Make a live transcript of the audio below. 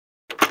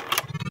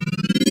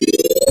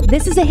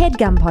This is a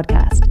HeadGum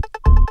podcast.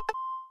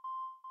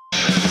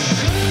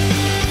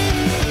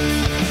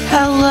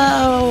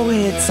 Hello,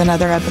 it's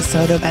another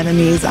episode of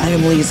Enemies. I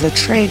am Lisa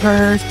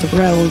Traeger,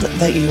 thrilled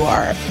that you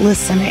are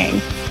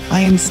listening.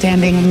 I am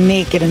standing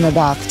naked in a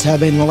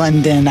bathtub in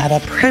London at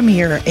a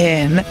Premier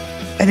Inn.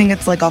 I think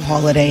it's like a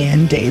Holiday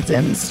Inn, Days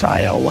Inn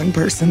style. One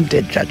person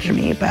did judge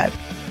me, but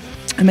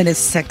I'm in a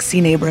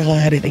sexy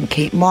neighborhood. I think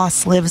Kate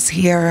Moss lives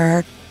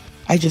here.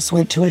 I just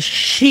went to a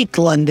chic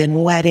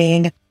London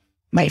wedding.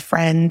 My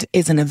friend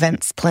is an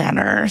events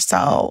planner,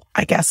 so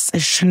I guess I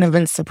shouldn't have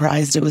been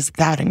surprised it was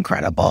that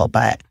incredible,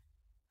 but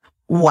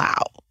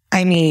wow.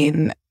 I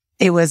mean,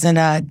 it was in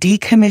a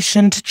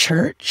decommissioned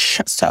church,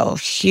 so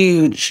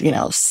huge,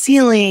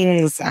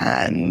 ceilings,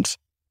 and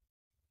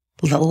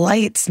the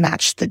lights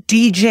matched the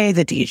DJ.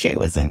 The DJ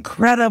was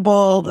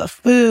incredible. The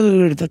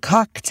food, the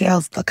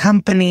cocktails, the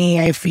company.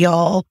 I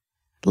feel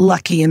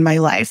lucky in my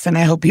life, and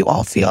I hope you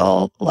all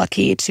feel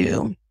lucky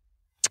to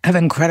have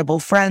incredible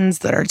friends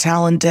that are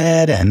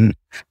talented and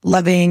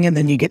loving, and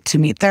then you get to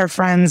meet their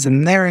friends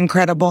and they're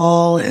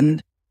incredible.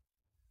 And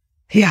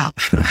yeah,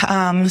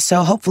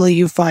 so hopefully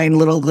you find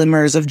little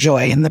glimmers of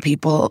joy in the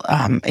people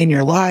in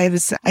your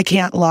lives. I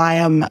can't lie,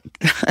 I'm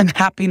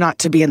happy not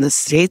to be in the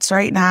States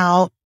right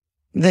now.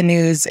 The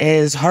news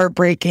is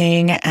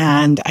heartbreaking,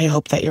 and I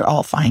hope that you're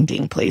all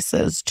finding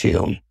places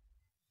to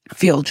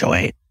feel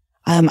joy.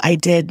 I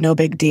did, no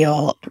big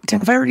deal.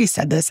 Have I already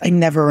said this? I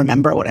never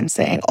remember what I'm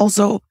saying.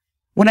 Also,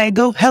 when I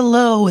go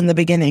hello in the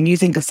beginning, you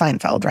think of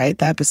Seinfeld, right?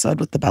 The episode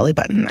with the belly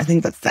button. I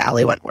think that's the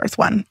Ally Wentworth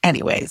one.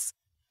 Anyways,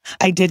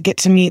 I did get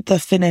to meet the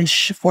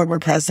Finnish former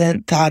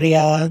president,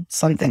 Tadia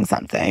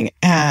something.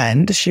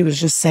 And she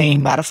was just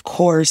saying that, of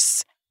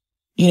course,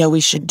 we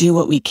should do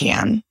what we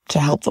can to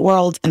help the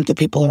world and the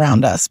people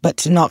around us, but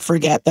to not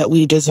forget that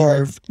we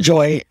deserve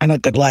joy and a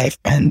good life,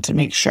 and to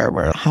make sure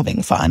we're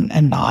having fun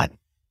and not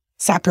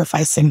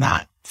sacrificing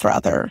that for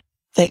other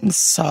things.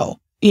 So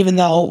even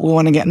though we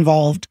want to get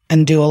involved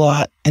and do a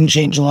lot and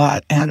change a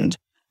lot and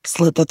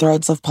slit the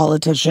throats of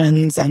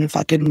politicians and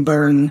fucking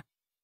burn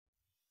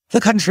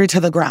the country to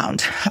the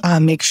ground,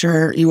 make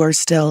sure you are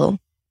still,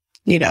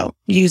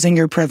 using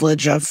your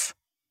privilege of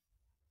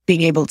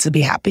being able to be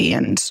happy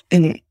and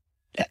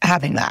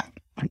having that,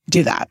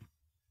 do that.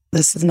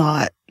 This is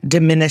not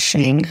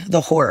diminishing the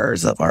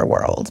horrors of our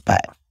world,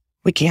 but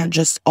we can't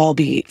just all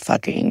be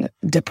fucking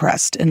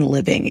depressed and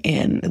living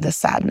in the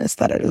sadness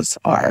that is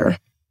our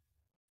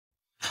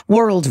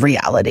world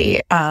reality.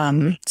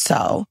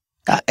 So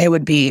it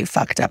would be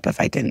fucked up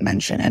if I didn't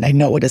mention it. I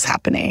know what is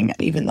happening,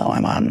 even though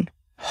I'm on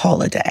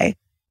holiday.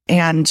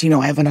 And,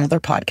 I have another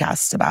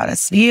podcast about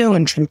SVU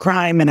and true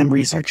crime, and I'm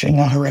researching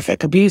a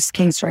horrific abuse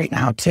case right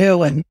now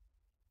too. And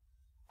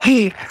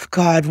hey,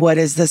 God, what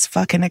is this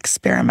fucking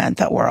experiment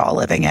that we're all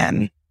living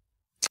in?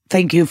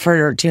 Thank you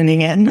for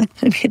tuning in. I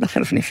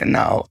don't even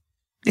know.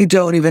 I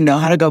don't even know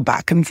how to go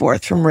back and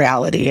forth from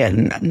reality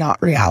and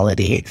not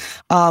reality.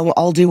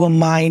 I'll do a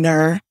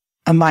minor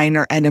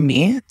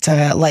enemy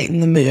to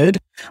lighten the mood.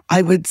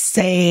 I would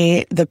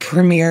say the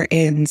Premier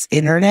Inn's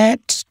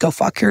internet, go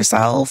fuck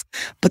yourself.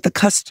 But the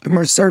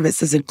customer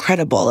service is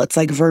incredible. It's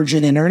like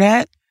Virgin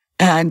Internet,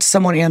 and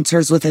someone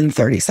answers within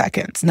 30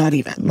 seconds. Not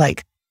even.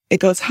 Like, it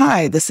goes,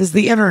 "Hi, this is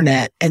the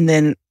internet." And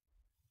then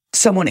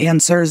someone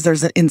answers,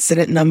 there's an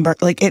incident number.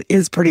 Like, it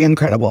is pretty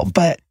incredible.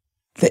 But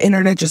the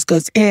internet just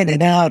goes in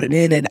and out and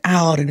in and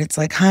out. And it's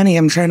like, honey,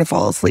 I'm trying to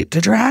fall asleep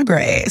to Drag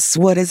Race.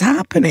 What is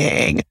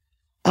happening?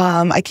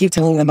 I keep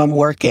telling them I'm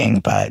working,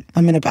 but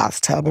I'm in a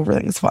bathtub.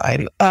 Everything's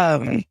fine.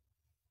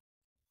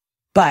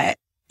 But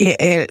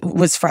it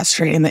was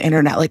frustrating. The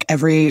internet, like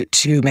every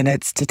 2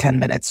 minutes to 10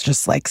 minutes,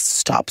 just like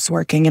stops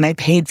working. And I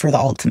paid for the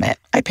ultimate.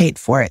 I paid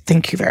for it.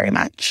 Thank you very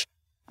much.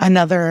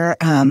 Another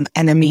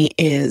enemy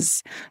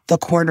is the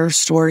corner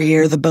store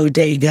or the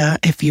bodega,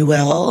 if you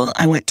will.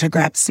 I went to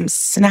grab some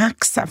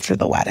snacks after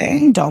the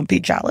wedding. Don't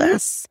be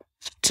jealous.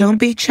 Don't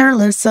be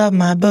jealous of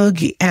my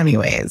boogie.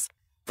 Anyways,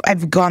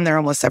 I've gone there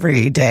almost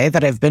every day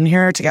that I've been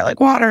here to get like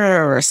water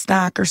or a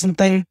snack or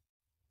something.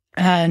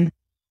 And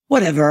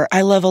whatever,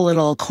 I love a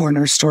little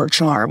corner store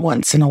charm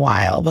once in a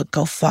while, but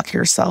go fuck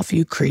yourself,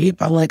 you creep.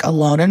 I'm like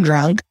alone and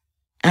drunk.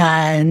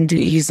 And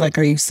he's like,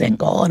 "Are you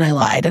single?" And I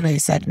lied and I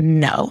said,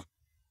 "No,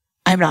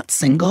 I'm not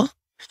single."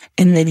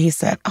 And then he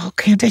said, "Oh,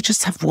 can't I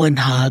just have one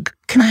hug?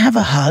 Can I have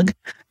a hug?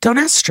 Don't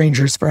ask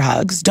strangers for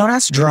hugs. Don't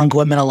ask drunk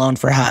women alone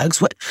for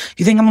hugs. What,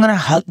 you think I'm going to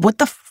hug? What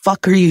the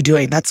fuck are you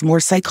doing? That's more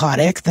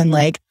psychotic than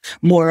like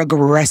more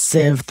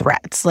aggressive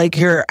threats. Like,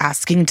 you're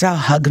asking to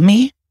hug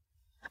me?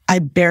 I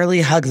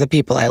barely hug the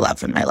people I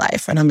love in my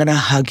life, and I'm going to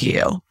hug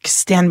you.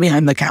 Stand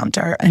behind the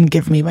counter and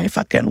give me my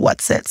fucking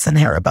What's-Its and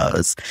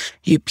Haribos,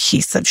 you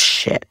piece of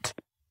shit."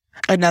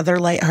 Another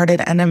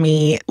lighthearted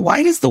enemy.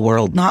 Why does the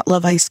world not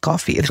love iced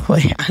coffee the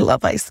way I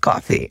love iced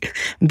coffee?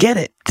 Get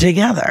it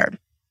together.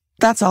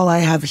 That's all I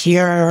have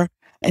here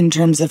in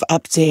terms of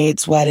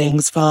updates,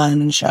 weddings,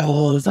 fun,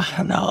 shows. I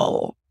don't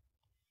know.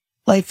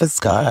 Life is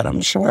good.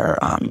 I'm sure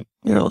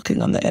you're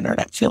looking on the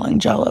internet feeling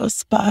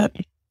jealous, but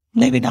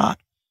maybe not.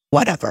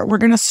 whatever. We're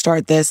going to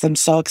start this. I'm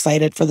so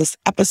excited for this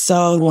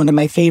episode. One of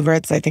my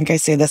favorites. I think I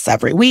say this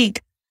every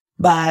week,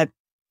 but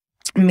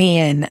me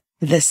and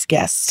this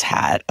guest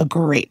had a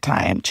great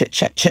time. Chit,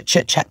 chat, chit,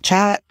 chit, chat,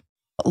 chat.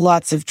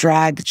 Lots of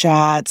drag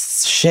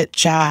chats, shit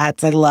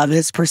chats. I love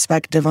his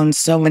perspective on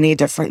so many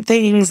different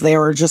things. They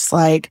were just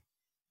like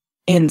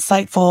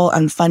insightful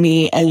and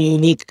funny and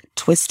unique,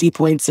 twisty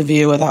points of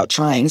view without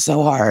trying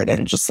so hard,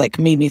 and just like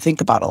made me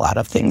think about a lot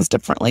of things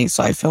differently.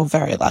 So I feel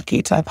very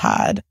lucky to have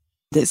had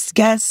this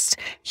guest.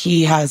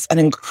 He has an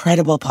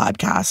incredible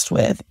podcast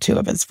with two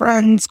of his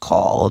friends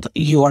called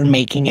You Are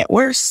Making It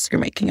Worse. You're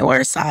Making It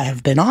Worse. I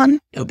have been on.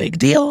 No big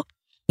deal.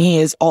 He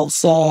is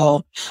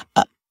also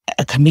a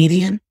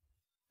comedian,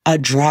 a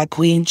drag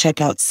queen.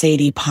 Check out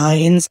Sadie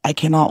Pines. I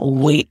cannot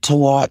wait to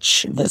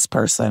watch this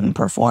person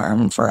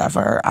perform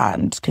forever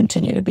and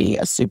continue to be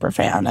a super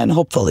fan and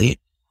hopefully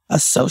a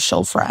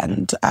social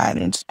friend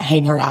and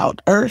hang her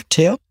out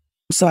too.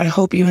 So I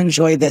hope you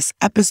enjoy this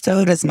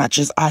episode as much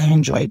as I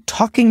enjoyed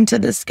talking to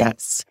this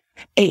guest.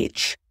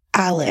 H.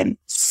 Alan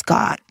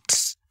Scott.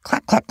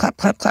 Clap, clap, clap,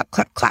 clap, clap,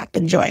 clap, clap.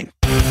 Enjoy.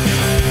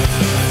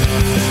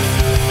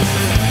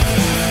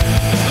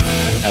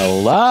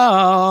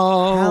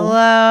 Hello.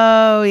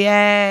 Hello.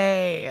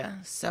 Yay.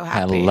 So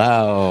happy.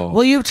 Hello.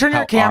 Will you turn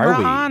your camera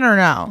on or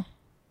no?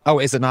 Oh,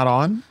 is it not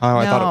on? Oh,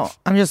 I thought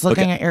I'm just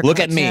looking at your Look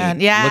at me.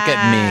 Yes. Look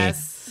at me.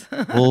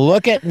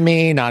 Look at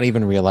me, not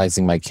even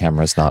realizing my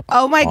camera's not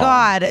Oh my on.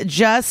 God.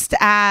 Just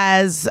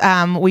as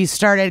we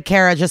started,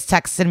 Kara just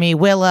texted me,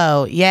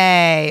 Willow.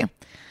 Yay.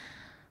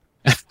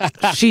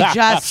 She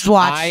just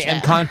watched I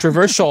am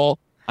controversial.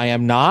 I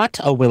am not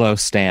a Willow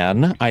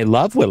stan. I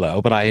love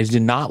Willow, but I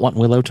did not want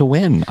Willow to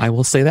win. I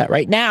will say that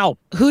right now.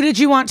 Who did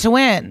you want to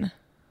win?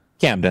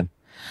 Camden.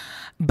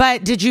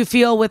 But did you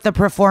feel with the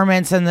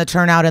performance and the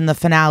turnout in the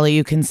finale,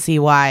 you can see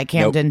why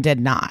Camden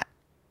did not?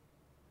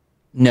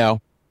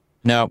 No,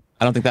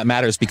 I don't think that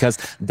matters, because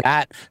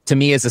that to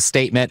me is a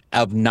statement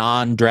of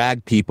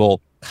non-drag people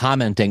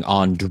commenting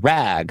on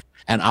drag.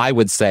 And I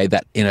would say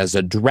that as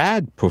a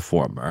drag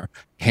performer,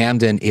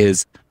 Camden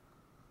is,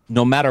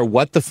 no matter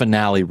what the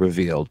finale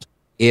revealed,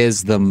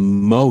 is the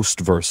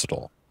most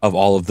versatile of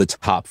all of the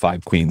top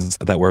 5 queens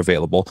that were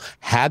available,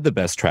 had the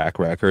best track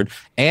record,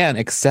 and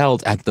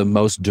excelled at the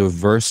most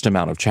diverse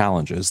amount of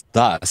challenges.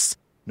 Thus,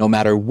 no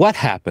matter what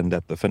happened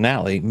at the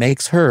finale,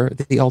 makes her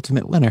the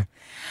ultimate winner.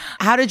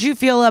 How did you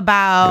feel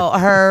about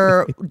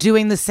her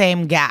doing the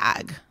same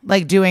gag,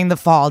 like doing the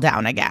fall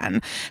down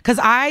again? Because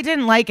I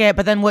didn't like it,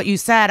 but then what you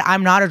said,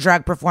 I'm not a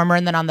drag performer.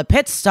 And then on the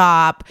pit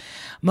stop,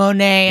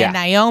 Monet and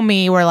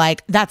Naomi were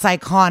like, that's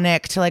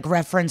iconic to like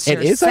reference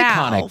yourself. It is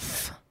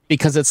iconic.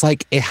 Because it's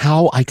like,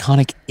 how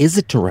iconic is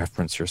it to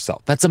reference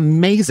yourself? That's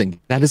amazing.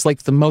 That is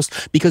like the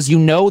most, because you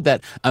know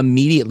that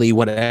immediately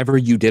whatever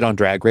you did on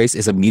Drag Race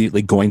is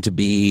immediately going to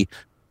be,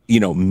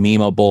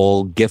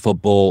 memeable,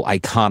 gifable,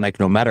 iconic,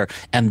 no matter.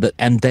 And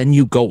then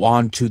you go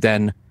on to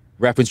then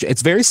reference.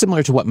 It's very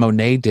similar to what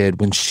Monet did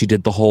when she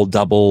did the whole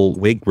double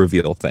wig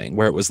reveal thing,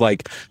 where it was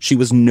like she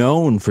was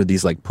known for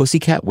these like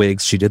pussycat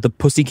wigs. She did the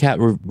pussycat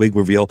wig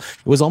reveal.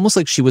 It was almost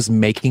like she was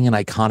making an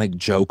iconic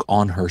joke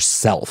on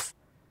herself.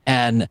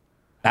 And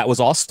that was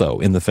also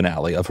in the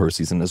finale of her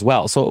season as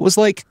well. So it was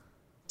like,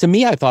 to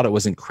me, I thought it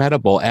was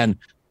incredible. And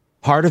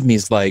part of me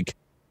is like,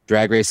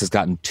 Drag Race has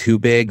gotten too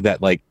big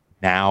that like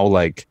now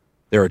like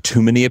there are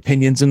too many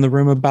opinions in the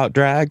room about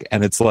drag.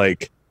 And it's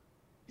like,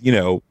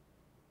 I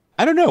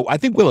don't know. I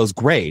think Willow's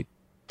great.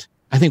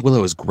 I think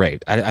Willow is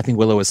great. I think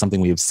Willow is something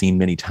we have seen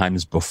many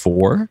times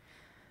before.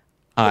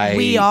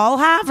 We all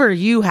have, or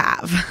you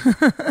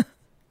have?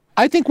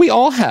 I think we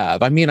all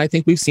have. I mean, I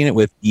think we've seen it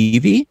with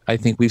Evie. I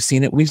think we've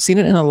seen it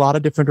in a lot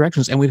of different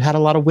directions. And we've had a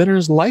lot of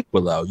winners like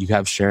Willow. You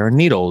have Sharon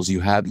Needles, you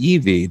have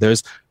Evie.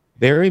 There's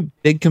very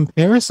big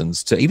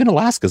comparisons to, even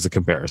Alaska's a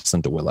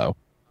comparison to Willow.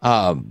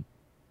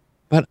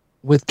 But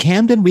with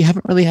Camden, we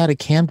haven't really had a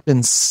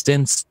Camden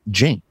since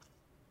Jinx.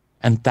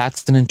 And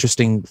that's an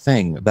interesting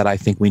thing that I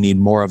think we need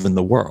more of in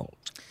the world.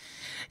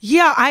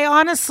 Yeah, I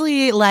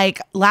honestly, like,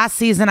 last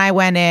season I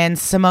went in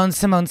Simone.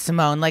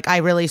 Like, I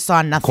really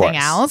saw nothing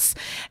else.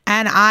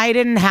 And I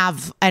didn't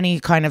have any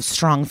kind of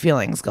strong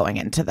feelings going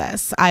into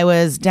this. I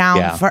was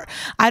down for,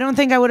 I don't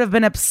think I would have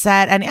been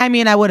upset. And I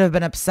mean, I would have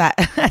been upset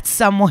at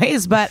some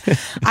ways, but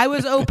I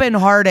was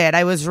open-hearted.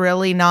 I was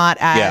really not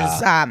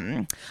as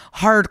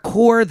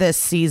hardcore this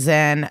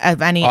season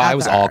of any other. I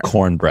was all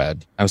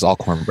cornbread.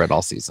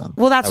 All season.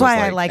 Well, that's why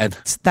I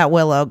liked that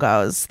Willow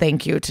goes,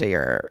 thank you to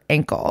your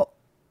ankle.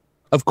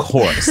 Of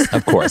course.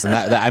 And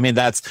that I mean,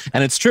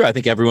 and it's true. I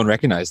think everyone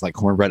recognized like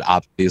Cornbread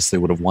obviously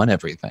would have won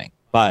everything,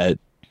 but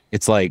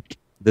it's like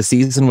the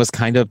season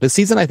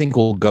I think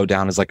will go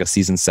down as like a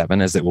season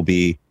 7, as it will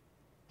be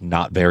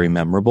not very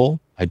memorable.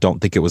 I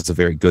don't think it was a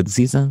very good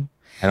season.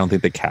 I don't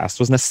think the cast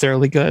was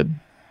necessarily good.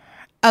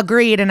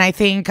 Agreed. And I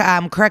think,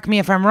 correct me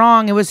if I'm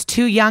wrong, it was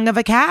too young of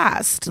a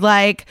cast.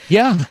 Like,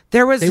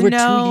 there was too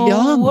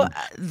young.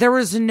 There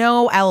was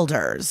no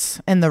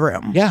elders in the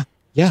room. Yeah.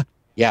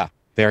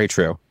 Very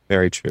true.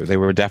 They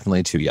were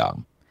definitely too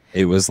young.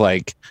 It was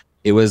like,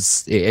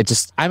 it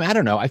just, I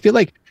don't know. I feel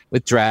like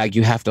with drag,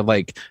 you have to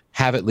like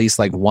have at least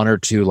like one or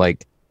two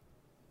like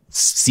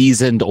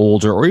seasoned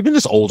older or even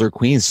just older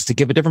queens just to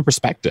give a different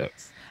perspective.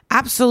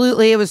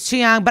 Absolutely. It was too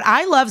young, but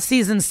I love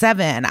season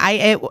 7.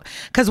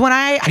 Because when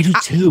I do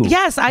too.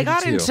 Yes, I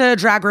got into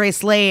Drag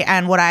Race late,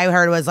 and what I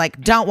heard was like,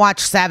 don't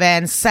watch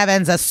 7.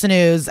 7's a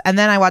snooze. And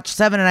then I watched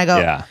 7 and I go,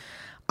 yeah.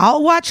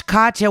 I'll watch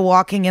Katya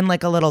walking in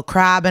like a little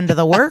crab into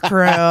the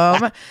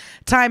workroom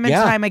time and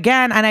time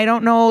again. And I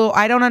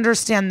don't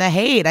understand the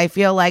hate. I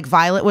feel like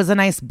Violet was a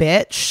nice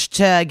bitch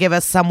to give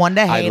us someone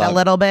to hate a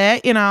little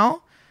bit, you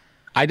know?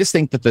 I just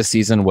think that the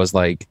season was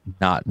like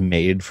not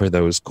made for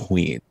those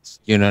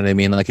queens. You know what I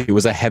mean? Like it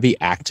was a heavy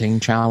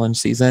acting challenge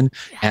season,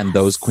 and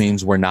those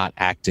queens were not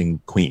acting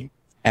queen.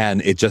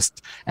 And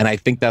I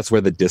think that's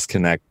where the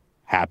disconnect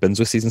happens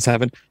with season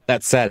 7.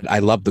 That said, I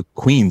love the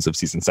queens of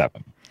season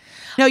 7.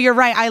 No, you're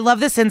right. I love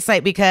this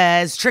insight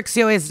because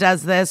Trixie always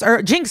does this,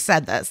 or Jinx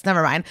said this,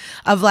 never mind,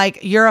 of like,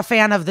 you're a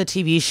fan of the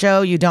TV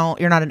show. You're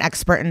not an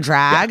expert in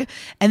drag. Yeah.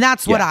 And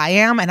that's what I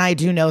am. And I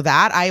do know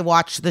that. I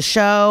watch the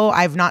show.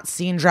 I've not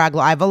seen drag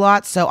live a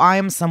lot. So I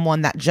am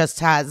someone that just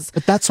has.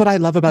 But that's what I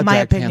love about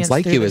drag fans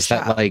like you is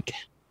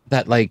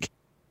that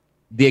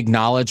the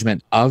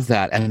acknowledgement of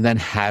that, and then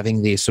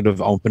having the sort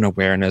of open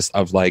awareness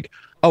of like,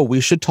 oh,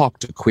 we should talk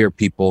to queer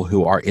people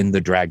who are in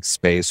the drag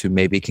space who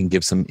maybe can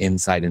give some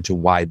insight into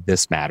why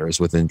this matters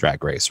within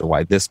Drag Race or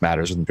why this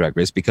matters within Drag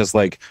Race. Because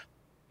like,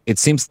 it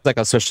seems like,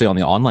 especially on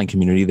the online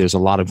community, there's a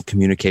lot of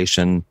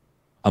communication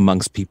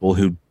amongst people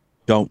who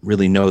don't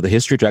really know the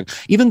history of drag.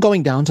 Even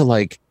going down to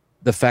like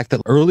the fact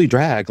that early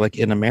drag, like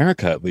in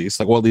America at least,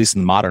 like, well, at least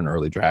in modern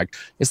early drag,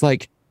 is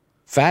like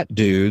fat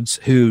dudes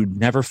who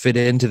never fit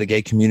into the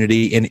gay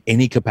community in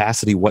any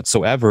capacity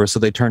whatsoever. So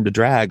they turn to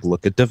drag,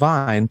 look at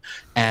Divine,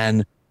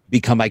 and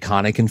become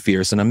iconic and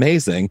fierce and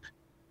amazing.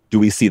 Do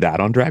we see that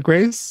on Drag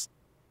Race?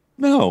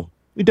 No,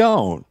 we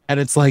don't.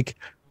 And it's like,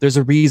 there's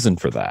a reason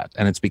for that.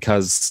 And it's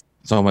because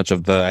so much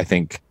of the, I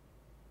think,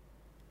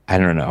 I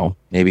don't know,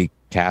 maybe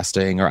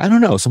casting, or I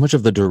don't know, so much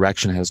of the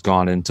direction has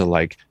gone into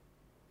like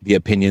the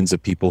opinions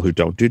of people who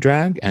don't do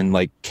drag and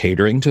like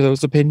catering to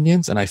those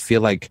opinions. And I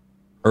feel like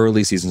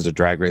early seasons of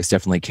Drag Race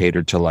definitely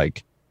catered to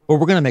like, well,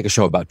 we're going to make a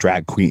show about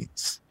drag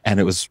queens. And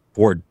it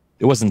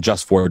wasn't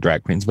just for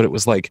drag queens, but it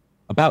was like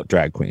about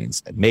drag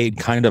queens, made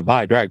kind of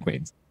by drag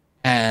queens.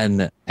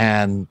 And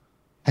I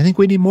think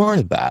we need more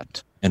of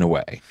that in a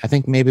way. I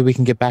think maybe we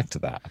can get back to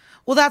that.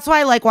 Well, that's why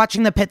I like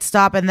watching the pit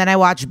stop, and then I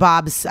watch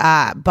Bob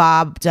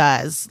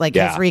does like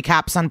his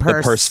recaps on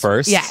Purse. The Purse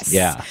first? Yes.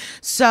 Yeah.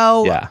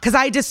 So, because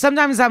I just,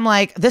 sometimes I'm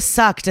like, this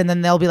sucked, and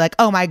then they'll be like,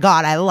 oh my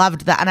God, I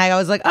loved that. And I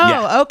was like,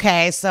 oh,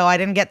 okay, so I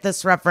didn't get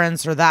this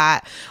reference or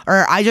that,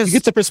 or I just. You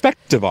get the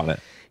perspective on it.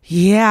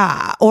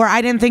 Yeah. Or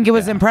I didn't think it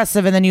was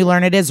impressive, and then you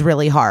learn it is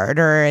really hard,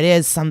 or it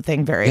is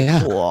something very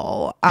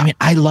cool. I mean,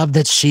 I love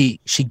that she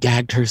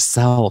gagged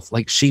herself.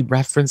 Like, she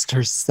referenced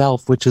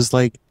herself, which is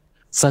like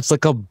such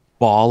like a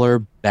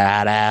baller,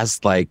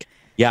 badass, like,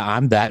 yeah,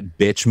 I'm that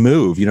bitch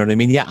move. You know what I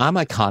mean? Yeah, I'm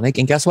iconic.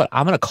 And guess what?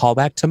 I'm going to call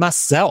back to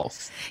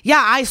myself.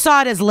 Yeah, I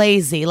saw it as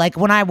lazy. Like,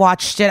 when I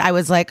watched it, I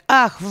was like,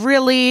 oh,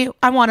 really?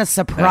 I want a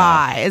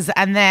surprise. Yeah.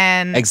 And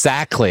then.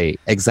 Exactly.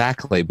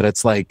 But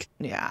it's like,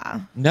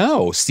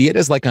 no, see it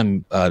as like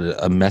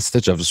a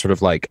message of sort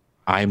of like,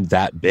 I'm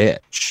that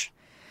bitch.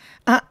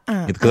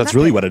 Because that's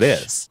really what it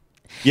is.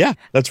 Yeah,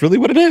 that's really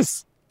what it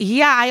is.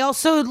 Yeah, I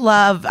also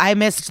I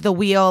missed the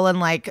wheel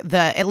and like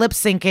the lip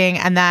syncing,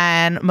 and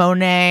then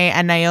Monet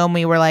and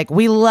Naomi were like,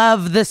 we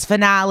love this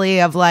finale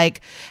of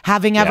like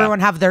having everyone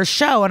have their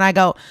show. And I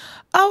go,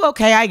 oh,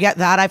 okay, I get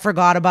that. I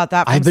forgot about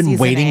that. I've been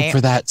waiting for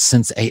that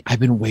since 8. I've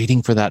been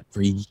waiting for that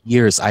for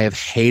years. I have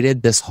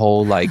hated this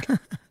whole like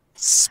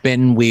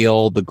spin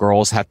wheel. The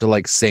girls have to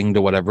like sing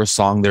to whatever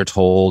song they're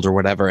told or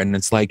whatever. And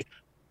it's like,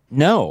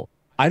 no,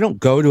 I don't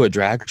go to a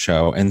drag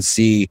show and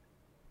see,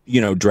 you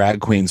know,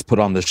 drag queens put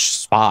on the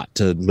spot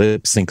to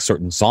lip sync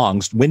certain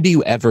songs. When do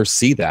you ever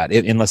see that?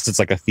 Unless it's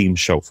like a theme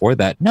show for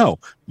that. No,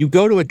 you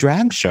go to a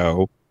drag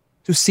show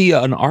to see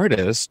an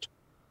artist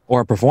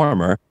or a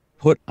performer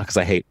because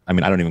I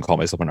don't even call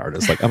myself an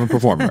artist. Like, I'm a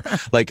performer,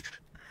 like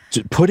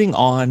putting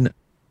on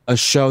a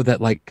show that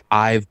like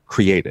I've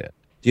created.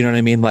 Do you know what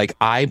I mean? Like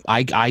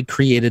I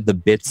created the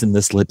bits in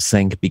this lip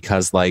sync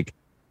because like,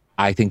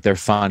 I think they're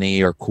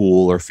funny or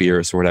cool or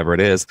fierce or whatever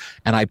it is.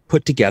 And I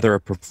put together a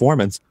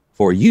performance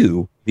for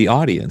you, the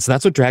audience.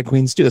 That's what drag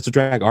queens do. That's what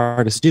drag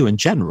artists do in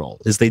general,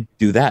 is they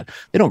do that.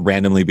 They don't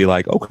randomly be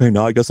like, okay,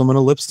 now I guess I'm going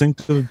to lip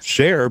sync to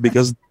Cher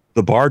because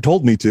the bar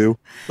told me to.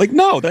 Like,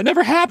 no, that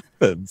never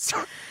happens.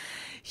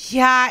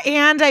 Yeah,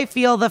 and I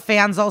feel the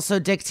fans also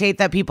dictate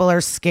that people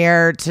are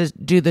scared to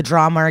do the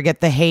drama or get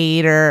the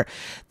hate, or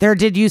there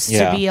did used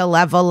to be a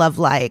level of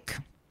like,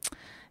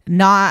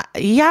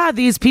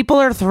 these people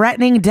are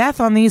threatening death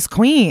on these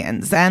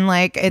queens, and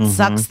like it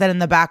sucks that in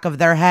the back of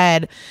their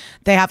head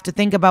they have to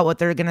think about what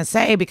they're gonna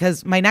say.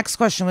 Because my next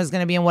question was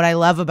gonna be, and what I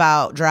love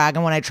about drag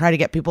and when I try to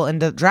get people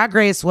into Drag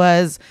Race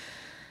was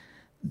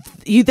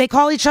they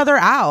call each other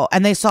out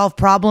and they solve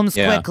problems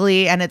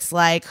quickly. And it's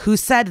like, who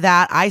said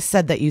that? I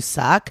said that you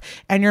suck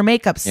and your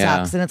makeup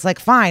sucks. And it's like,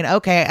 fine,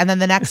 okay. And then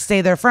the next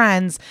day they're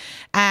friends.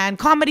 And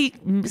comedy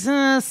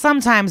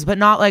sometimes, but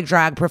not like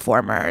drag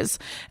performers.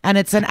 And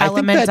it's an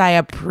element I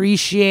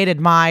appreciate,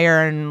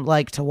 admire, and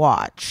like to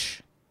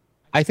watch.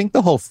 I think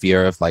the whole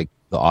fear of like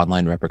the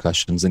online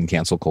repercussions and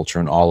cancel culture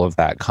and all of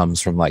that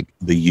comes from like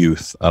the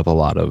youth of a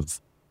lot of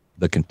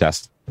the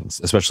contestants,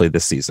 especially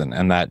this season.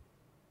 And that,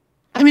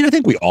 I mean, I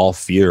think we all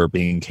fear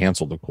being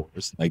canceled, of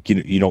course. Like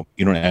you don't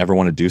ever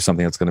want to do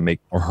something that's going to make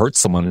or hurt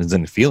someone and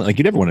isn't feeling like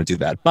you never want to do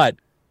that. But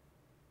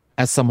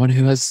as someone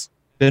who has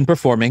been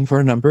performing for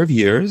a number of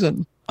years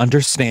and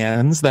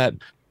understands that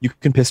you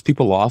can piss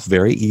people off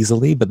very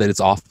easily, but that it's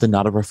often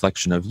not a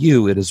reflection of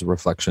you, it is a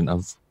reflection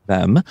of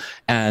them.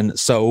 And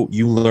so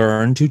you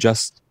learn to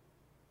just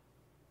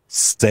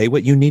say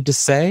what you need to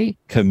say,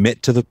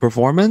 commit to the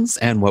performance,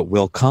 and what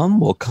will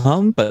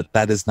come, but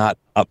that is not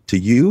up to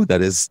you. That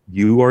is,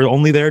 you are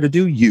only there to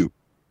do you.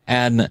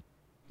 And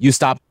you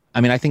stop.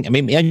 I mean,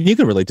 and you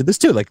can relate to this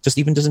too. Like just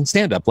in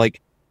stand up,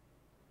 like,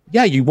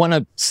 yeah, you want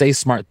to say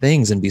smart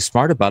things and be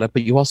smart about it,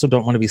 but you also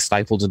don't want to be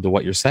stifled into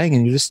what you're saying.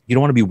 And you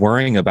don't want to be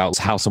worrying about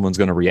how someone's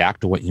going to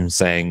react to what you're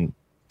saying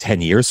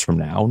 10 years from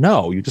now.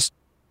 No, you just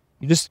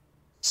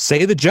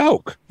say the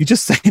joke. You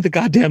just say the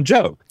goddamn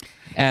joke.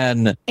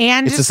 And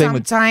it's the same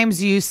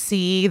sometimes you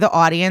see the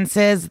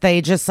audiences,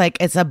 they just like,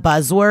 it's a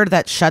buzzword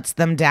that shuts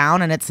them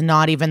down and it's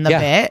not even the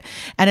bit.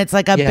 And it's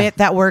like a bit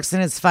that works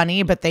and is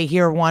funny, but they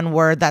hear one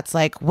word that's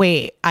like,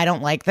 wait, I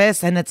don't like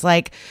this. And it's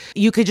like,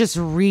 you could just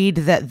read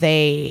that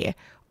they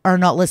are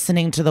not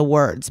listening to the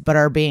words, but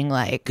are being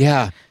like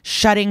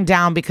shutting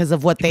down because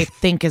of what they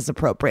think is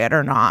appropriate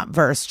or not,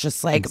 versus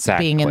just like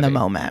being in the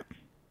moment.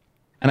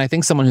 And I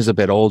think someone who's a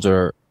bit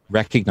older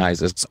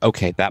recognizes,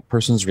 okay, that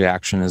person's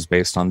reaction is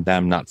based on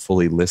them not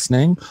fully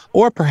listening,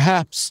 or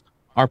perhaps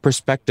our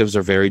perspectives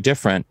are very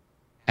different.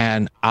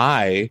 And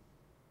I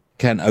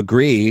can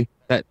agree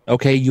that,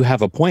 okay, you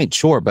have a point,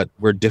 sure, but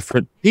we're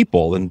different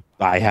people and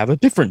I have a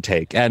different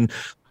take. And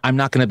I'm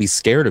not going to be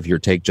scared of your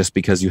take just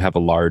because you have a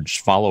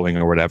large following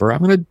or whatever.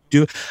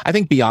 I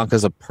think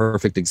Bianca's a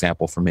perfect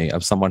example for me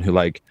of someone who,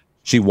 like,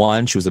 she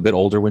won. She was a bit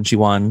older when she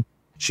won.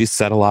 She's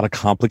said a lot of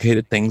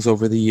complicated things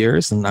over the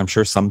years, and I'm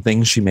sure some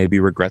things she maybe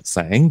regrets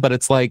saying, but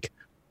it's like,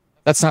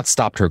 that's not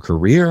stopped her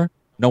career.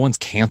 No one's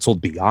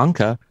canceled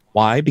Bianca.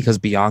 Why? Because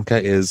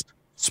Bianca is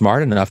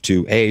smart enough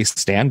to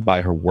stand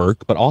by her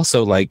work, but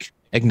also like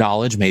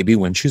acknowledge maybe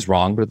when she's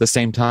wrong, but at the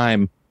same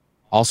time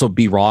also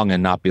be wrong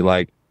and not be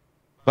like,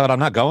 but I'm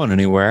not going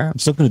anywhere. I'm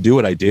still going to do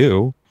what I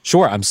do.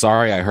 Sure, I'm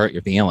sorry I hurt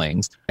your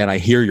feelings and I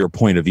hear your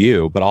point of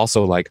view, but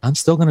also like, I'm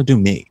still going to do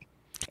me.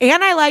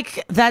 And I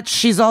like that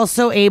she's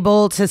also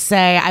able to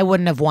say, I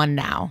wouldn't have won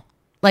now.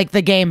 Like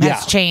the game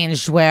has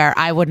changed where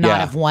I would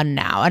not have won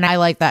now. And I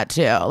like that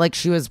too. Like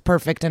she was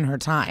perfect in her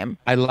time.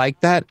 I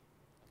like that.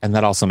 And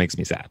that also makes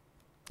me sad.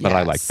 But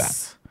I like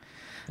that.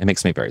 It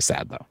makes me very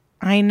sad though.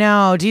 I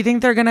know. Do you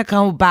think they're going to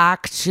go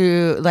back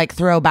to like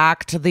throw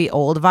back to the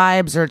old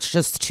vibes, or it's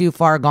just too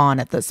far gone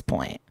at this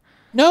point?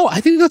 No,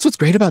 I think that's what's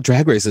great about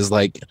Drag Race is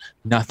like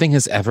nothing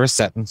is ever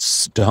set in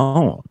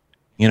stone.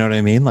 You know what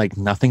I mean? Like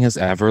nothing has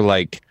ever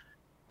like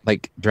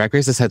Drag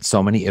Race has had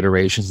so many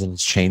iterations and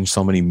it's changed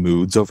so many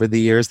moods over the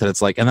years that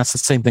it's like, and that's the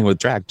same thing with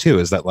drag too,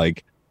 is that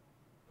like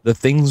the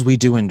things we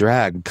do in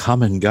drag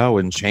come and go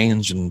and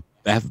change, and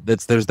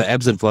there's the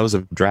ebbs and flows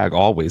of drag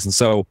always. And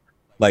so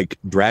like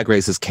Drag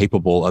Race is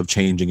capable of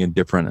changing in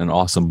different and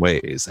awesome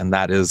ways. And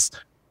that is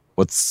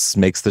what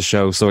makes the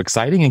show so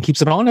exciting and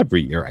keeps it on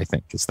every year, I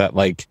think. Is that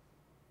like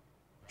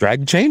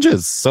drag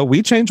changes, so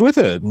we change with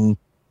it. And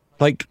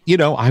like, you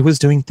know, I was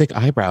doing thick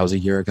eyebrows a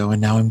year ago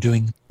and now I'm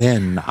doing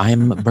thin.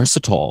 I'm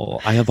versatile.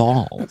 I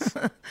evolve.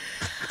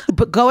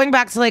 But going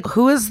back to like,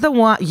 who is the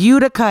one?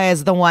 Utica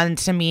is the one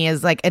to me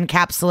is like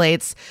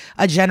encapsulates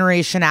a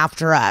generation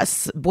after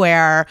us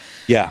where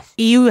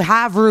you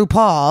have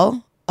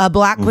RuPaul, a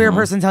black queer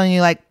person telling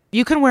you like,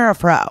 you can wear a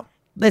fro.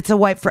 It's a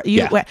white fro.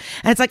 And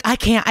it's like, I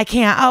can't.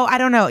 Oh, I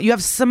don't know. You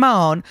have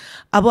Simone,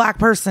 a black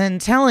person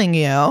telling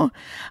you,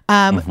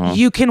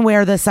 you can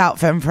wear this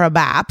outfit for a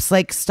BAPS.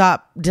 Like,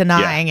 stop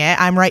denying it.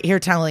 I'm right here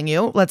telling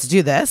you, let's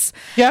do this.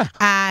 Yeah.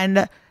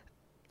 And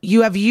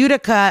you have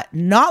Utica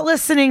not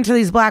listening to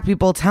these black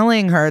people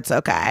telling her it's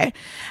okay.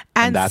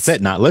 And that's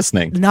it. Not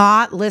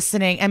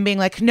listening and being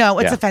like, no,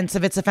 it's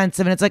offensive. It's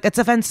offensive. And it's like, it's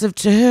offensive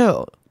to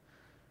who?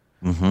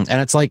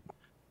 And it's like,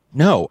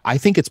 no, I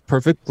think it's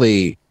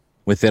perfectly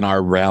within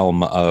our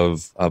realm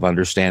of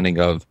understanding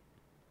of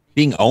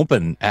being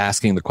open,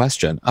 asking the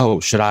question,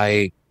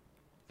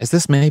 is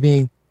this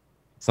maybe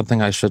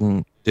something I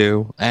shouldn't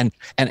do? And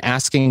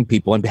asking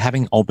people and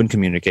having open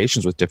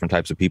communications with different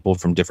types of people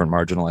from different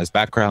marginalized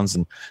backgrounds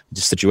and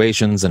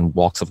situations and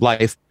walks of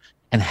life,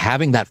 and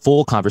having that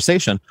full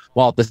conversation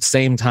while at the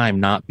same time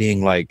not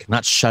being like,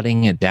 not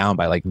shutting it down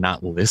by like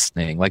not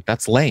listening. Like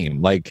that's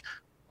lame. Like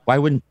why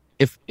wouldn't,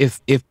 if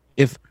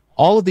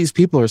all of these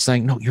people are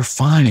saying, no, you're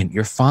fine,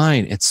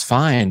 it's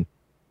fine.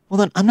 well,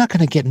 then I'm not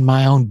going to get in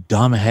my own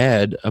dumb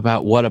head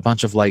about what a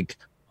bunch of like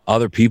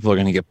other people are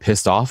going to get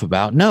pissed off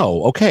about.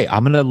 No. Okay.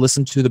 I'm going to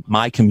listen to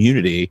my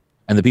community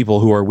and the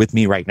people who are with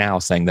me right now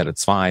saying that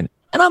it's fine.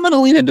 And I'm going to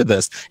lean into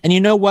this. And you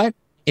know what?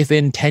 If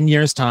in 10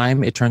 years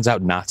time, it turns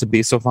out not to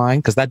be so fine,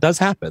 because that does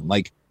happen.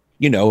 Like,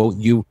 you know,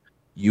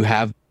 you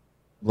have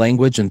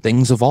language and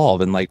things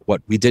evolve. And like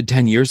what we did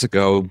 10 years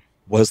ago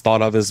was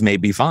thought of as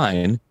maybe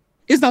fine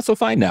is not so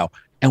fine now.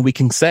 And we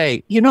can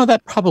say, you know,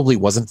 that probably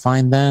wasn't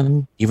fine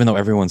then, even though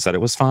everyone said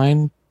it was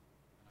fine.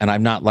 And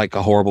I'm not like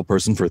a horrible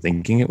person for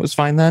thinking it was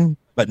fine then,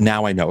 but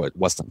now I know it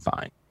wasn't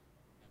fine.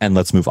 And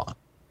let's move on.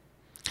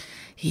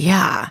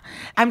 Yeah.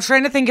 I'm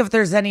trying to think if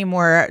there's any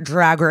more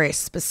Drag Race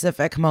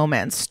specific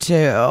moments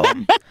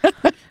to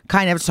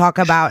kind of talk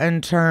about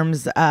in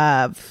terms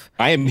of...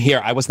 I am here.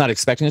 I was not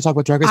expecting to talk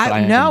about Drag Race, but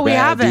I no, am we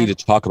ready haven't. to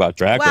talk about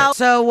Drag Race.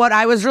 So what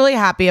I was really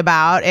happy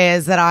about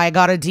is that I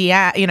got a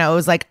DM, you know, it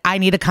was like, I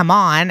need to come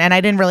on. And I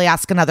didn't really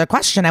ask another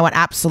question. I went,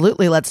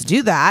 absolutely, let's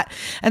do that.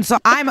 And so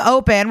I'm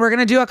open. We're going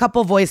to do a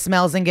couple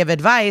voicemails and give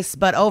advice.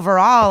 But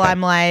overall, I'm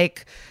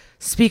like...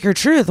 Speak your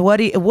truth. What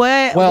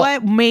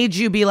made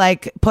you be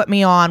like, put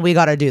me on? We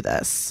got to do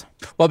this.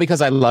 Well,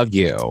 because I love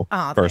you,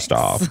 first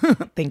off.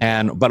 Thank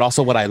you. But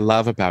also what I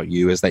love about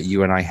you is that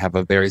you and I have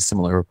a very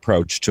similar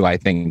approach to, I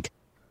think,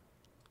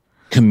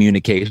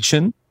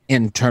 communication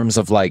in terms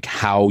of like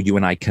how you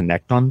and I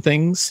connect on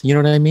things. You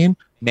know what I mean?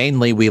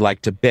 Mainly, we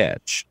like to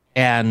bitch.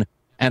 And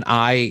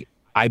I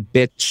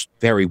bitch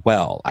very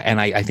well.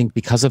 And I think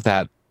because of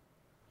that,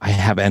 I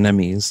have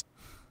enemies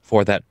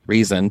for that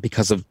reason,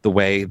 because of the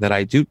way that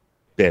I do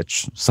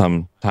bitch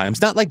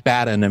sometimes. Not like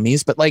bad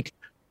enemies, but like,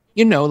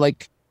 you know,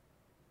 like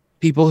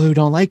people who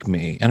don't like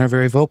me and are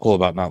very vocal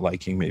about not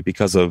liking me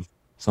because of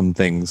some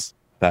things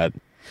that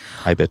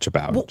I bitch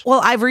about. Well,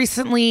 I've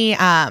recently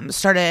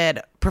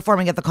started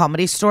performing at the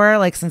Comedy Store,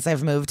 like since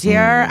I've moved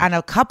here, and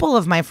a couple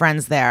of my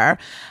friends there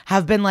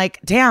have been like,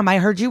 damn, I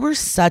heard you were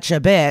such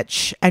a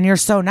bitch and you're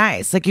so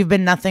nice. Like, you've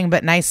been nothing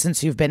but nice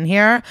since you've been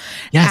here.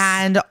 Yes.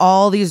 And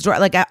all these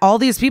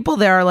people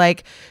there are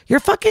like,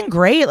 you're fucking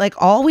great. Like,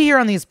 all we hear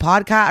on these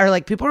podcasts are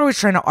like, people are always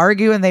trying to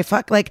argue and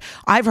like,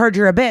 I've heard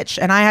you're a bitch.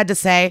 And I had to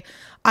say,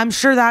 I'm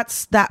sure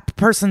that's that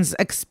person's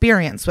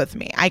experience with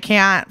me. I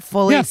can't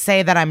fully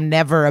say that I'm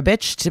never a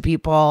bitch to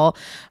people,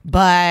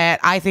 but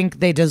I think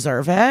they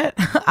deserve it.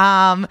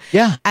 And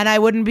I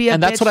wouldn't be a bitch.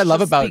 And that's what I love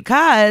about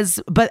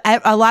but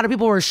a lot of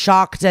people were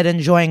shocked at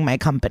enjoying my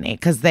company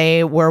because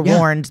they were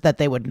warned that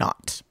they would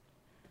not.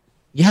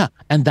 Yeah.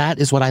 And that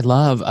is what I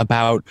love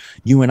about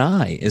you and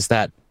I, is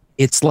that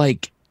it's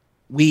like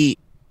we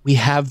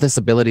have this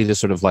ability to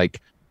sort of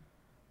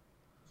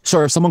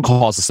if someone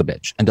calls us a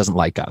bitch and doesn't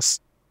like us,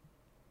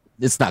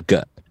 it's not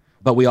good.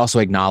 But we also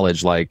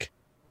acknowledge like,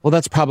 well,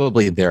 that's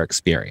probably their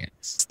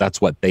experience. That's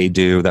what they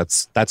do.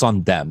 That's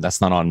on them.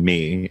 That's not on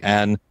me.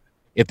 And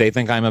if they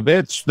think I'm a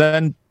bitch,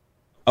 then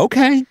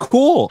okay,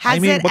 cool.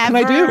 Has it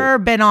ever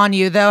been on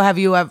you though?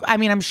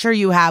 I'm sure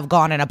you have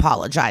gone and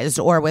apologized,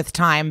 or with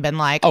time been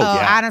like,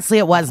 honestly,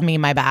 it was me,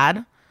 my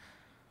bad.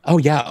 Oh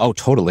yeah. Oh,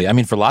 totally. I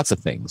mean, for lots of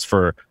things,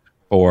 for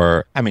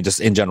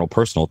just in general,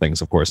 personal things,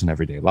 of course, in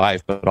everyday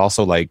life, but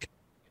also like,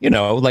 you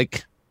know,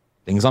 like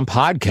things on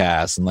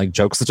podcasts and like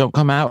jokes that don't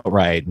come out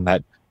right, and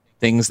that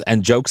things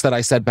and jokes that I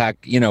said back,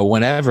 you know,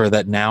 whenever,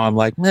 that now I'm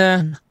like,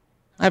 nah,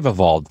 I've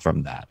evolved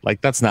from that.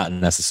 Like, that's not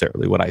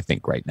necessarily what I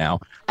think right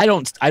now. I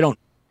don't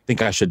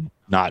think I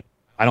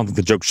don't think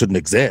the joke shouldn't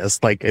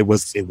exist. Like, it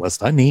was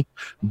funny,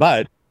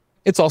 but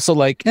it's also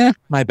like,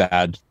 my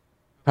bad.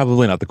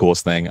 Probably not the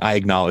coolest thing. I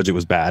acknowledge it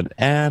was bad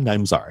and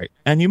I'm sorry.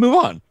 And you move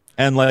on.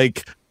 And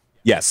like,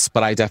 yes,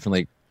 but I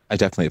definitely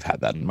have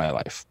had that in my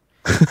life.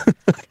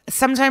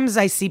 Sometimes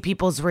I see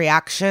people's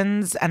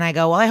reactions and I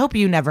go, well, I hope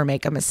you never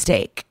make a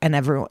mistake. And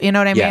everyone, you know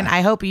what I mean? I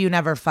hope you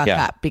never fuck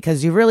up,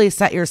 because you really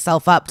set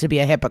yourself up to be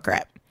a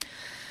hypocrite.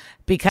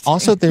 Because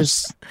also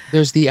there's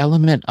the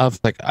element of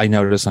like, I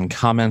notice on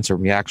comments or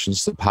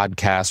reactions to the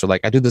podcast, or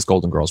like I do this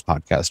Golden Girls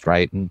podcast,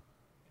 right? And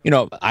you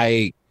know,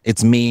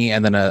 it's me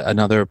and then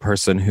another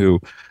person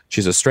who,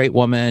 she's a straight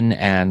woman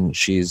and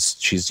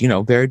she's you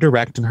know, very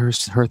direct in her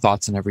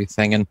thoughts and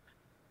everything. And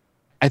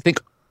I think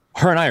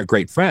her and I are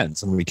great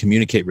friends and we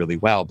communicate really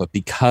well, but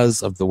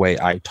because of the way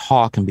I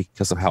talk and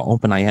because of how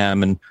open I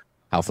am and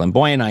how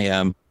flamboyant I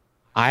am,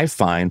 I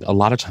find a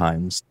lot of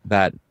times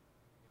that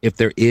if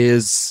there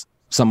is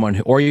someone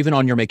who, or even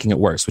on You're Making It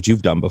Worse, which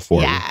you've done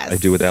before, I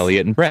do with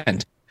Elliot and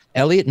Brent.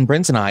 Elliot and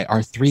Brent and I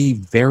are three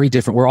very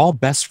different, we're all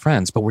best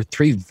friends, but we're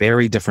three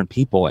very different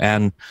people.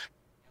 And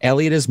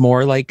Elliot is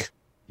more like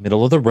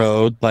middle of the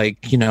road.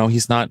 Like, you know,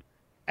 he's not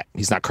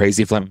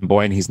crazy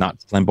flamboyant. He's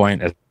not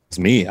flamboyant as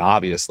me,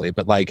 obviously,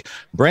 but like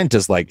Brent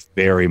is like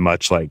very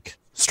much like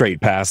straight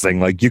passing.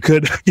 Like you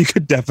could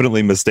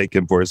definitely mistake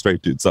him for a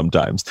straight dude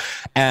sometimes.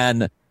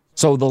 And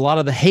so a lot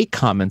of the hate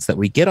comments that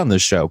we get on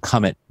this show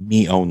come at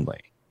me only.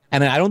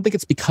 And I don't think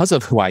it's because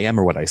of who I am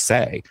or what I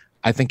say.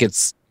 I think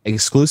it's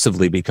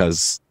exclusively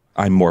because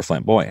I'm more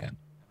flamboyant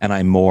and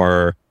I'm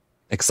more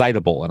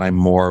excitable and I'm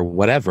more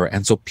whatever.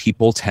 And so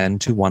people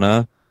tend to want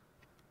to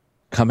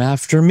come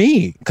after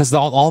me, because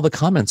all the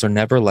comments are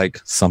never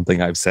like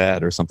something I've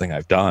said or something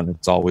I've done.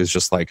 It's always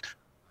just like,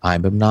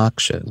 I'm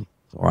obnoxious,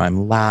 or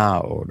I'm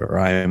loud, or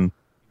I'm,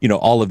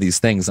 all of these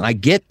things. And I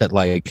get that,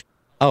 like,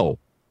 oh,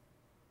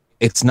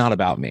 it's not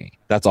about me.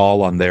 That's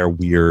all on their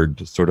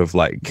weird sort of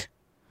like,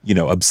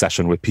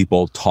 obsession with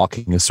people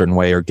talking a certain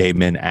way, or gay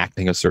men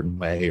acting a certain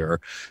way, or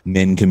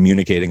men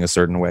communicating a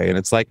certain way. And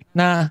it's like,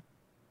 nah,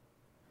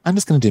 I'm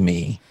just going to do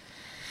me.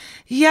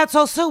 Yeah, it's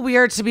also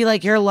weird to be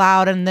like, you're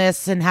loud in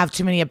this and have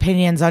too many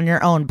opinions on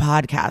your own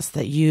podcast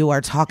that you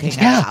are talking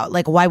about.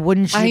 Like, why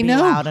wouldn't you be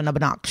loud and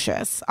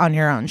obnoxious on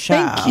your own show?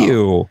 Thank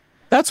you.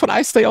 That's what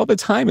I say all the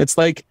time. It's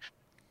like,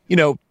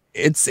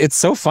 it's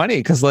so funny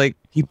because like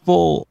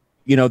people,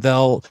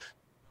 they'll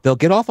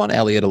get off on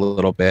Elliot a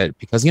little bit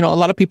because, a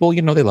lot of people,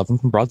 they love him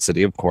from Broad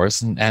City, of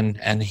course.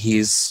 And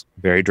he's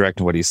very direct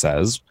in what he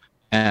says.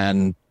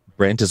 And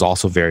Brent is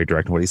also very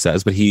direct in what he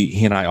says, but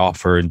he and I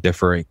offer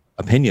differing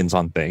opinions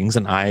on things,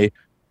 and I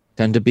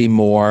tend to be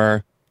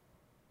more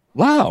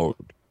loud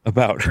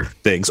about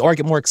things, or I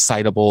get more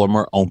excitable or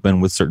more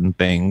open with certain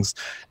things.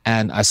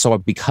 And I saw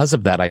because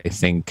of that, I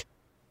think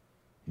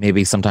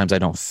maybe sometimes I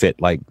don't fit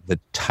like the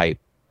type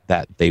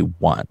that they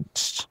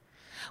want,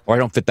 or I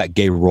don't fit that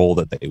gay role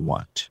that they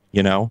want,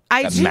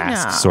 I that do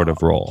mask know. sort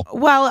of role.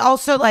 Well,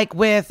 also like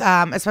with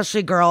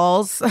especially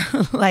girls,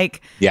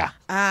 like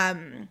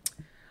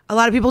a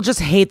lot of people just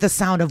hate the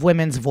sound of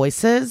women's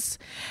voices.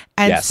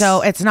 And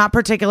so it's not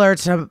particular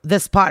to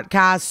this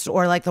podcast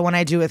or like the one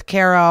I do with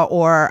Kara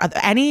or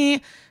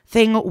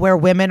anything where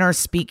women are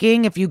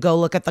speaking. If you go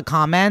look at the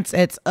comments,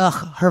 it's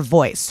her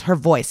voice.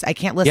 I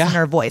can't listen to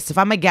her voice. If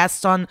I'm a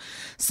guest on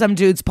some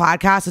dude's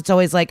podcast, it's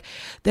always like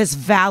this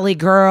valley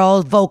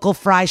girl, vocal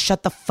fry,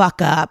 shut the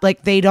fuck up.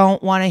 Like they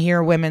don't want to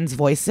hear women's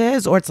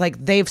voices, or it's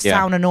like they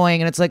sound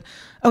annoying and it's like,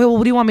 okay, well,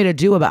 what do you want me to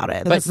do about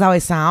it? This is how I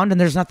sound and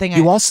there's nothing.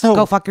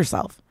 Go fuck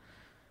yourself.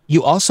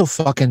 You also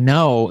fucking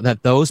know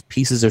that those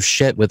pieces of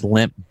shit with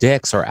limp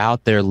dicks are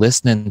out there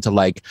listening to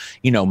like,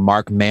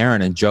 Mark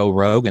Maron and Joe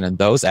Rogan and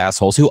those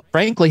assholes who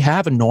frankly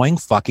have annoying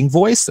fucking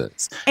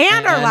voices.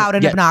 And are loud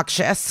and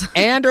obnoxious.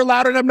 And are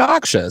loud and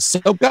obnoxious.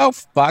 So go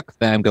fuck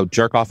them. Go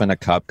jerk off in a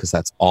cup because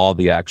that's all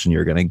the action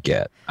you're going to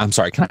get. I'm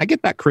sorry. Can I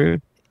get that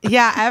crude?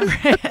 Yeah,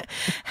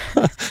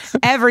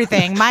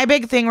 everything. My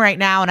big thing right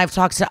now, and I've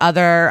talked to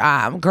other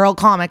girl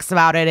comics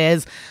about it,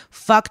 is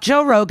fuck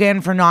Joe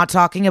Rogan for not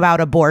talking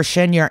about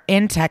abortion. You're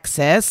in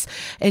Texas,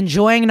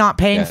 enjoying not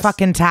paying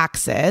fucking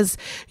taxes.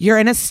 You're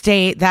in a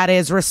state that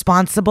is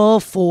responsible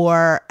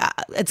for,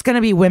 it's going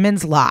to be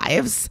women's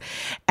lives.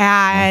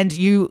 And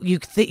you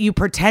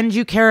pretend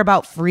you care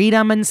about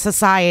freedom in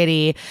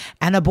society,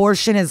 and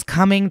abortion is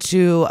coming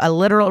to a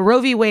literal,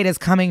 Roe v. Wade is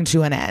coming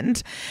to an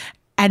end.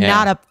 And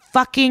not a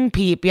fucking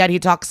peep. Yet he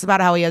talks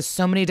about how he has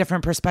so many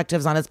different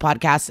perspectives on his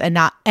podcast, and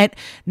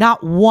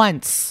not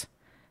once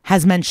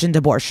has mentioned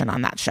abortion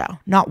on that show.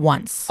 Not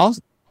once. Also,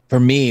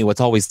 for me,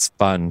 what's always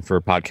fun for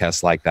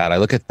podcasts like that, I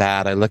look at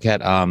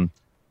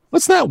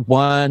what's that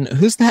one?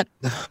 Who's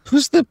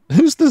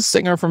the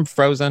singer from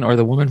Frozen, or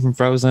the woman from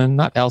Frozen?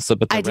 Not Elsa,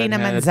 but the Idina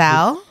redhead.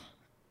 Menzel.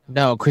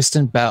 No,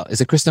 Kristen Bell.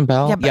 Is it Kristen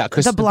Bell? Yeah,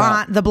 Kristen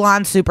Bell. The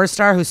blonde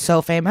superstar who's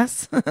so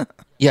famous.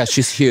 Yeah,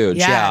 she's huge.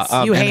 Yes,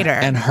 you hate her.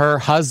 And her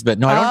husband.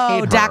 No, I don't hate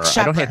her. Dax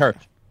Shepard. I don't hate her.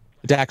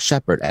 Dax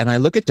Shepard. And I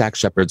look at Dax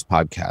Shepard's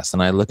podcast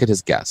and I look at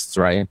his guests,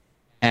 right?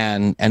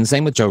 And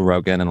same with Joe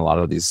Rogan and a lot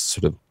of these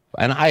sort of,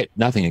 and I,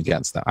 nothing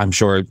against that. I'm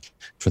sure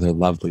they're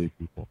lovely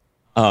people.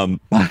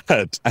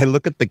 But I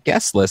look at the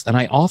guest list and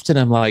I often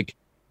am like,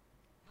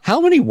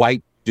 how many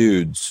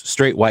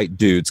straight white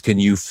dudes can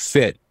you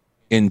fit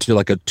into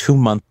like a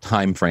 2-month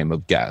time frame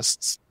of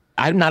guests?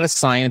 I'm not a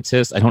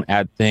scientist. I don't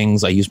add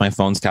things. I use my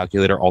phone's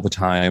calculator all the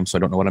time, so I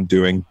don't know what I'm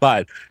doing.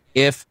 But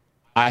if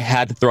I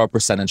had to throw a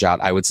percentage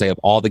out, I would say of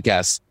all the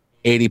guests,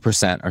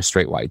 80% are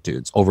straight white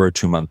dudes over a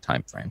 2-month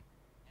time frame.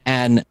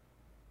 And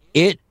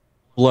it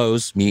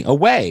blows me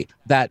away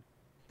that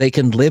they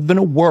can live in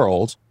a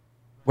world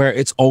where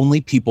it's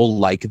only people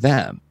like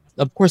them.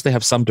 Of course, they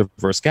have some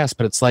diverse guests,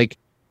 but it's like,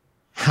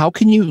 how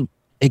can you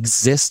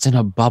exist in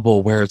a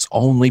bubble where it's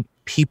only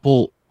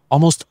people,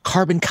 almost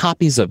carbon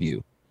copies of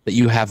you, that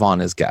you have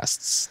on as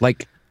guests?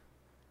 Like,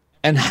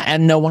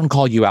 and no one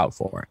call you out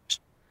for it.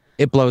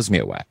 It blows me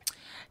away.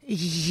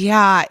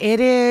 Yeah, it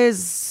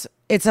is.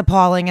 It's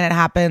appalling, and it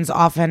happens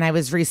often. I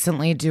was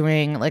recently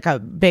doing like a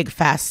big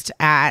fest,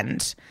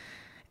 and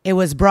it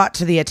was brought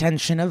to the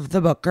attention of the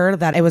booker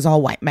that it was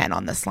all white men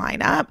on this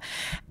lineup.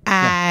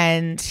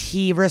 And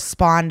he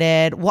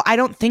responded, well, I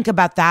don't think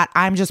about that.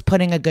 I'm just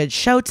putting a good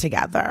show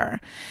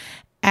together.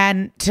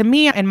 And to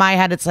me, in my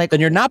head, it's like, then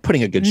you're not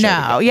putting a good show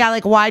together. Yeah,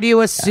 like, why do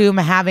you assume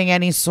having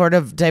any sort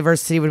of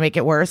diversity would make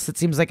it worse? It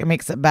seems like it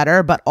makes it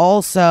better, but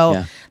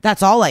also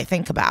that's all I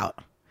think about.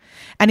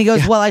 And he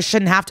goes, well, I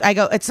shouldn't have to. I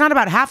go, it's not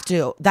about have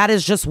to. That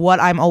is just what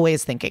I'm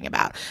always thinking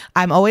about.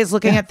 I'm always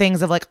looking at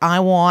things of like,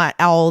 I want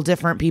all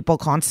different people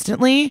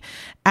constantly.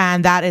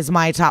 And that is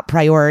my top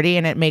priority.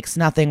 And it makes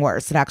nothing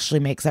worse. It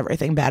actually makes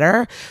everything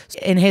better.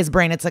 In his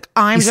brain, it's like,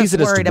 I'm just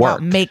worried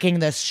about making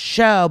this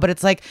show. But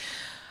it's like,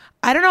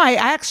 I don't know. I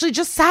actually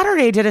just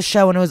Saturday did a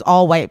show and it was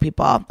all white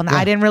people. And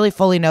I didn't really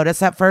fully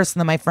notice at first. And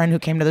then my friend who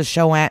came to the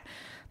show went,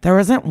 there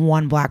wasn't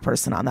one black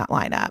person on that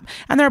lineup.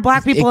 And there are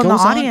black people in the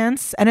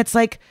audience. And it's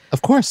like,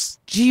 of course.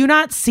 Do you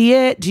not see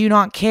it? Do you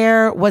not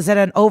care? Was it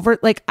an over,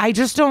 like, I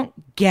just don't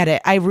get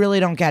it. I really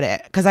don't get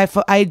it. Because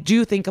I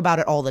do think about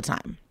it all the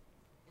time.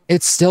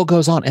 It still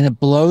goes on. And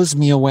it blows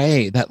me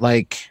away that,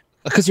 like,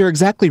 because you're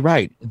exactly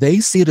right. They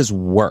see it as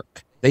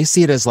work. They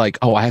see it as like,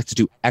 oh, I have to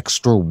do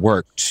extra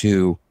work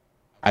to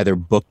either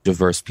book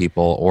diverse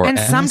people or. And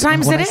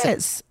sometimes it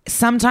is.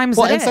 Sometimes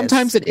it is. And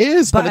sometimes it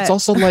is. But it's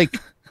also like,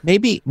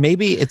 maybe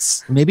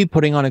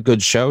putting on a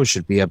good show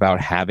should be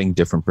about having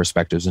different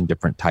perspectives and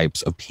different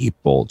types of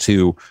people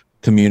to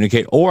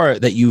communicate, or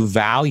that you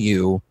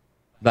value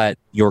that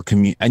your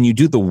and you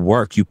do the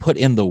work, you put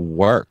in the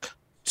work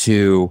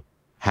to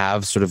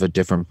have sort of a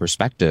different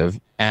perspective.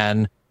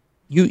 And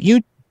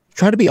you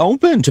try to be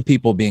open to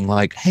people being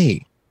like,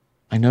 hey,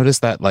 I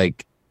noticed that,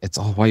 like, it's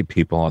all white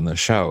people on the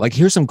show. Like,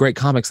 here's some great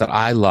comics that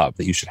I love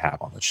that you should have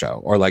on the show.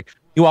 Or like,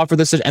 you offer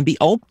this and be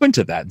open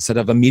to that instead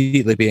of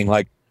immediately being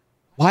like,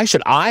 why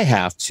should I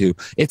have to?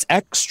 It's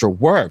extra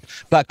work.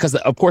 But because,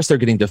 of course, they're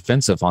getting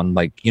defensive on,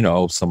 like, you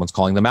know, someone's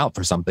calling them out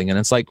for something. And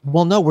it's like,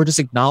 well, no, we're just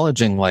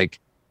acknowledging, like,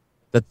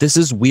 that this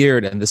is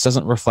weird and this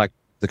doesn't reflect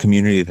the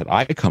community that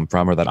I come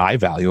from or that I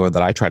value or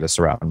that I try to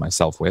surround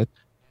myself with.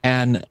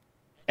 And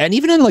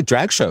even in like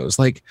drag shows,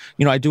 like,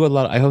 you know, I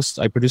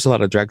produce a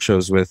lot of drag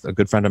shows with a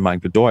good friend of mine,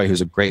 Godoy,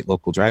 who's a great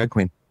local drag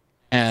queen.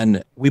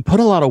 And we put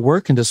a lot of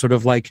work into sort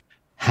of like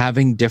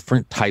having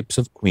different types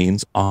of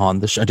queens on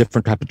the show,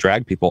 different type of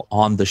drag people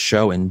on the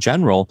show in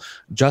general,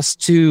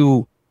 just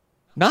to,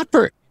 not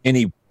for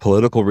any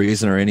political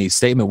reason or any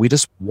statement. We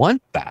just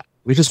want that.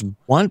 We just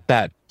want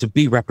that to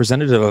be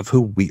representative of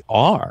who we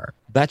are.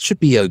 That should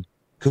be a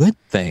good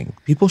thing.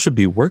 People should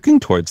be working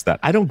towards that.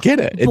 I don't get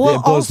it. It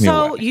blows me away.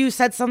 Also, you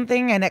said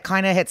something and it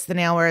kind of hits the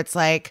nail where it's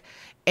like,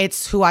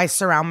 it's who I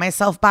surround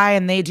myself by,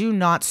 and they do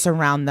not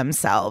surround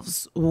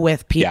themselves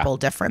with people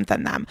different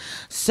than them.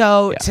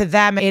 So to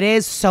them, it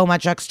is so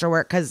much extra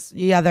work because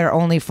they're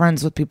only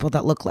friends with people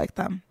that look like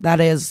them. That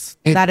is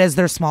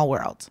their small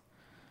world.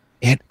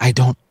 I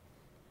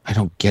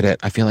don't get it.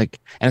 I feel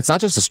like, and it's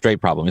not just a straight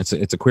problem. It's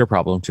a queer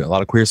problem too. A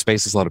lot of queer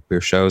spaces, a lot of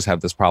queer shows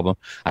have this problem.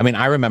 I mean,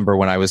 I remember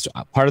when I was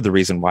part of the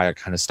reason why I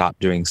kind of stopped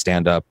doing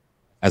stand up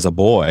as a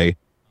boy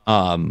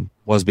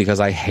was because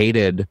I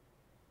hated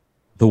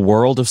the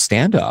world of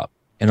stand up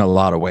in a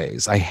lot of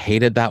ways. I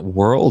hated that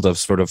world of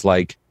sort of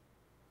like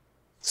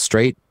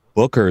straight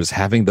bookers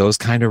having those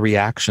kind of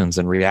reactions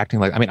and reacting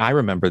like, I mean, I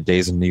remember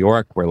days in New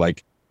York where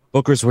like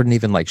bookers wouldn't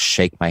even like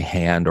shake my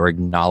hand or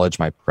acknowledge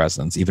my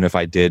presence, even if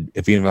I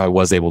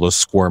was able to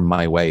squirm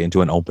my way into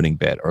an opening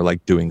bit or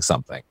like doing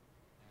something.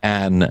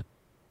 And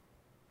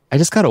I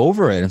just got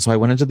over it. And so I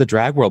went into the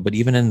drag world. But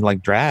even in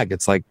like drag,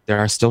 it's like there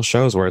are still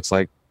shows where it's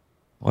like,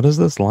 what is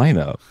this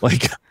lineup?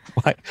 Like,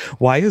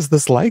 why is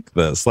this like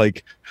this?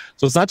 Like,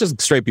 so it's not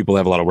just straight people that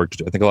have a lot of work to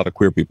do. I think a lot of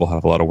queer people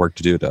have a lot of work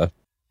to do to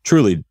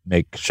truly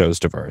make shows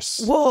diverse.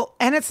 Well,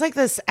 and it's like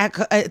this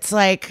echo, it's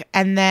like,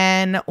 and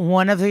then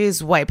one of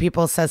these white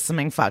people says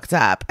something fucked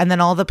up, and then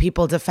all the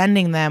people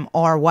defending them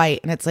are white,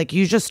 and it's like,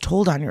 you just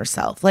told on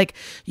yourself. Like,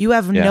 you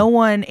have no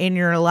one in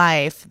your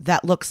life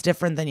that looks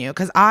different than you.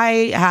 Because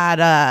I had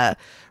a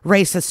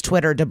racist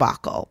Twitter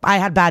debacle. I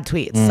had bad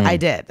tweets. I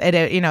did.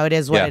 It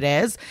is what it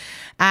is.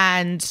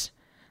 And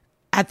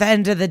at the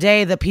end of the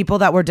day, the people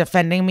that were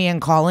defending me and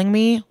calling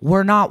me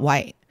were not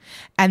white.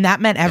 And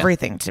that meant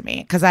everything to me,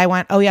 because I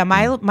went, oh yeah,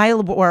 my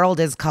world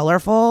is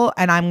colorful,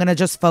 and I'm going to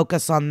just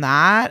focus on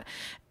that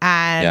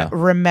and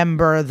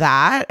remember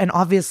that. And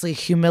obviously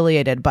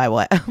humiliated by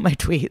what my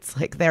tweets,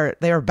 like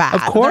they're bad.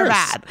 Of course. They're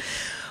bad.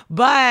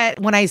 But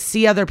when I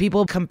see other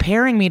people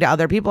comparing me to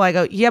other people, I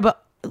go, yeah,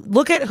 but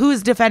look at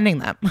who's defending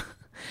them. I'm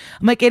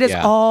like, it is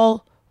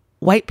all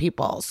white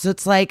people. So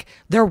it's like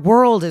their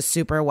world is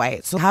super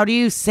white. So how do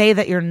you say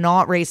that you're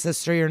not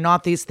racist or you're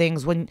not these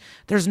things when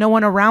there's no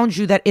one around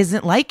you that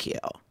isn't like you?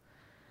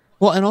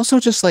 Well, and also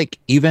just like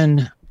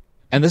even,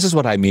 and this is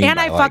what I mean. And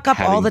I fuck up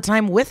all the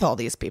time with all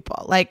these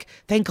people. Like,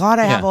 thank God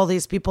I have all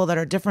these people that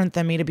are different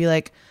than me to be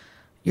like,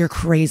 you're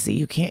crazy.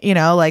 You can't,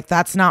 like,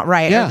 that's not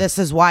right. Or this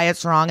is why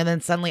it's wrong. And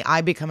then suddenly I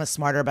become a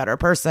smarter, better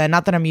person.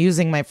 Not that I'm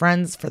using my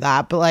friends for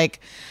that, but like,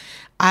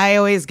 I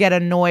always get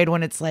annoyed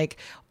when it's like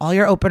all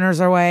your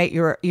openers are white.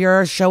 You're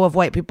a show of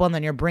white people, and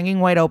then you're bringing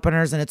white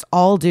openers, and it's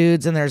all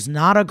dudes, and there's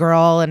not a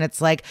girl, and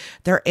it's like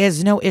there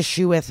is no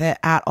issue with it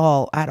at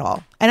all.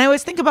 And I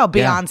always think about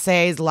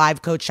Beyonce's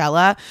live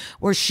Coachella,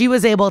 where she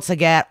was able to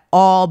get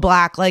all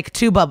black, like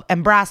tuba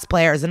and brass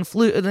players and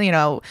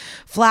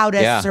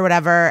flautists or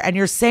whatever. And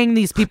you're saying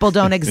these people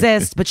don't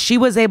exist, but she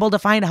was able to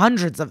find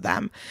hundreds of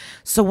them.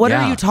 So what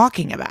are you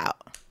talking about?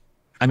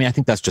 I mean, I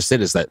think that's just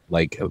it, is that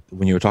like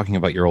when you were talking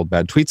about your old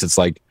bad tweets, it's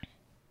like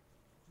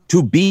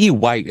to be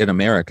white in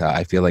America,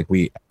 I feel like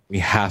we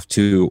have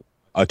to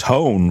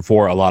atone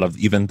for a lot of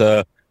even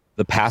the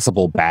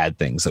passable bad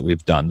things that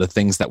we've done, the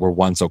things that were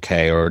once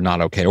okay or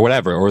not okay or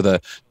whatever, or the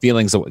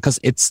feelings of, because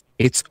it's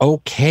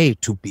okay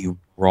to be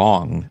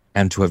wrong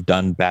and to have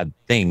done bad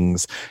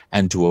things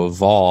and to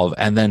evolve.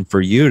 And then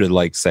for you to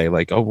like say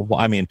like, oh, well,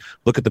 I mean,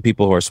 look at the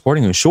people who are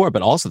supporting you, sure.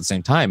 But also at the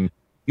same time,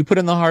 you put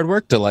in the hard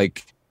work to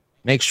like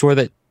make sure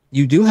that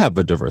you do have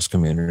a diverse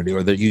community,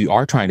 or that you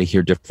are trying to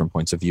hear different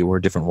points of view or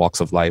different walks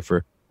of life,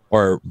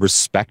 or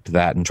respect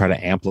that and try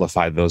to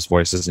amplify those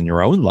voices in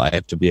your own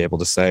life to be able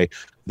to say,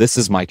 this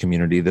is my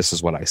community, this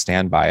is what I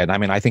stand by. And I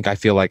mean, I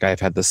feel like I've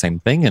had the same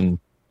thing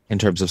in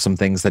terms of some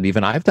things that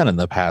even I've done in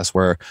the past,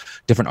 where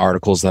different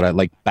articles that I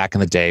like back in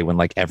the day when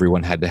like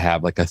everyone had to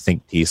have like a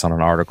think piece on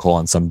an article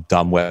on some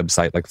dumb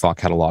website like Thought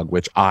Catalog,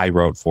 which I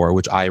wrote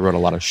a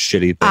lot of shitty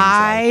things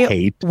I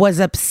hate. Was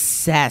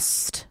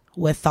obsessed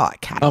with Thought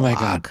Catalog. Oh my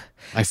God.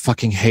 I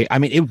fucking hate. I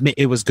mean,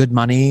 it was good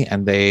money,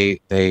 and they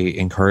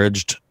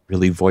encouraged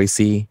really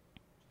voicey,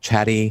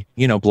 chatty,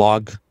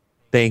 blog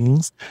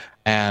things.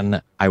 And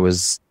I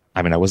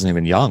wasn't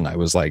even young. I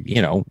was like,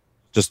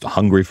 just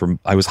hungry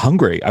I was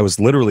hungry. I was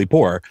literally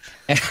poor.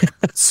 And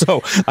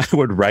so I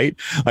would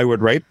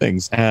write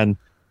things. And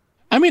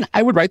I mean,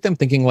 I would write them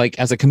thinking like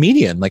as a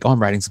comedian, like, oh,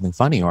 I'm writing something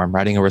funny, or I'm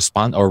writing a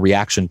response or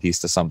reaction piece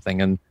to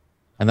something. And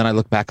then I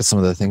look back at some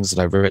of the things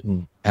that I've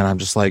written, and I'm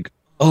just like,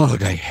 oh,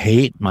 I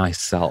hate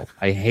myself.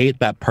 I hate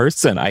that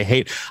person.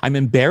 I'm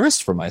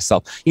embarrassed for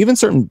myself. Even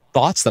certain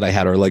thoughts that I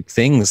had, or like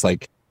things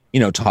like,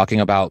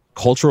 talking about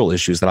cultural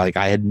issues that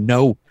I had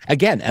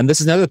again, and this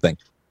is another thing,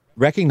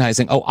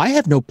 recognizing, oh, I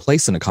have no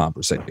place in a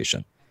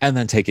conversation. And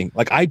then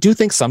I do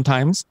think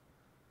sometimes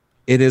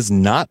it is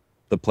not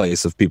the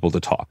place of people to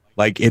talk.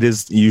 Like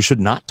you should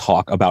not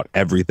talk about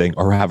everything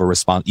or have a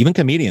response. Even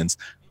comedians,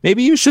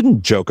 maybe you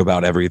shouldn't joke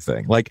about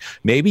everything. Like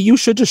maybe you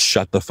should just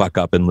shut the fuck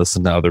up and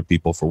listen to other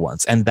people for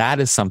once. And that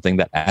is something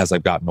that as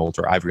I've gotten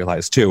older, I've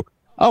realized too.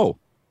 Oh,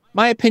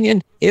 my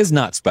opinion is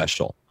not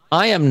special.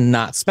 I am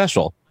not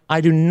special.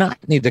 I do not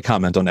need to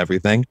comment on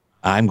everything.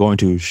 I'm going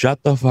to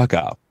shut the fuck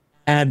up.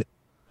 And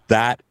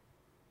that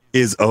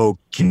is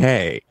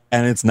okay.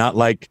 And it's not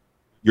like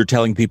you're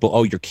telling people,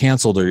 oh, you're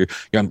canceled, or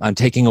I'm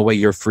taking away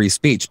your free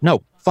speech.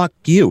 No, fuck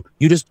you.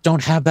 You just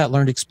don't have that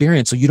learned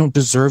experience. So you don't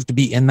deserve to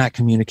be in that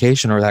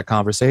communication or that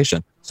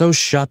conversation. So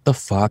shut the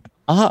fuck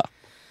up.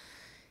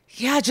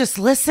 Yeah, just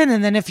listen.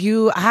 And then if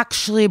you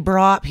actually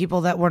brought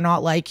people that were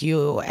not like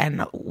you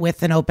and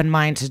with an open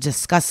mind to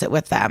discuss it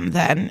with them,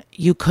 then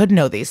you could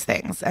know these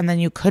things. And then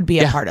you could be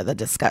a part of the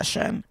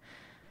discussion.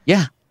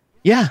 Yeah.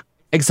 Yeah,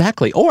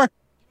 exactly. Or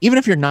even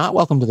if you're not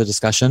welcome to the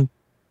discussion,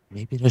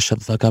 maybe just shut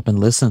the fuck up and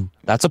listen.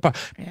 That's a part.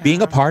 Yeah.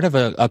 Being a part of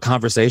a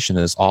conversation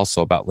is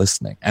also about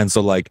listening. And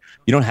so like,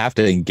 you don't have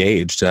to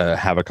engage to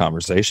have a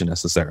conversation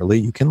necessarily.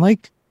 You can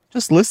like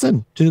just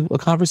listen to a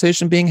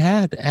conversation being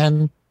had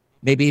and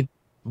maybe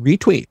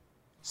retweet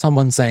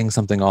someone saying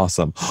something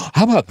awesome.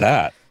 How about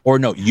that? Or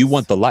no, you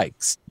want the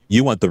likes.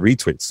 You want the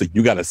retweets. So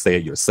you got to say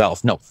it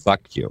yourself. No,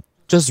 fuck you.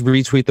 Just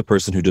retweet the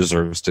person who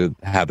deserves to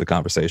have the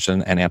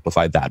conversation and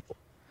amplify that.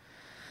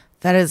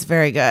 That is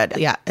very good.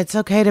 Yeah, it's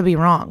okay to be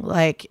wrong.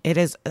 Like it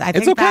is. I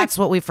think that's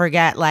what we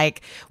forget.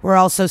 Like we're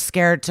all so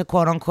scared to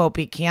quote unquote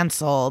be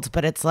canceled,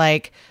 but it's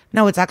like,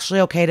 no, it's actually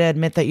okay to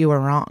admit that you were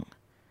wrong.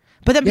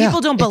 But then people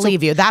don't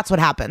believe you. That's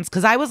what happens.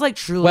 Because I was like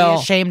truly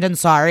ashamed and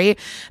sorry.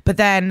 But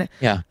then,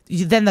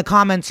 then the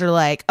comments are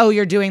like, "Oh,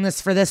 you're doing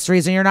this for this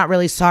reason. You're not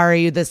really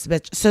sorry. You this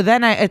bitch." So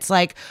then it's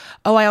like,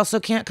 "Oh, I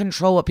also can't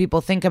control what people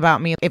think about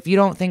me. If you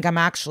don't think I'm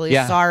actually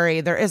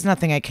sorry, there is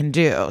nothing I can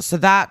do." So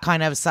that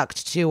kind of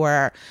sucked too.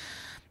 Where,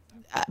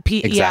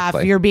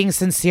 if you're being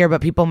sincere,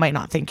 but people might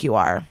not think you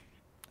are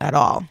at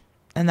all,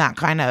 and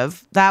that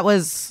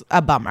was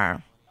a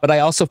bummer. But I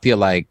also feel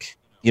like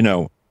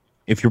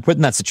if you're put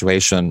in that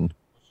situation,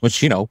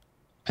 which,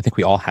 I think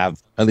we all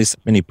have, at least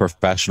any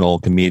professional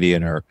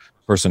comedian or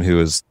person who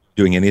is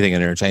doing anything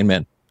in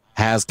entertainment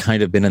has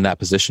kind of been in that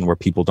position where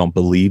people don't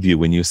believe you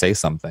when you say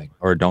something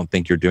or don't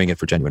think you're doing it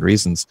for genuine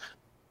reasons.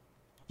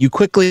 You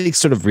quickly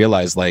sort of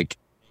realize like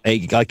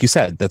you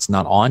said, that's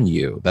not on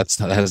you. That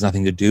has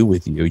nothing to do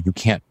with you. You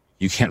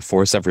can't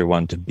force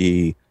everyone to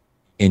be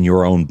in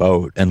your own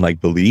boat and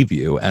like believe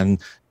you. And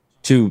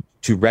to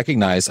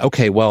recognize,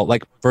 okay, well,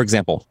 like for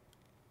example,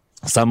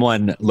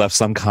 someone left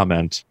some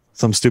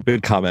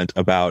stupid comment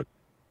about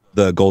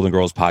the Golden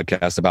Girls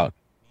podcast about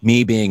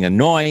me being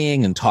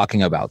annoying and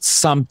talking about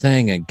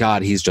something. And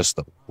God, he's just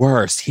the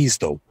worst. He's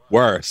the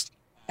worst.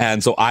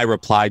 And so I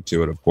replied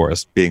to it, of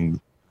course,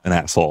 being an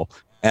asshole.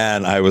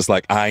 And I was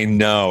like, I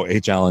know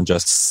H. Allen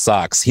just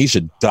sucks. He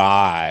should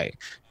die.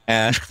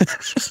 And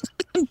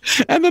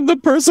and then the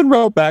person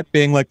wrote back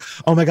being like,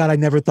 oh my God, I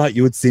never thought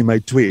you would see my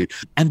tweet.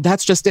 And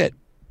that's just it.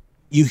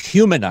 You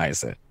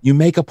humanize it. You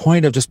make a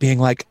point of just being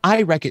like,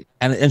 I reckon,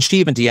 and she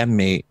even DM'd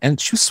me, and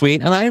she was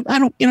sweet, and I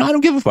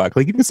don't give a fuck.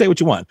 Like, you can say what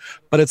you want,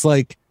 but it's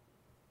like,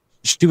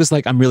 she was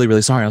like, I'm really,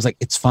 really sorry. I was like,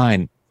 it's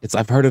fine.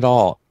 I've heard it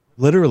all.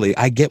 Literally,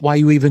 I get why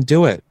you even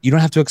do it. You don't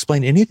have to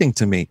explain anything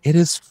to me. It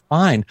is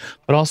fine.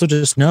 But also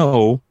just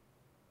know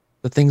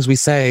the things we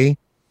say,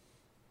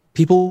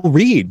 people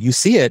read, you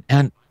see it,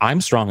 and I'm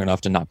strong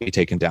enough to not be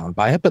taken down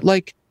by it. But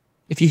like,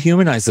 if you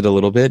humanize it a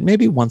little bit,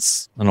 maybe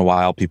once in a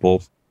while,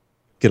 people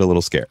get a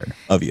little scared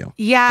of you.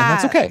 Yeah. And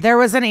that's okay. There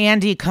was an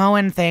Andy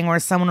Cohen thing where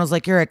someone was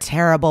like, you're a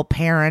terrible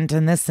parent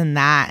and this and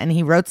that. And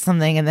he wrote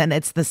something and then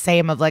it's the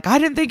same of like, I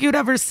didn't think you'd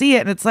ever see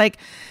it. And it's like,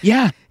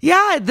 yeah,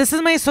 this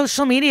is my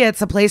social media.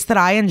 It's a place that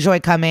I enjoy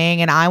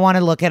coming and I want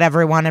to look at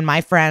everyone and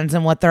my friends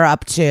and what they're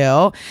up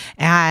to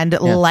and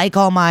like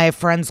all my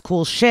friends'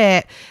 cool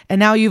shit. And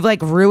now you've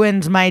like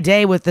ruined my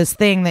day with this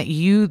thing that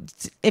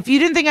if you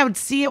didn't think I would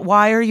see it,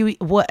 why are you,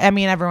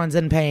 everyone's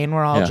in pain.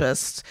 We're all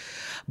just...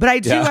 But I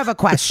do have a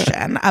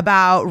question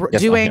about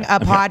doing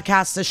a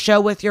podcast, a show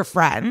with your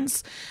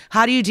friends.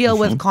 How do you deal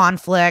with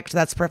conflict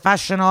that's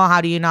professional? How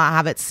do you not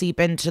have it seep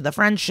into the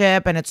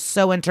friendship? And it's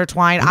so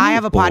intertwined. I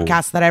have a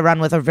podcast that I run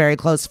with a very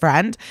close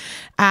friend.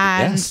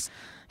 And,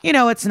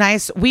 it's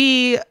nice.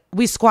 We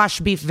squash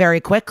beef very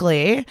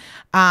quickly.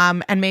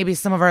 And maybe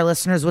some of our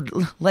listeners would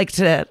like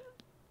to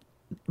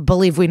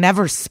believe we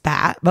never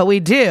spat, but we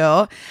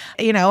do.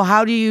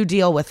 How do you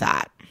deal with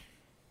that?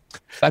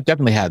 I've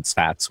definitely had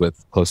spats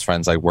with close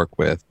friends I work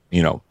with,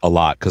 a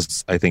lot,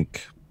 because I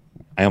think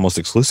I almost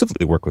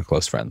exclusively work with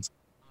close friends.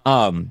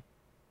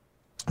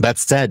 That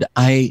said,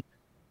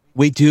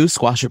 we do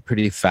squash it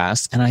pretty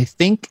fast. And I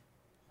think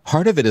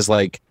part of it is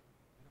like,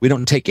 we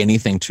don't take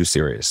anything too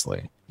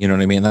seriously. You know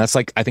what I mean? That's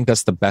like, I think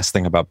that's the best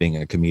thing about being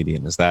a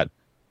comedian is that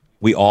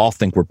we all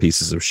think we're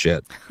pieces of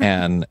shit.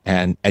 And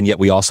yet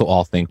we also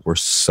all think we're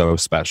so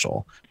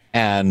special.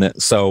 And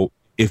so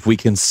if we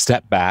can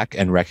step back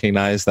and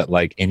recognize that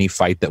like any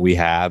fight that we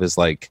have is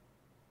like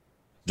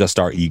just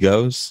our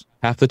egos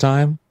half the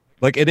time,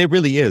 like it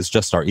really is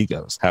just our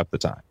egos half the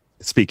time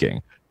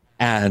speaking.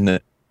 And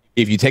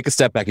if you take a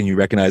step back and you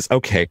recognize,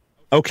 okay,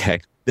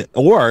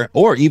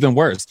 or even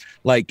worse,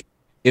 like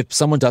if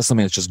someone does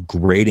something that's just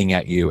grating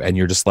at you and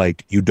you're just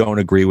like, you don't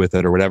agree with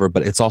it or whatever,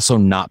 but it's also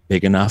not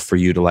big enough for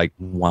you to like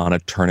want to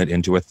turn it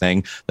into a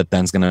thing that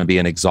then's going to be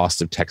an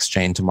exhaustive text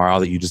chain tomorrow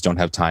that you just don't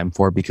have time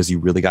for because you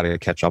really got to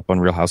catch up on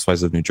Real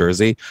Housewives of New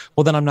Jersey.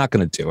 Well, then I'm not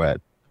going to do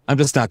it. I'm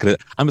just going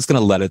to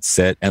let it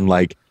sit and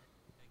like,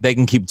 they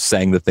can keep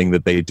saying the thing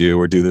that they do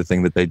or do the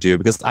thing that they do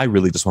because I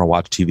really just want to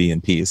watch TV in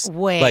peace.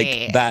 Wait,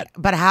 like that.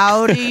 But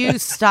how do you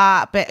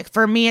stop it?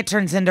 For me, it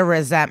turns into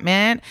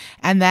resentment.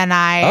 And then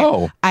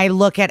I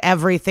look at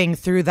everything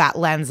through that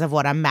lens of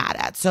what I'm mad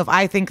at. So if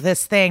I think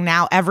this thing,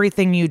 now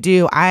everything you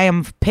do, I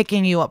am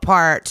picking you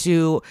apart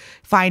to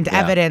find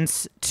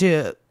evidence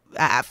to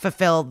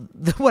fulfill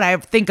what I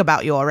think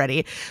about you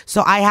already.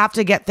 So I have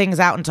to get things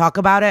out and talk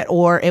about it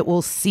or it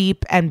will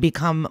seep and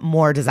become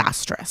more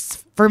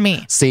disastrous for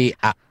me. See,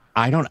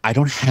 I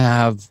don't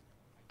have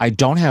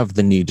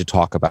the need to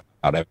talk about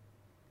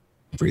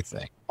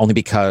everything only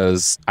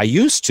because I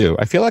used to.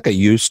 I feel like I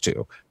used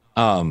to.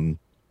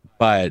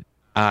 But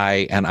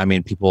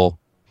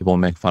people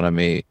make fun of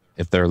me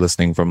if they're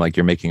listening from like,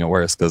 you're making it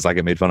worse because I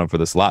get made fun of for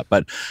this a lot.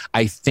 But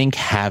I think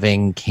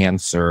having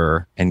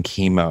cancer and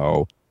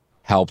chemo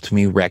helped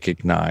me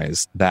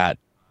recognize that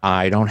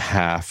I don't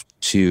have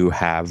to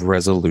have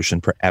resolution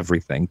for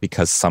everything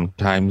because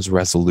sometimes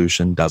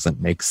resolution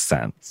doesn't make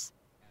sense.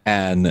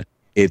 And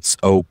it's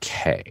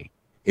okay.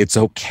 It's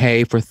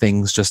okay for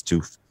things just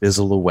to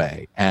fizzle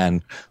away.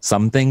 And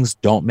some things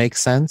don't make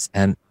sense.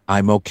 And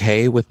I'm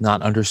okay with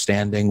not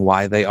understanding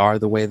why they are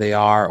the way they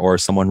are or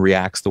someone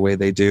reacts the way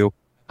they do.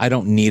 I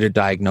don't need a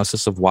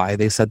diagnosis of why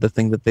they said the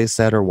thing that they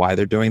said or why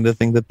they're doing the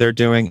thing that they're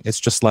doing. It's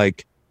just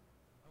like,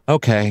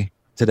 okay,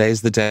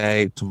 today's the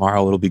day,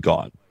 tomorrow it'll be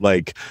gone.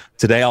 Like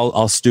today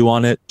I'll stew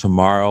on it,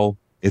 tomorrow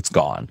it's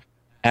gone.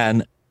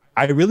 And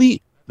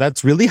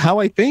that's really how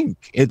I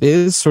think. It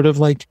is sort of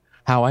like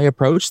how I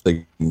approach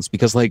things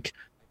because like,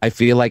 I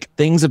feel like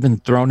things have been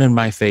thrown in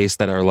my face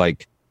that are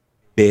like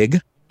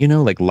big,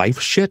 like life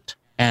shit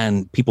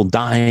and people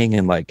dying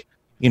and like,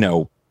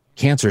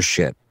 cancer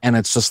shit. And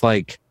it's just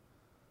like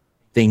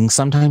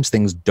sometimes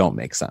things don't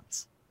make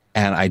sense.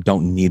 And I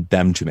don't need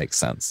them to make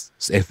sense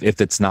if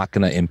it's not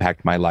going to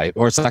impact my life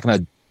or it's not going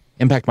to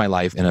impact my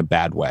life in a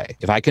bad way.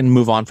 If I can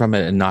move on from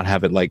it and not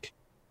have it like,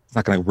 it's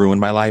not going to ruin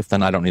my life,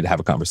 then I don't need to have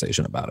a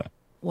conversation about it.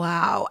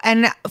 Wow.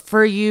 And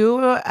for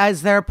you,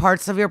 is there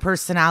parts of your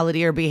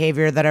personality or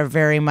behavior that are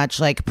very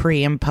much like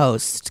pre and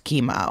post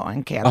chemo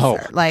and cancer? Oh,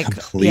 like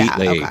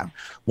completely. Yeah, okay.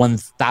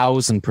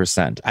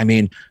 1000%. I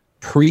mean,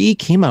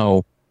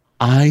 pre-chemo,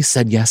 I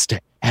said yes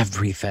to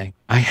everything.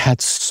 I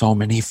had so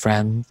many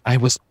friends. I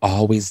was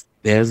always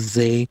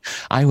busy.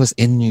 I was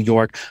in New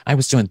York. I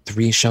was doing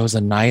 3 shows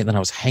a night. And then I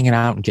was hanging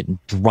out and getting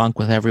drunk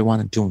with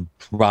everyone and doing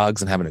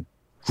drugs and having a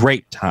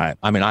great time.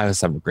 I mean, I was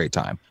having a great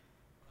time.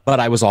 But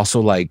I was also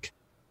like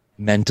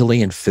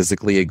mentally and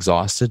physically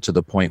exhausted to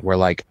the point where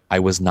like I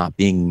was not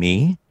being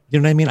me. You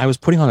know what I mean? I was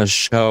putting on a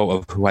show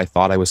of who I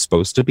thought I was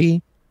supposed to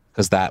be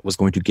because that was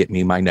going to get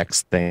me my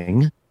next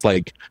thing.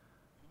 Like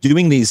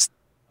doing these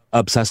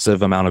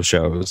obsessive amount of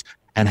shows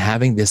and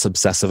having this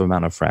obsessive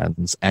amount of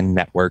friends and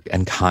network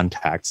and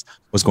contacts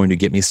was going to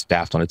get me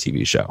staffed on a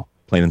TV show,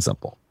 plain and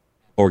simple,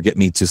 or get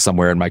me to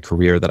somewhere in my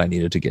career that I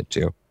needed to get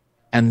to.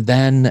 And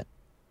then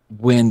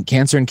when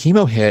cancer and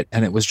chemo hit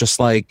and it was just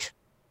like,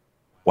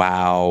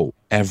 wow,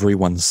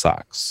 everyone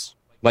sucks.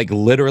 Like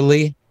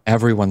literally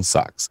Everyone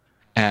sucks.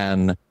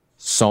 And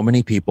so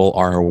many people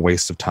are a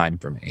waste of time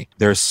for me.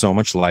 There's so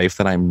much life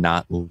that I'm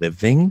not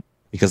living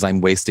because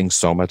I'm wasting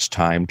so much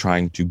time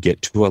trying to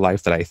get to a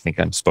life that I think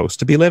I'm supposed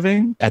to be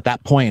living. At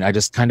that point, I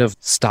just kind of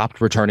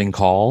stopped returning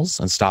calls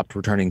and stopped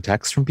returning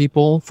texts from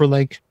people for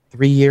like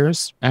 3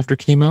 years after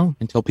chemo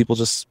until people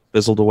just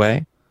fizzled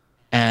away.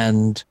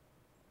 And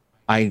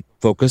I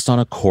focused on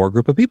a core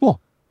group of people.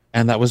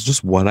 And that was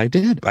just what I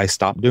did. I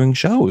stopped doing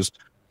shows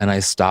and I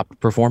stopped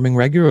performing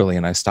regularly,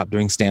 and I stopped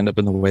doing stand-up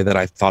in the way that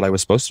I thought I was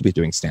supposed to be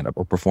doing stand-up,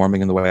 or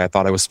performing in the way I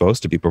thought I was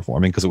supposed to be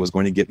performing because it was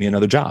going to get me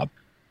another job.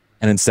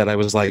 And instead I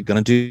was like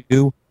going to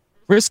do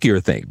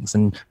riskier things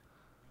and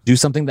do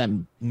something that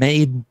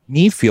made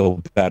me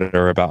feel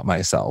better about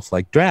myself,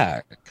 like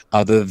drag,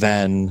 other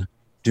than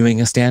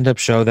doing a stand-up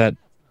show that,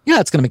 yeah,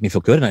 it's going to make me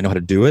feel good and I know how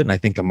to do it and I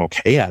think I'm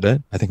okay at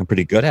it. I think I'm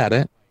pretty good at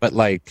it. But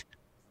like,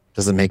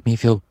 does it make me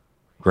feel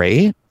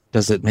great?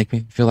 Does it make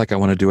me feel like I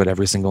want to do it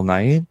every single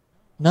night?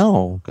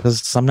 No,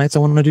 because some nights I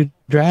want to do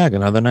drag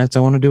and other nights I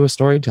want to do a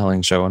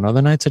storytelling show and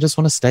other nights I just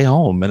want to stay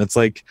home. And it's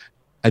like,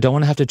 I don't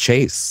want to have to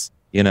chase,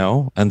 you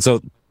know? And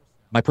so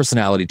my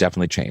personality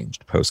definitely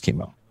changed post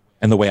chemo,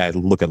 and the way I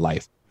look at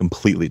life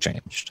completely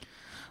changed.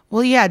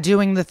 Well, yeah,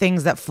 doing the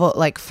things that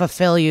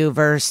fulfill you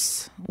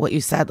versus what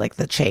you said, like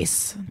the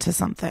chase to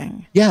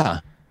something. Yeah,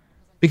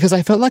 because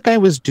I felt like I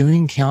was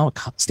doing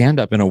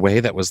stand-up in a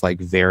way that was like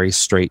very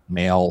straight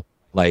male,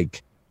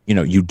 like, you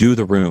know, you do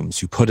the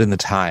rooms, you put in the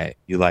tie,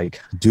 you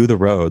like do the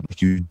road,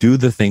 you do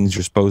the things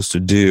you're supposed to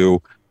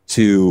do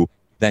to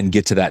then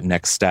get to that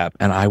next step.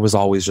 And I was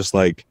always just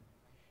like,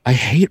 I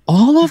hate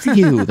all of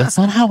you. That's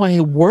not how I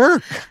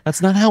work.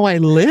 That's not how I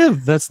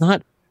live. That's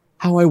not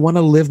how I want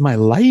to live my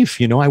life.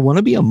 You know, I want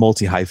to be a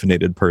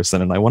multi-hyphenated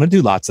person and I want to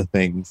do lots of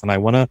things and I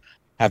want to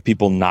have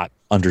people not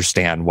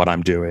understand what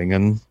I'm doing.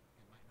 And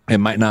it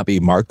might not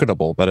be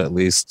marketable, but at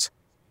least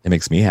it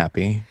makes me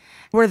happy.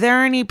 Were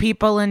there any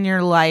people in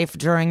your life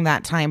during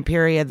that time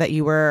period that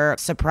you were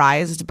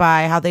surprised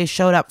by how they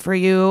showed up for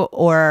you,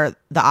 or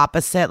the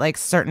opposite, like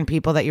certain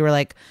people that you were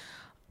like,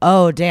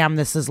 oh, damn,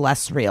 this is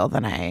less real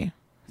than I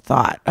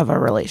thought of a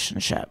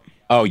relationship?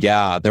 Oh,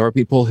 yeah. There were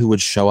people who would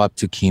show up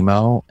to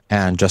chemo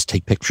and just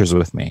take pictures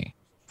with me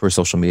for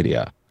social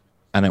media.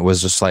 And it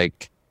was just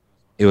like,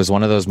 it was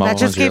one of those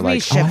moments that just gave me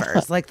like,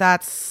 shivers. Like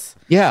that's...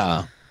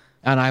 Yeah.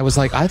 And I was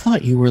like, I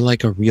thought you were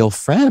like a real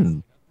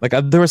friend. Like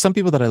there were some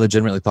people that I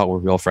legitimately thought were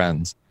real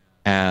friends,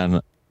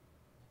 and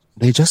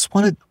they just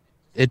wanted,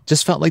 it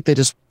just felt like they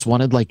just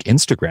wanted like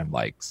Instagram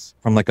likes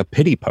from like a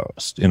pity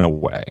post in a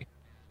way.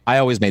 I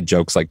always made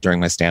jokes like during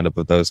my stand-up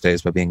of those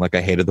days by being like,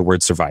 I hated the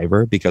word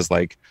survivor because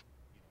like,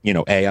 you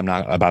know, A, I'm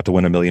not about to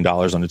win $1 million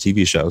on a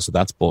TV show, so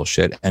that's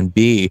bullshit. And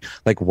B,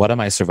 like, what am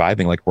I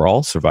surviving? Like, we're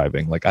all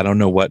surviving. Like, I don't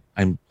know what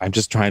I'm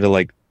just trying to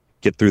like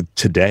get through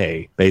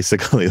today,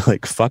 basically.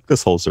 Like, fuck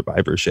this whole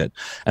survivor shit.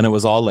 And it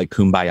was all like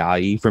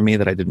kumbaya-y for me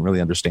that I didn't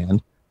really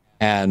understand.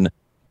 And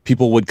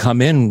people would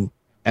come in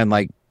and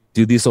like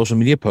do these social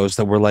media posts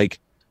that were like,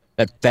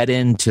 that fed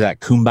into that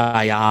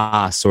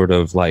kumbaya sort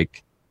of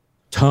like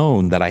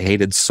tone that I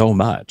hated so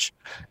much.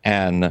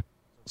 And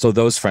so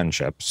those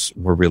friendships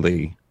were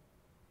really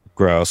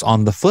gross.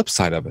 On the flip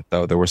side of it,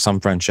 though, there were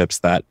some friendships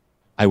that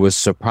I was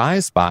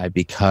surprised by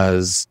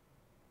because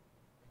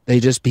they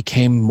just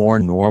became more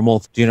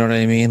normal. Do you know what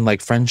I mean?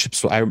 Like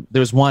friendships.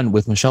 There's one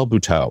with Michelle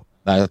Buteau.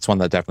 That's one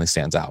that definitely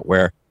stands out,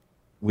 where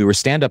we were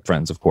stand-up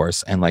friends, of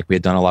course. And like we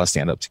had done a lot of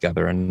stand-up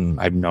together, and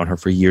I've known her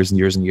for years and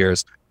years and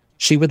years.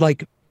 She would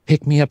like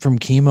pick me up from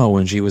chemo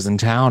when she was in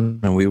town,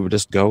 and we would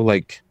just go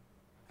like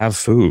have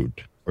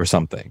food or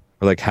something,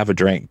 or like have a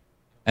drink.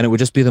 And it would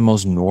just be the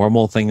most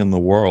normal thing in the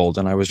world.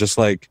 And I was just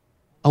like,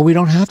 oh, we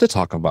don't have to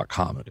talk about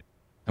comedy.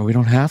 And we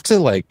don't have to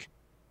like,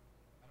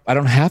 I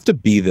don't have to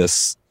be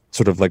this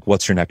sort of like,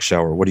 what's your next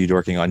show? Or what are you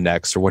working on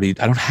next? Or I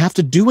don't have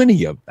to do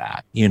any of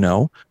that, you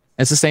know?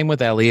 It's the same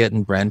with Elliot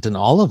and Brent and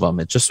all of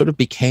them. It just sort of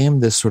became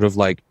this sort of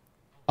like,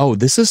 oh,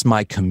 this is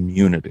my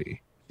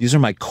community. These are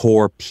my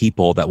core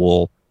people that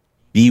will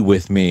be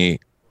with me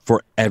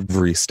for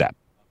every step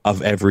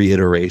of every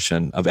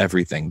iteration of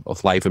everything,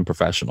 both life and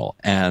professional.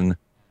 And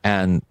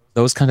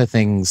those kind of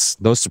things,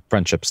 those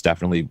friendships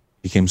definitely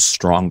became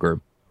stronger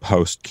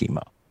post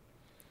chemo.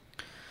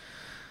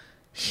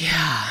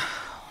 Yeah.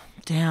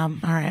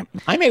 Damn. All right.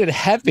 I made it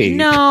heavy.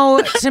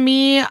 No, to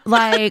me,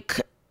 like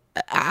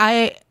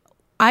I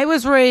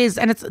was raised,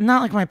 and it's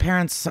not like my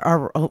parents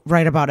are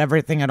right about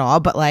everything at all,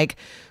 but like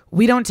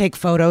we don't take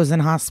photos in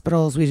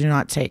hospitals. We do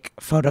not take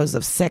photos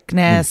of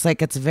sickness.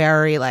 Like it's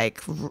very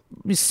like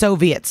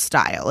Soviet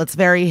style. It's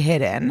very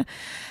hidden.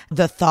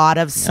 The thought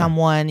of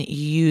someone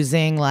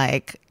using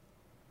like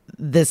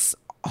this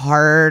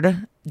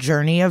hard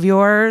journey of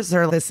yours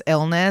or this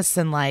illness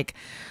and like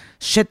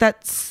shit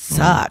that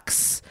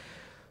sucks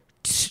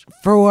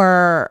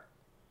for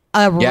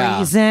a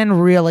reason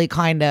really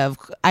kind of,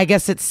 I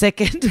guess it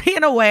sickened me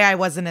in a way I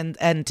wasn't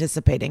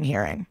anticipating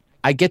hearing.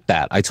 I get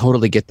that. I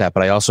totally get that.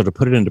 But I also, to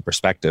put it into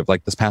perspective,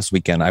 like this past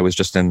weekend, I was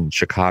just in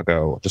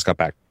Chicago, just got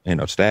back,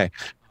 today,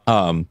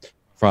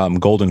 from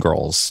Golden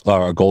Girls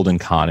or Golden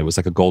Con. It was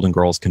like a Golden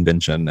Girls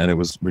convention, and it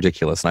was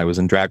ridiculous. And I was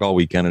in drag all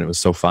weekend, and it was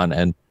so fun.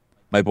 And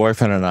my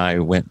boyfriend and I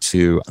went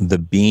to the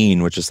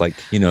Bean, which is like,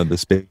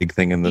 this big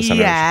thing in the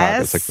center of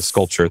Chicago. It's like the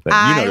sculpture thing.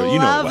 I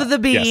love the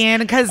Bean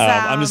because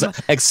I'm just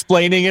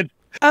explaining it.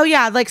 Oh,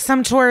 yeah. Like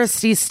some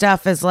touristy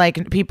stuff is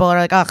like, people are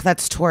like, oh,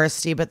 that's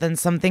touristy. But then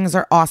some things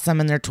are awesome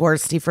and they're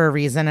touristy for a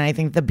reason. And I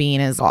think the Bean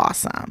is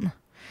awesome.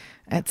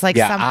 It's like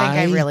something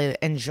I really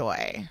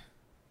enjoy.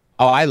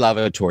 Oh, I love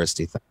a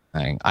touristy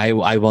thing.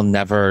 I will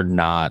never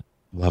not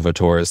love a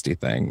touristy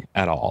thing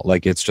at all.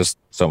 Like, it's just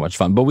so much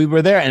fun. But we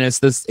were there, and it's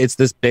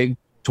this big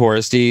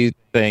touristy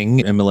thing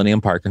in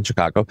Millennium Park in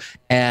Chicago.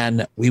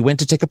 And we went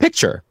to take a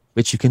picture,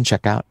 which you can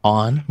check out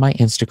on my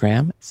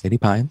Instagram, Sadie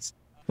Pines.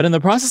 But in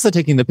the process of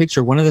taking the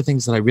picture, one of the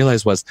things that I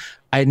realized was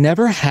I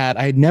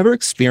had never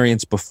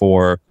experienced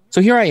before.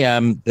 So here I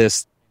am,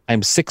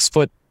 I'm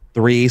 6'3",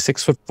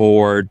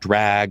 6'4",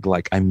 drag,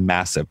 like I'm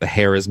massive. The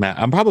hair is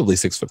I'm probably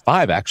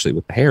 6'5" actually,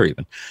 with the hair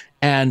even.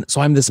 And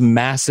so I'm this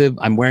massive,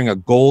 I'm wearing a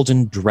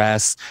golden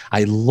dress.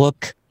 I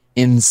look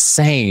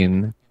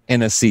insane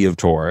in a sea of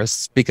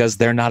tourists because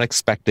they're not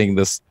expecting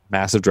this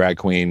massive drag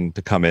queen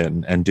to come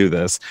in and do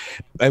this.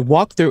 I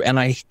walk through and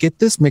I get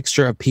this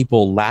mixture of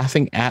people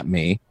laughing at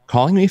me,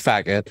 calling me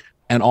faggot,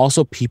 and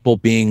also people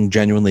being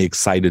genuinely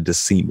excited to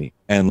see me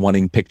and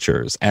wanting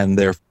pictures. And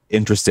they're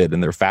interested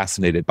and they're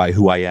fascinated by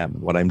who I am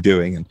and what I'm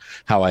doing and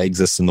how I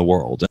exist in the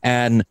world.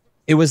 And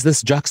it was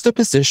this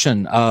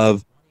juxtaposition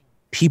of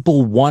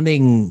people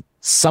wanting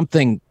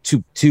something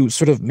to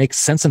sort of make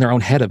sense in their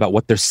own head about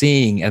what they're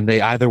seeing, and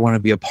they either want to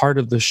be a part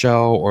of the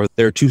show or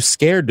they're too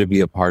scared to be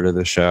a part of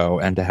the show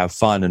and to have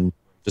fun and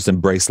just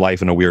embrace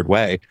life in a weird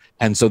way.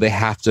 And so they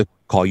have to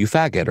call you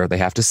faggot or they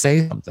have to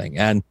say something.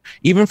 And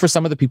even for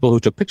some of the people who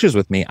took pictures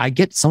with me, I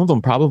get some of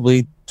them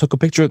probably took a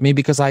picture with me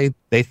because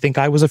they think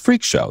I was a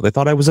freak show. They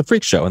thought I was a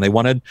freak show and they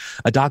wanted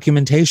a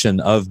documentation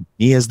of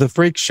me as the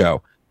freak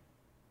show.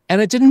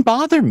 And it didn't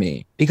bother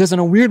me because in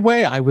a weird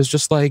way, I was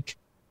just like,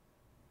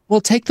 well,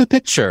 take the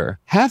picture,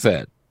 have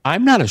it.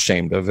 I'm not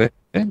ashamed of it.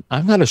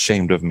 I'm not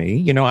ashamed of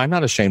me. I'm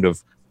not ashamed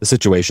of the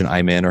situation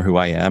I'm in or who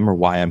I am or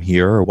why I'm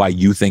here or why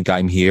you think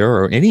I'm here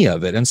or any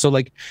of it. And so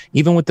like,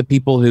 even with the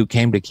people who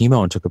came to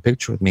chemo and took a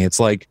picture with me, it's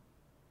like,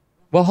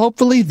 well,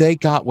 hopefully they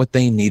got what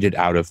they needed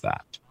out of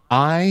that.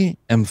 I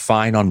am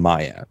fine on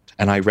my end.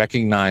 And I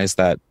recognize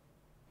that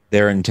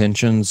their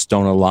intentions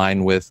don't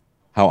align with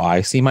how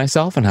I see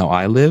myself and how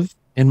I live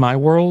in my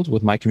world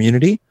with my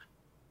community.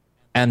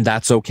 And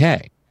that's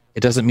okay. It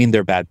doesn't mean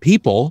they're bad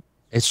people.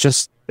 It's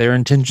just their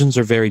intentions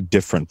are very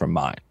different from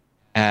mine.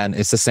 And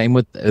it's the same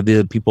with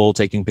the people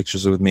taking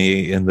pictures with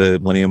me in the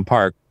Millennium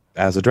Park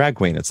as a drag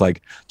queen. It's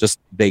like,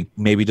 they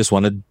maybe just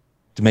wanted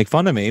to make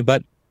fun of me,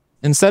 but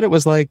instead it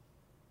was like,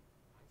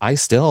 I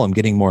still am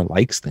getting more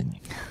likes than you.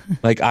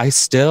 Like I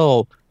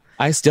still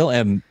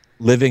am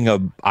living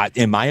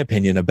in my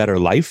opinion, a better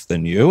life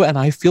than you. And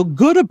I feel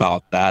good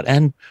about that.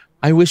 And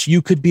I wish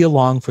you could be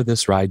along for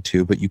this ride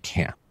too, but you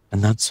can't.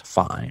 And that's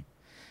fine.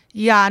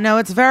 Yeah, no,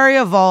 it's very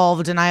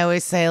evolved. And I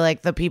always say,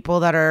 like, the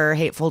people that are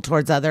hateful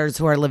towards others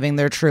who are living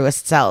their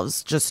truest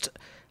selves just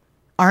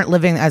aren't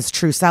living as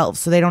true selves.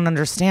 So they don't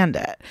understand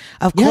it.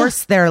 Of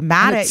course, they're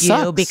mad at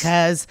you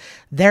because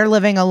they're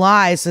living a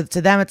lie. So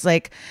to them, it's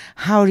like,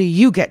 how do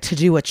you get to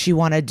do what you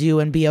want to do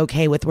and be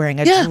okay with wearing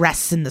a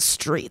dress in the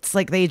streets?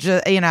 Like they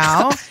just,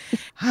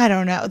 I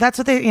don't know. That's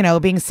what they,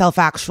 being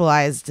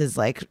self-actualized is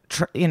like,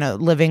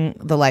 living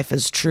the life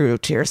as true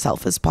to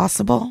yourself as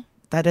possible.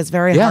 That is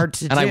very hard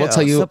to do. And I will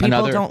tell you, so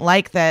people don't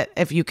like that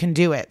if you can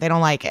do it. They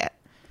don't like it.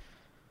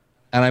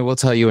 And I will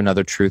tell you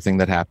another true thing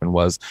that happened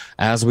was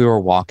as we were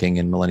walking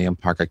in Millennium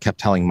Park, I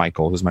kept telling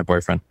Michael, who's my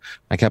boyfriend,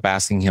 I kept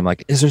asking him,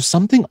 like, is there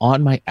something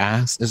on my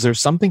ass? Is there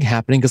something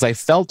happening?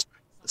 Because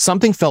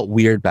something felt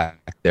weird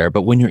back there.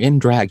 But when you're in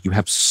drag, you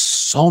have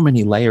so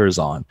many layers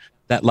on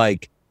that,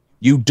 like,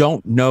 you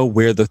don't know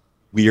where the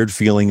weird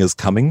feeling is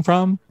coming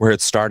from, where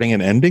it's starting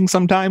and ending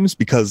sometimes,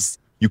 because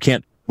you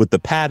can't, with the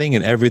padding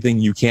and everything,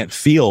 you can't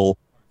feel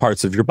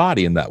parts of your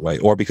body in that way,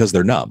 or because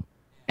they're numb.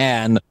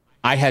 And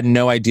I had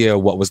no idea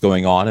what was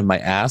going on in my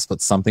ass, but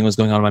something was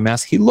going on in my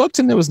mask. He looked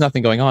and there was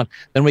nothing going on.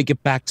 Then we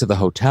get back to the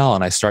hotel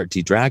and I start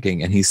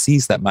de-dragging and he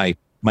sees that my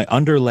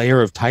under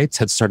layer of tights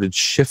had started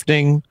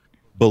shifting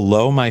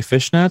below my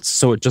fishnets.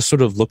 So it just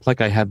sort of looked like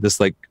I had this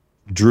like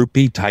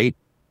droopy, tight,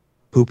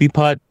 poopy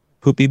butt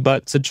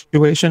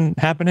situation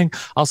happening.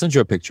 I'll send you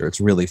a picture. It's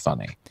really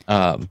funny.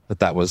 But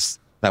that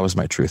was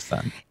my truth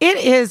then. It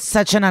is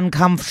such an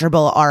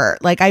uncomfortable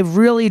art. Like I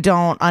really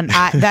don't.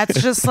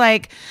 That's just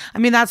like. I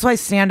mean, that's why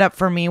stand up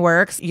for me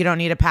works. You don't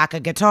need to pack a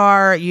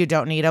guitar. You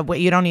don't need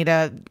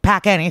to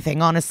pack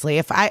anything. Honestly,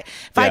 if I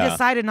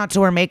decided not to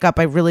wear makeup,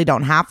 I really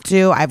don't have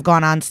to. I've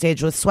gone on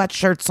stage with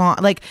sweatshirts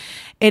on. Like,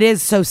 it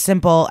is so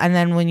simple. And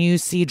then when you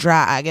see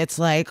drag, it's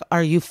like,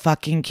 are you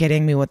fucking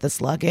kidding me with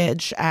this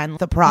luggage and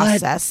the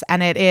process? What?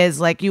 And it is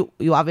like you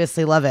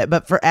obviously love it,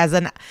 but as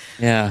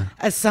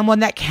someone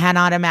that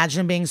cannot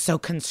imagine being so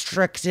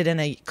constricted in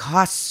a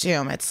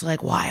costume, it's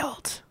like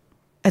wild.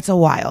 It's a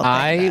wild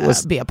thing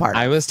to be a part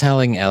of. I was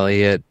telling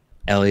Elliot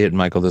and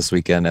Michael this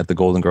weekend at the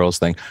Golden Girls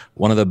thing,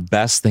 one of the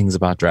best things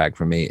about drag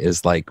for me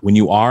is like when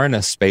you are in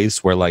a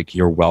space where like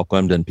you're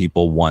welcomed and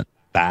people want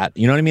that,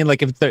 you know what I mean?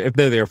 Like if they're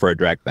there for a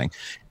drag thing,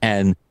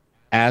 and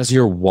as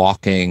you're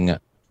walking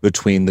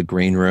between the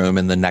green room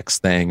and the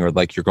next thing, or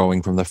like you're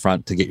going from the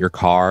front to get your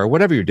car or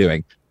whatever you're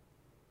doing,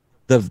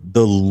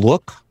 the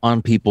look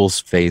on people's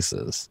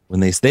faces when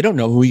they don't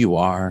know who you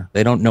are,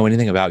 they don't know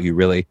anything about you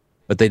really,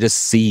 but they just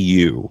see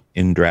you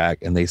in drag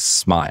and they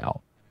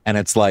smile. And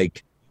it's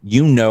like,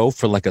 you know,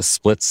 for like a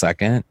split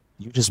second,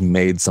 you just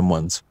made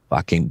someone's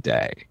fucking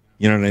day.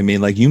 You know what I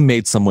mean? Like you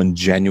made someone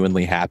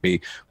genuinely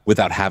happy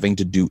without having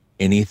to do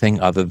anything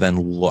other than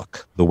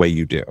look the way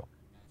you do.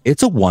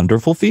 It's a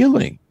wonderful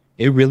feeling.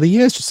 It really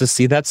is, just to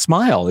see that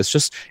smile.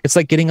 It's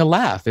like getting a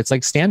laugh. It's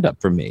like stand up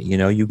for me. You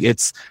know,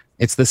 it's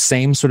the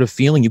same sort of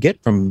feeling you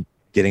get from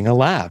getting a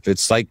laugh.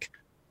 It's like,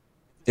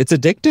 it's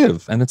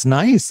addictive and it's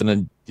nice.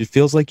 And it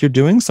feels like you're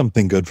doing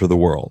something good for the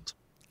world.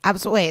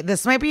 Absolutely.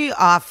 This might be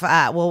off.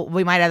 Well,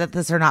 we might edit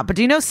this or not. But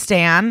do you know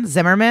Stan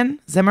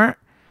Zimmer?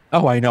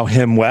 Oh, I know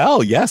him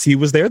well. Yes, he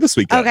was there this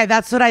weekend. Okay,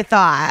 that's what I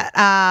thought.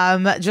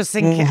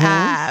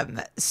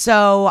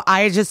 So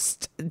I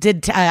just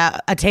did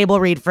a table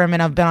read for him,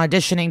 and I've been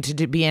auditioning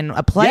to be in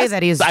a play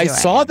that he's doing.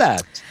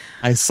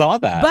 I saw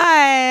that.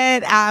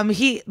 But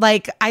he,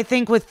 like, I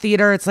think with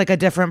theater, it's like a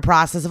different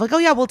process of like, oh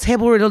yeah, we'll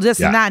table read this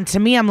and that. And to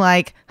me, I'm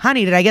like,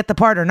 honey, did I get the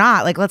part or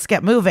not? Like, let's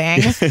get moving.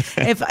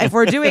 if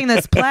we're doing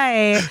this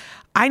play,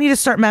 I need to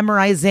start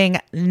memorizing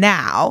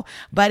now.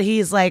 But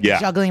he's like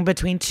juggling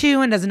between two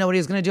and doesn't know what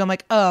he's going to do. I'm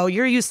like, oh,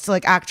 you're used to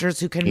like actors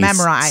who can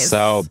memorize.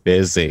 So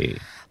busy.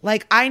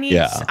 Like I need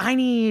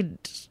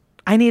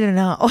to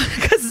know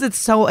because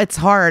it's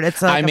hard.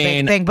 It's like a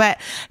big thing. But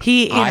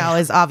he, you know,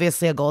 is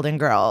obviously a Golden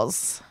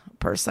Girls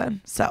person.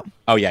 So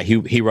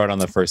he wrote on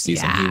the first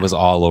season. He was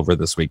all over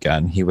this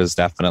weekend. He was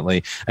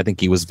definitely, I think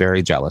he was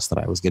very jealous that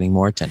I was getting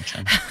more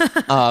attention.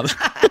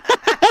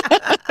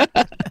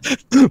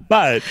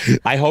 But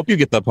I hope you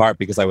get the part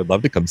because I would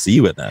love to come see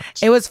you in that.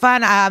 It was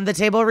fun. The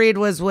table read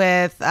was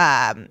with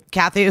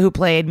Kathy, who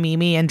played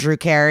Mimi in Drew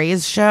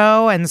Carey's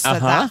show, and so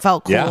that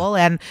felt cool.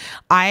 And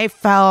I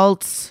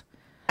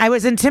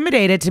was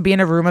intimidated to be in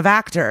a room of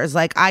actors.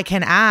 Like, I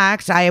can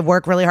act. I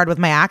work really hard with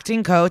my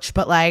acting coach,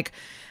 but like,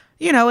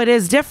 you know, it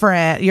is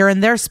different. You're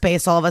in their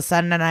space all of a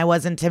sudden, and I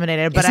was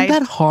intimidated. But Isn't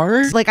that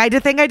hard? Like, I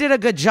did think I did a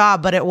good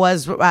job, but it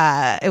was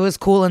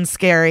cool and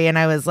scary, and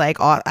I was like,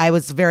 I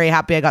was very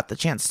happy I got the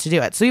chance to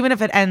do it. So even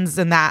if it ends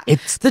in that,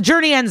 the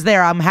journey ends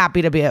there. I'm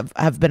happy to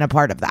have been a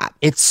part of that.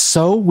 It's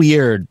so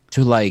weird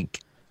to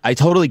like. I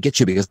totally get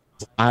you because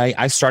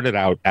I started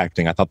out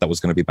acting. I thought that was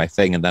going to be my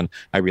thing, and then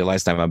I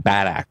realized I'm a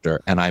bad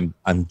actor, and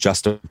I'm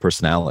just a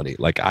personality.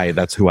 Like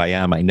that's who I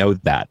am. I know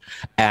that,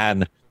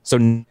 and so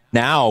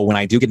now when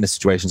I do get into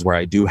situations where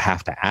I do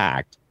have to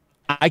act,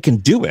 I can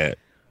do it,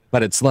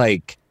 but it's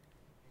like,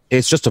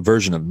 it's just a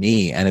version of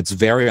me. And it's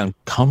very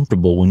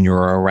uncomfortable when you're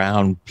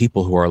around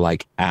people who are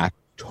like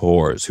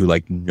actors, who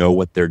like know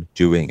what they're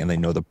doing and they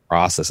know the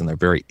process and they're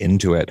very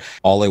into it.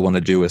 All I want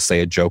to do is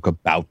say a joke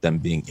about them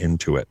being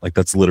into it. Like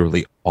that's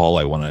literally all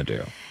I want to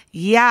do.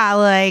 Yeah,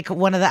 like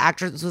one of the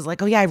actors was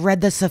like, oh yeah, I've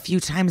read this a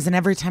few times, and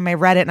every time I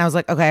read it, and I was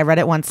like, okay, I read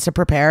it once to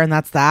prepare, and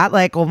that's that.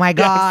 Like, oh my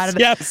God,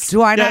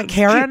 do I not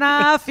care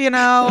enough, you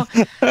know?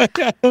 But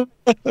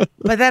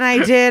then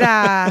I did,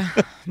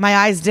 my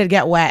eyes did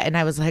get wet, and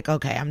I was like,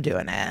 okay, I'm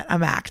doing it.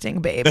 I'm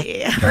acting,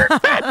 baby.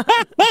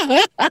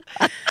 I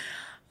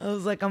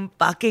was like, I'm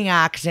fucking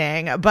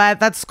acting. But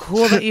that's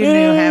cool that you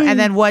knew him. And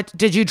then what,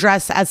 did you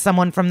dress as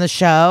someone from the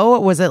show?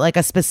 Was it like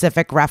a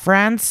specific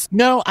reference?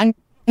 No, I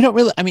don't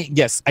really. I mean,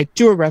 yes, I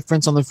do a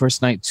reference on the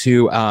first night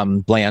to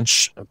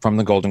Blanche from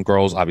the Golden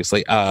Girls,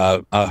 obviously,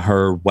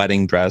 her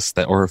wedding dress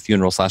or her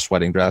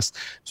funeral/wedding dress,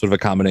 sort of a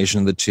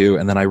combination of the two.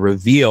 And then I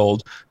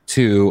revealed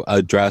to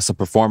a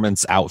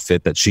performance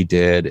outfit that she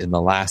did in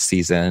the last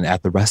season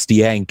at the Rusty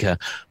Yank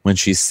when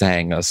she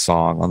sang a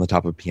song on the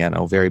top of a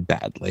piano very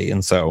badly.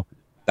 And so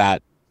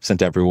that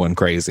sent everyone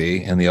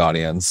crazy in the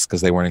audience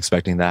because they weren't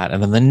expecting that.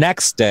 And then the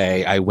next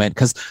day I went,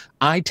 because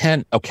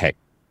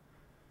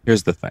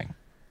here's the thing.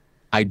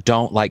 I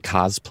don't like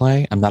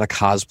cosplay. I'm not a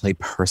cosplay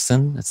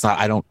person. It's not,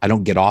 I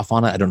don't get off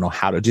on it. I don't know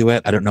how to do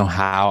it. I don't know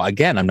how.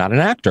 Again, I'm not an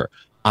actor.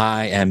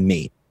 I am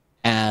me.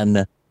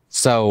 And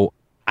so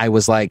I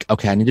was like,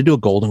 okay, I need to do a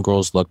Golden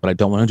Girls look, but I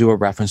don't want to do a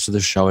reference to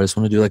the show. I just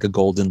want to do like a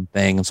golden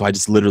thing. And so I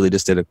just literally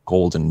just did a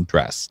golden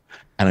dress.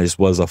 And I just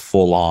was a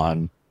full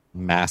on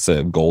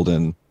massive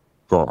golden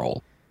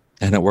girl.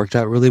 And it worked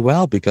out really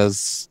well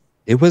because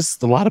it was,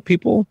 a lot of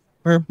people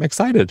were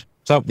excited.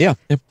 So yeah,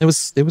 it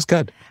was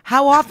good.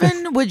 How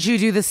often would you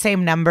do the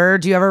same number?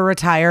 Do you ever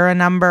retire a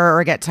number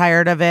or get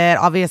tired of it?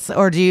 Obviously,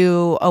 or do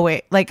you? Oh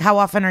wait, like how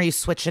often are you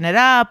switching it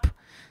up?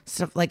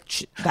 Stuff like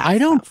that. I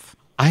don't. Stuff.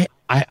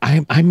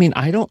 I mean,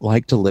 I don't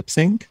like to lip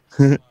sync.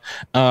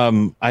 I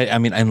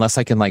mean, unless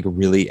I can like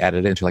really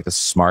edit it into like a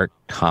smart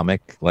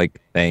comic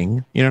like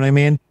thing. You know what I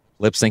mean?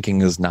 lip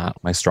syncing is not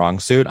my strong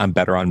suit. I'm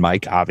better on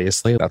mic,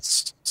 obviously.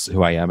 That's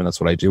who I am and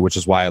that's what I do, which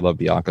is why I love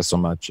Bianca so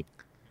much.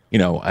 You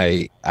know,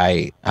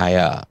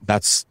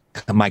 that's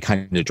my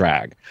kind of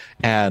drag.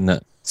 And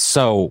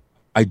so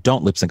I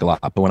don't lip sync a lot,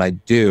 but when I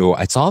do,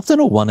 it's often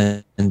a one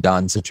and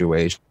done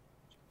situation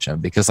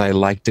because I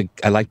like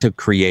to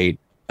create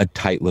a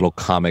tight little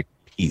comic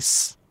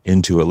piece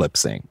into a lip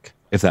sync,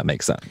 if that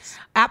makes sense.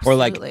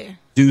 Absolutely. Or like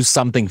do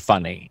something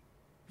funny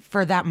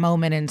for that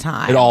moment in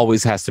time. It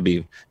always has to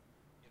be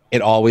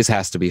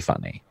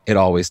funny. It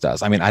always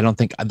does. I mean, I don't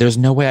think there's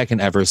no way I can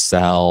ever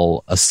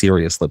sell a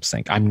serious lip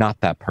sync. I'm not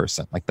that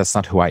person. Like, that's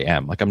not who I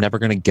am. Like, I'm never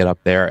going to get up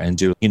there and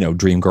do, you know,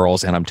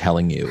 Dreamgirls and I'm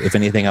telling you. If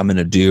anything, I'm going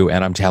to do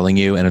and I'm telling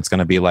you, and it's going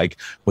to be like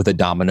with a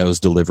Domino's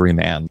delivery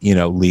man, you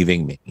know,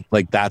 leaving me.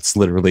 Like, that's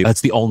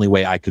the only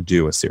way I could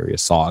do a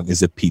serious song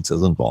is if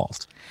pizza's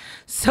involved.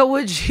 So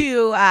would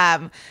you,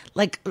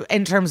 like,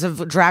 in terms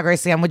of Drag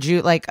Race, Sam, would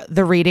you, like,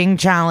 the reading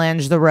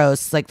challenge, the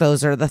roasts, like,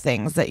 those are the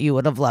things that you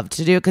would have loved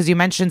to do? Because you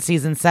mentioned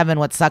season 7,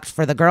 what sucked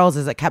for the girls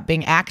is it kept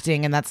being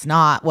acting, and that's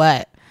not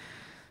what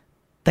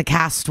the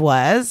cast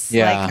was.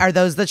 Yeah. Like, are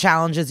those the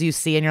challenges you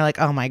see, and you're like,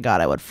 oh, my God,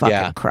 I would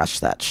fucking crush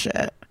that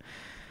shit?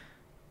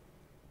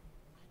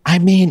 I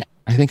mean,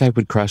 I think I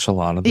would crush a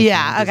lot of them.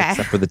 Okay.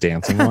 Except for the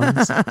dancing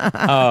ones.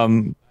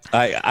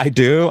 I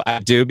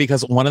do,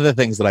 because one of the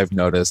things that I've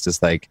noticed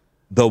is, like,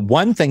 the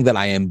one thing that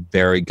I am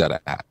very good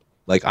at,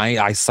 like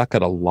I suck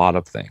at a lot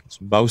of things,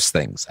 most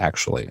things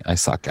actually I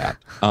suck at.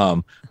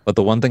 But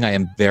the one thing I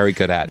am very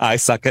good at, I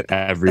suck at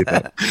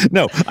everything.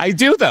 No, I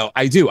do though.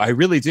 I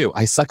really do.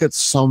 I suck at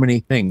so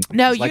many things.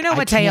 No, like, you know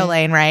Mateo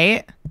Lane,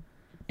 right?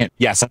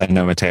 Yes, I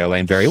know Mateo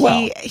Lane very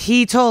well.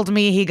 He told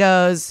me, he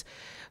goes,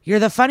 "You're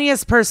the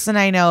funniest person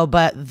I know,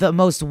 but the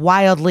most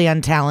wildly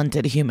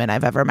untalented human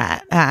I've ever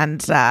met."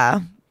 And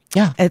yeah,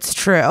 it's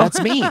true. That's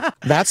me.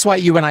 That's why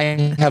you and I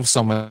have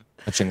so much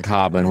in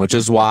common, which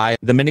is why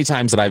the many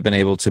times that I've been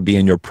able to be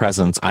in your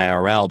presence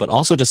IRL, but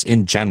also just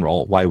in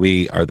general, why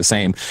we are the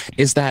same,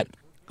 is that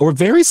we're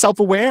very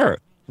self-aware.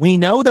 We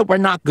know that we're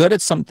not good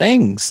at some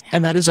things,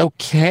 and that is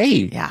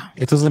okay. Yeah.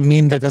 It doesn't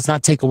mean that does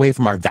not take away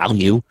from our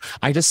value.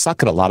 I just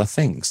suck at a lot of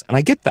things, and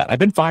I get that. I've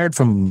been fired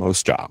from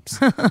most jobs.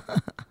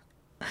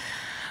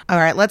 All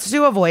right, let's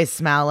do a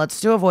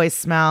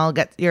voicemail.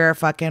 Get your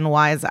fucking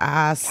wise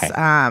ass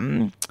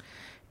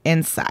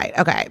inside.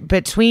 Okay,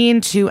 between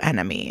two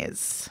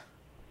enemies.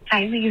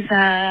 Hi,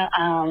 Lisa.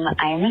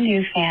 I'm a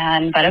new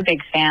fan, but a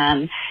big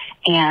fan.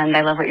 And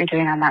I love what you're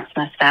doing on That's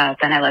Messed Up.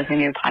 And I love your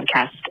new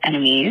podcast,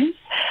 Enemies.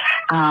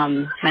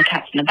 My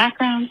cat's in the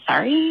background.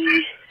 Sorry.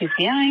 He's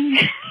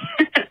meowing.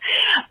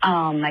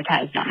 My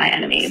cat is not my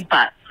enemy.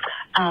 But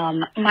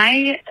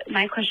my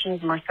question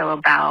is more so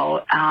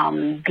about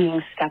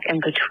being stuck in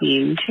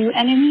between two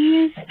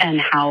enemies and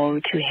how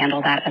to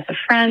handle that as a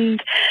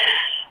friend.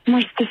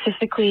 More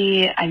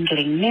specifically, I'm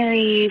getting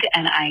married,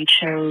 and I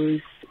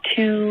chose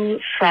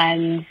 2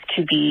 friends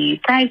to be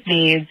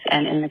bridesmaids,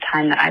 and in the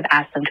time that I've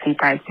asked them to be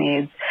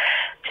bridesmaids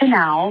to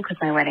now, because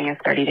my wedding is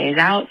 30 days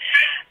out,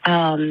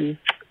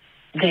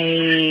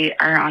 they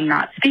are on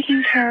not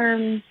speaking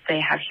terms.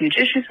 They have huge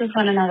issues with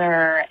one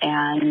another,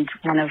 and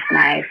one of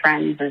my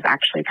friends is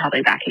actually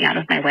probably backing out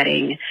of my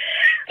wedding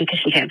because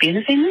she can't be in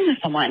the same room as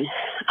someone.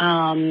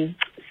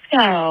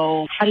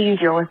 So how do you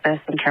deal with this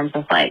in terms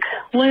of, like,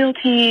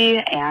 loyalty?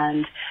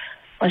 And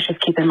let's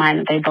just keep in mind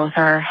that they both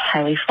are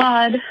highly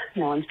flawed.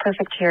 No one's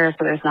perfect here,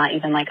 so there's not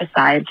even, like, a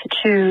side to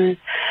choose.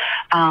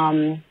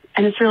 And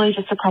it's really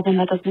just a problem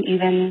that doesn't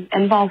even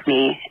involve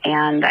me,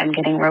 and I'm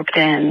getting roped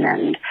in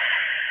and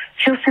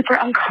feel super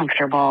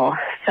uncomfortable.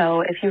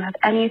 So if you have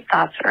any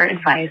thoughts or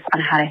advice on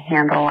how to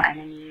handle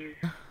enemies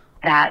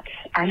that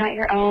are not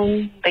your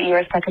own, but you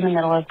are stuck in the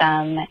middle of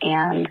them,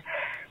 and,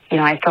 you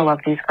know, I still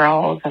love these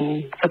girls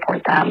and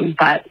support them,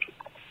 but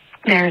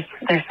there's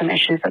some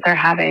issues that they're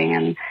having,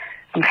 and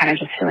I'm kind of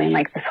just feeling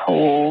like this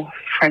whole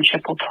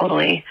friendship will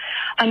totally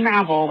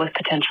unravel with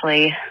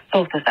potentially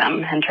both of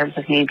them in terms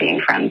of me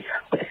being friends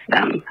with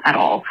them at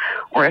all,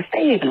 or if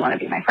they even want to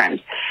be my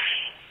friends.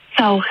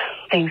 So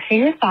thanks for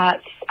your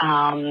thoughts.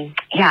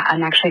 Yeah,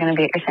 I'm actually going to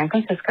be at your San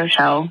Francisco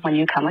show when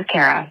you come with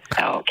Kara,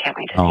 so can't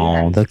wait to see you.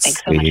 Oh, that's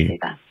Thanks sweet. So much,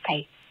 Lisa.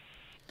 Bye.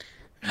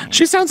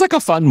 She sounds like a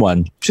fun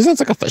one. She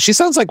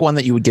sounds like one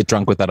that you would get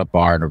drunk with at a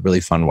bar in a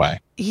really fun way.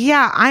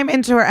 Yeah, I'm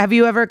into her. Have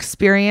you ever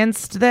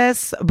experienced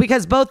this?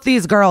 Because both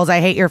these girls, I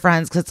hate your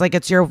friends because it's like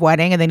it's your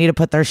wedding and they need to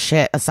put their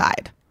shit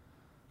aside.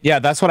 Yeah,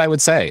 that's what I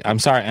would say. I'm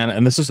sorry,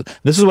 and this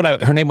is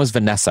what her name was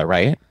Vanessa,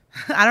 right?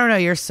 I don't know.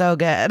 You're so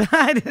good.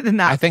 I did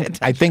not.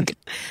 I think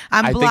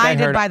I'm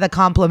blinded by the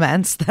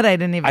compliments that I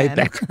didn't even.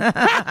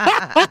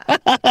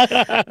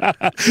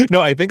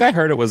 No, I think I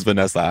heard it was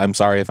Vanessa. I'm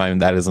sorry if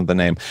that isn't the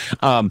name.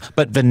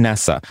 But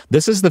Vanessa,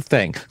 this is the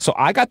thing. So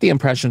I got the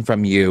impression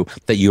from you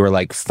that you were,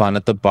 like, fun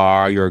at the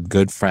bar. You're a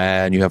good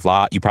friend.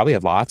 You probably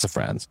have lots of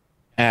friends,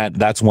 and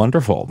that's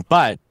wonderful.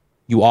 But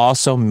you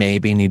also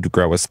maybe need to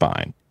grow a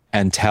spine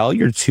and tell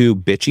your 2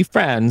 bitchy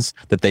friends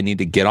that they need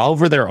to get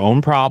over their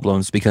own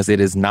problems, because it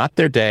is not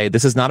their day.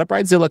 This is not a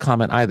Bridezilla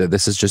comment either.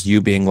 This is just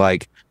you being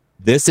like,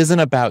 this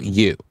isn't about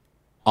you.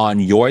 on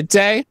your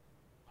day,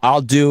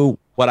 I'll do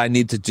what I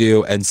need to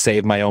do and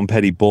save my own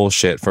petty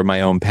bullshit for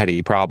my own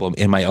petty problem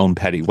in my own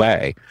petty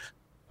way.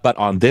 But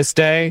on this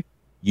day,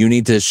 you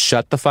need to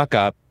shut the fuck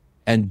up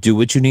and do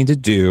what you need to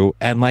do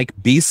and like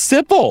be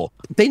civil.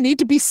 They need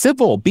to be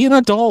civil. Be an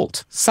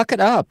adult. Suck it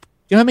up.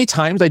 You know how many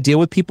times I deal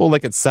with people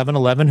like at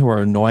 7-Eleven who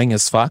are annoying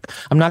as fuck?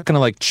 I'm not going to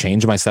like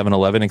change my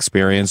 7-Eleven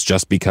experience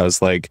just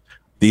because like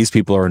these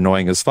people are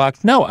annoying as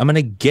fuck. No, I'm going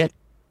to get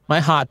my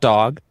hot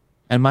dog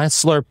and my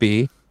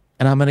Slurpee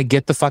and I'm going to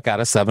get the fuck out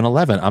of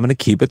 7-Eleven. I'm going to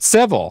keep it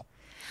civil.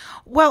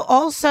 Well,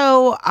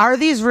 also, are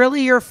these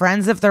really your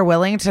friends if they're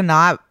willing to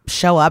not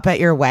show up at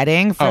your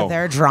wedding for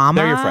their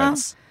drama? They're your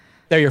friends.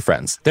 They're your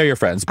friends. They're your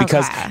friends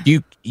because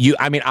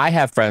I mean, I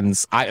have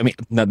friends. I mean,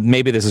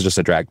 maybe this is just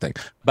a drag thing,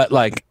 but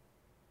like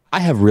I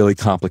have really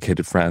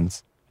complicated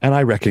friends and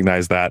I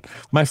recognize that.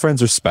 My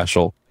friends are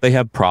special. They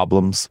have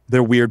problems.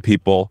 They're weird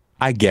people.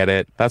 I get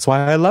it. That's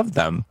why I love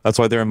them. That's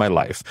why they're in my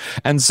life.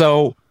 And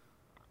so,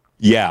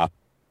 yeah,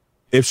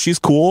 if she's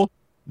cool,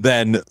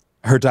 then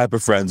her type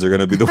of friends are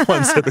going to be the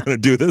ones that are going to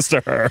do this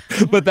to her.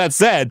 But that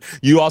said,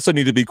 you also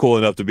need to be cool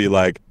enough to be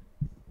like,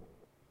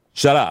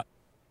 shut up.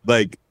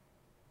 Like,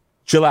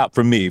 chill out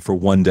from me for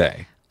one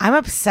day. I'm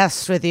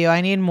obsessed with you.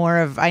 I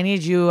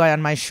need you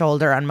on my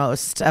shoulder on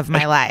most of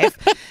my life.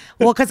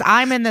 Well, because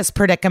I'm in this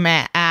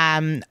predicament.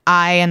 I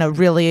and a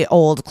really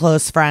old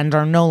close friend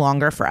are no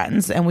longer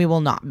friends, and we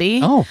will not be.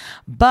 Oh.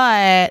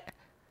 But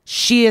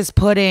she is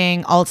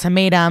putting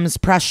ultimatums,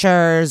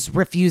 pressures,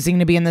 refusing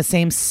to be in the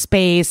same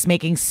space,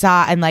 making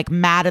and like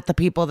mad at the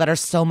people that are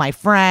still my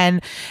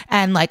friend,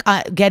 and like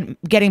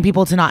getting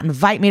people to not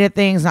invite me to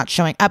things, not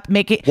showing up,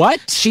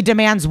 What? She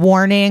demands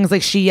warnings.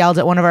 Like she yelled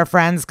at one of our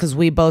friends because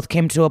we both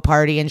came to a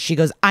party, and she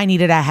goes, "I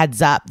needed a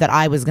heads up that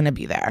I was going to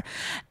be there."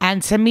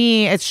 And to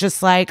me, it's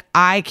just like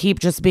I keep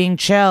just being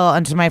chill,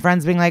 and to my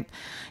friends being like,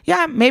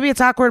 yeah, maybe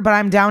it's awkward, but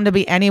I'm down to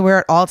be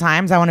anywhere at all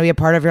times. I want to be a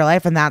part of your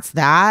life, and that's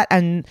that.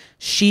 And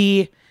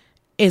she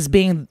is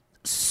being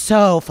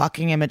so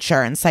fucking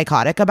immature and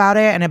psychotic about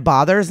it, and it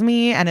bothers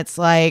me. And it's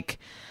like,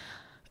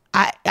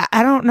 I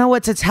don't know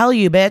what to tell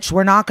you, bitch.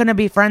 We're not going to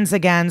be friends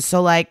again. So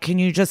like, can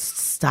you just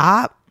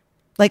stop?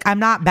 Like, I'm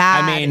not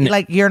bad. I mean,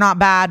 like, you're not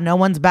bad. No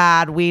one's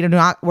bad. We're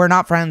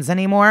not friends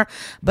anymore.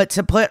 But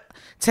to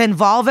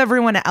involve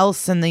everyone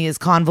else in these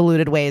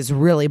convoluted ways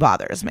really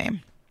bothers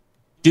me.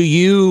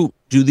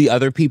 Do the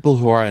other people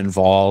who are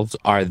involved,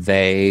 are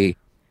they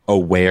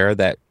aware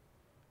that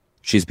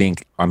she's being,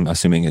 I'm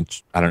assuming,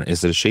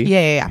 is it a she?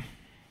 Yeah.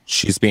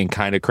 She's being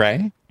kind of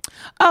cray?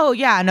 Oh,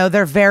 yeah. No,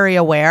 they're very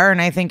aware.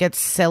 And I think it's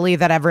silly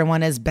that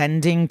everyone is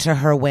bending to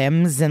her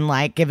whims and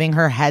like giving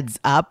her heads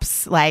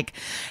ups. Like,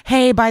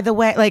 hey, by the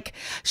way, like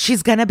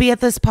she's going to be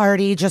at this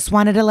party. Just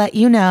wanted to let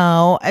you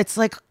know. It's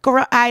like,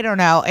 I don't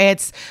know.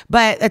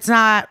 But it's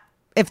not.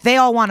 If they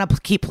all want to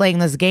keep playing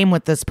this game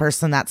with this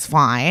person, that's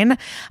fine.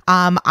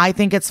 I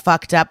think it's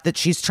fucked up that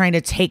she's trying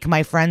to take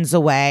my friends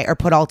away or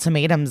put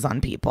ultimatums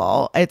on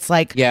people. It's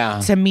like,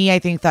 to me, I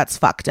think that's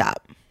fucked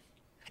up.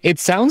 It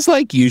sounds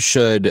like you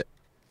should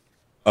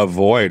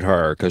avoid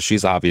her because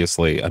she's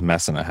obviously a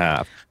mess and a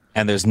half.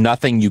 And there's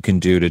nothing you can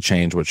do to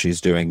change what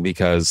she's doing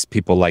because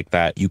people like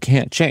that, you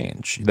can't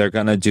change. They're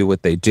going to do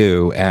what they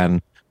do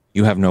and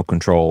you have no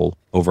control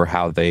over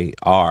how they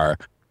are.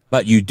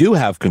 But you do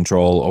have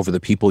control over the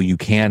people you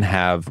can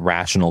have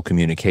rational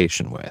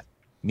communication with,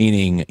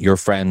 meaning your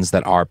friends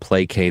that are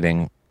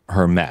placating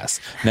her mess.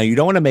 Now, you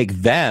don't want to make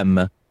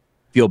them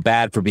feel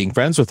bad for being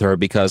friends with her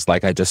because,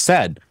 like I just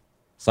said,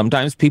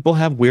 sometimes people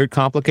have weird,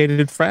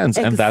 complicated friends,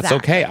 and that's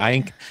okay. I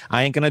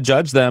ain't going to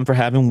judge them for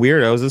having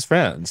weirdos as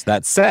friends.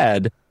 That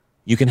said,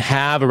 you can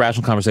have a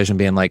rational conversation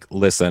being like,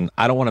 listen,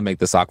 I don't want to make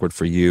this awkward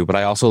for you, but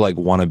I also like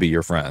want to be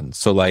your friend.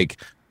 So like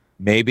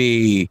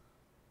maybe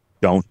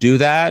don't do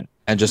that.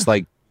 And just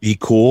like be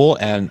cool,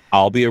 and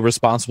I'll be a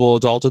responsible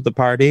adult at the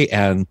party,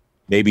 and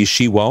maybe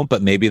she won't,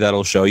 but maybe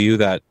that'll show you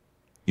that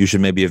you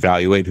should maybe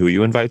evaluate who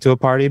you invite to a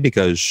party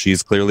because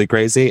she's clearly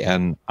crazy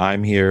and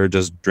I'm here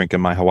just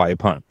drinking my Hawaii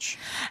punch.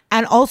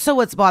 And also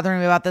what's bothering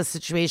me about this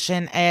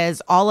situation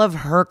is all of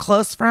her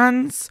close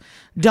friends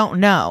don't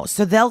know.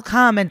 So they'll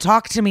come and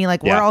talk to me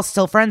like we're all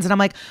still friends. And I'm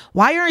like,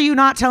 why are you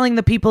not telling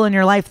the people in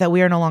your life that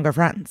we are no longer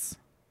friends?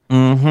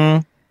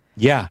 Mm-hmm.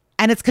 Yeah.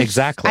 And it's because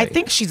I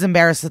think she's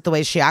embarrassed at the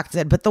way she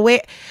acted. But the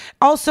way,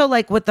 also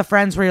like with the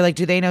friends where you're like,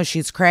 do they know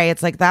she's cray?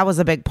 It's like, that was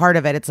a big part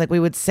of it. It's like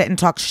we would sit and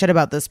talk shit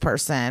about this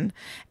person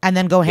and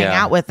then go hang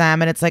out with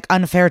them. And it's like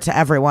unfair to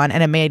everyone.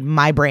 And it made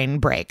my brain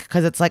break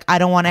because it's like, I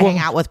don't want to hang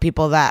out with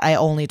people that I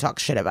only talk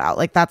shit about.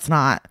 Like that's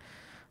not,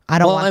 I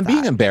don't want that.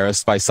 Being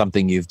embarrassed by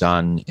something you've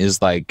done is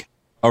like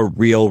a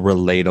real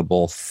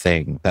relatable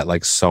thing that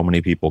like so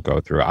many people go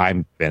through.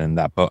 I've been in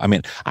that boat. I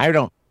mean, I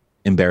don't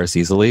embarrass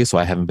easily, so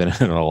I haven't been in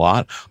it a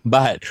lot,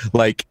 but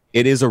like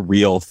it is a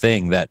real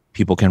thing that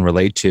people can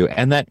relate to,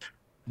 and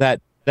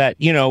that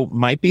you know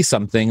might be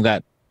something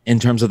that in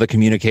terms of the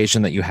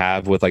communication that you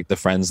have with like the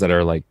friends that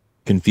are like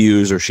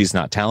confused or she's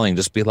not telling,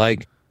 just be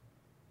like,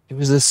 it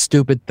was a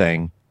stupid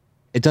thing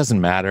It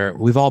doesn't matter.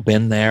 We've all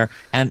been there.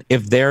 And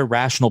if they're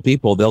rational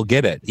people, they'll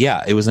get it.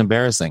 Yeah, it was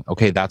embarrassing.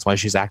 Okay, that's why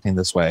she's acting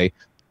this way.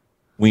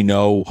 We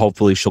know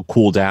hopefully she'll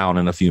cool down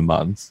in a few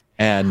months.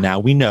 And now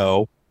we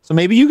know. So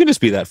maybe you can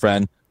just be that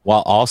friend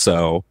while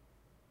also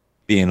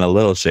being a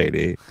little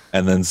shady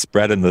and then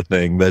spreading the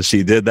thing that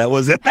she did that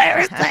was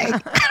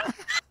embarrassing.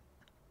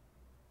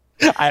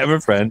 I have a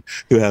friend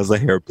who has a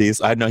hairpiece.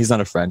 I know he's not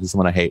a friend. He's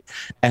someone I hate.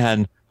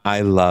 And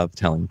I love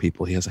telling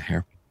people he has a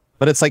hairpiece.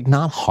 But it's like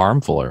not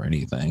harmful or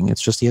anything.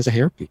 It's just he has a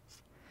hairpiece.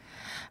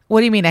 What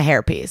do you mean a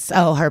hairpiece?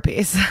 Oh,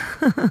 herpes.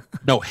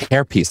 No,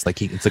 hairpiece.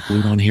 Like it's a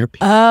glued on hairpiece.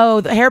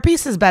 Oh, the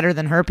hairpiece is better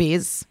than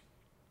herpes.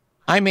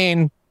 I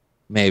mean,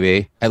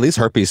 maybe. At least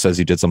herpes says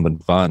you did something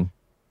fun.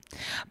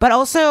 But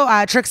also,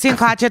 Trixie and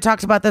Katya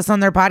talked about this on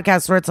their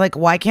podcast where it's like,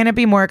 why can't it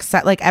be more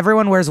like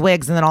everyone wears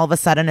wigs and then all of a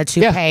sudden a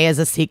toupee is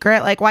a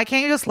secret? Like, why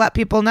can't you just let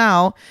people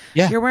know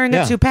you're wearing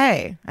a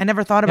toupee? I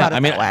never thought about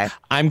it that way.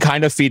 I'm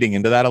kind of feeding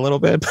into that a little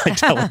bit by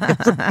telling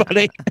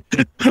everybody,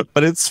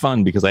 but it's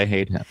fun because I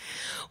hate him.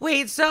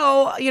 Wait,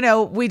 so,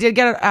 we did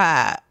get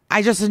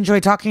I just enjoy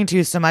talking to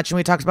you so much, and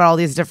we talked about all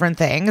these different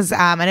things.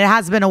 And it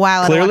has been a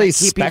while. Clearly, I don't want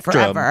to keep Spectrum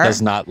you forever.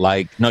 does not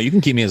like. No, you can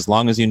keep me as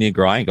long as you need,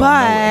 girl. I ain't going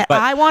nowhere.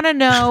 But I want to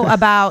know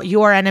about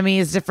your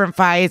enemies, different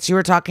fights. You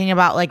were talking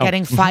about like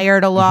getting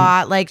fired a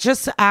lot. Like,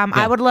 just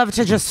I would love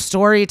to just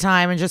story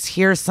time and just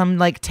hear some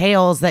like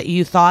tales that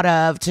you thought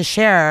of to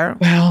share.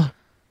 Well,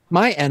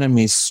 my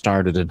enemies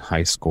started in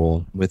high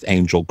school with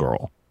Angel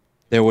Girl.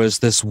 There was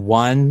this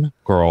one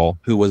girl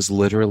who was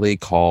literally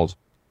called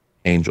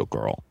Angel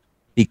Girl.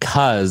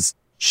 Because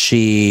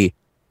I'm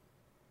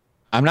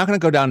not going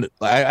to go down to,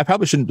 I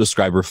probably shouldn't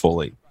describe her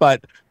fully,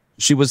 but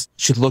she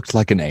looked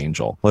like an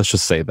angel. Let's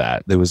just say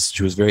that.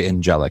 She was very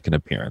angelic in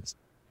appearance.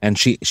 And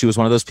she was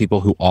one of those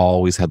people who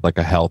always had like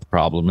a health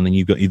problem. And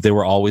then they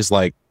were always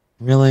like,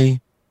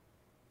 really?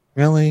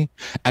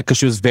 Because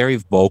she was very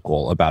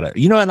vocal about it.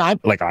 And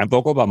I'm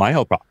vocal about my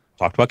health problem.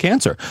 Talked about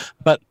cancer.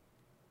 But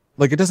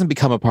like, it doesn't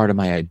become a part of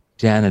my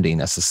identity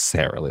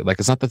necessarily. Like,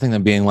 it's not the thing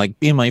that being like,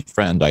 be my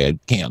friend, I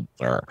had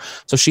cancer.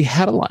 So she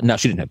had a lot. No,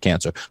 she didn't have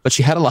cancer, but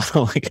she had a lot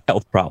of like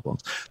health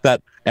problems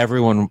that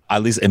everyone,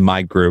 at least in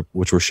my group,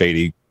 which were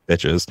shady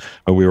bitches,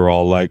 and we were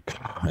all like,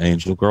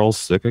 Angel Girl's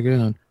sick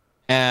again.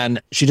 And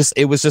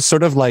it was just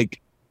sort of like,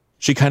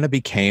 she kind of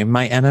became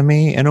my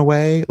enemy in a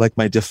way, like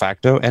my de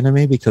facto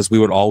enemy, because we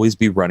would always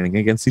be running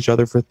against each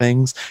other for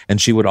things.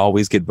 And she would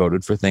always get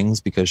voted for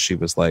things because she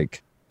was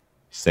like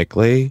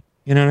sickly.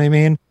 You know what I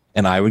mean?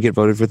 And I would get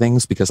voted for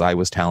things because I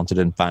was talented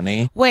and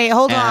funny. Wait,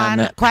 hold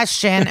on.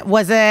 Question.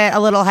 Was it a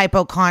little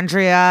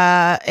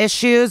hypochondria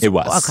issues? It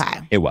was. Okay.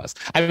 It was.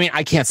 I mean,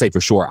 I can't say for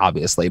sure,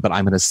 obviously, but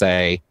I'm going to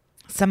say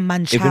some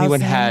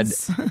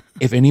Munchausen's.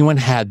 If anyone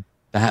had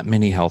that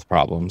many health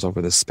problems over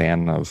the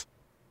span of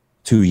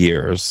 2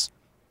 years,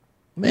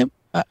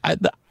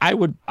 I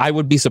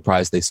would be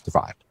surprised they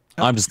survived.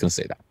 Okay. I'm just going to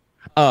say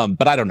that.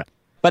 But I don't know.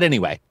 But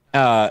anyway.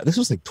 This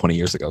was like 20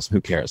 years ago, so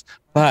who cares?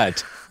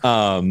 But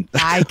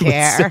I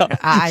care.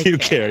 You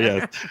care,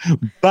 yes.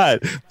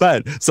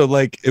 But so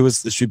like it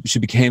was she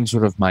became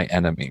sort of my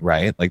enemy,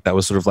 right? Like that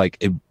was sort of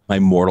like my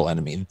mortal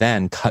enemy.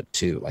 Then cut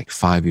to like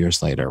 5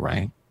 years later,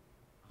 right?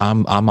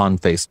 I'm on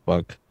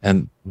Facebook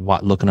and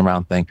looking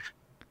around thing,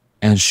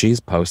 and she's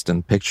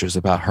posting pictures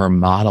about her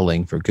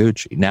modeling for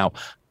Gucci. Now,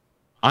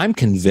 I'm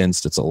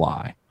convinced it's a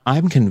lie.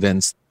 I'm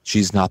convinced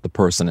she's not the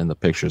person in the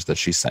pictures that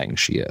she's saying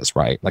she is,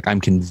 right? Like,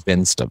 I'm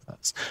convinced of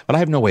this, but I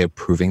have no way of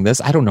proving this.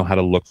 I don't know how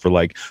to look for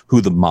like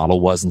who the model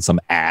was in some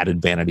ad at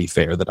Vanity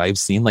Fair that I've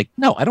seen. Like,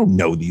 no, I don't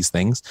know these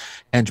things.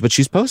 But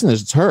she's posting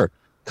this, it's her.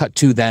 Cut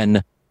to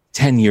then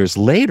 10 years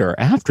later,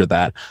 after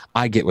that,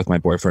 I get with my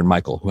boyfriend,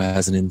 Michael, who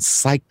has an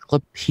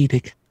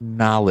encyclopedic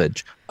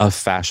knowledge of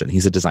fashion.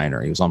 He's a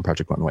designer. He was on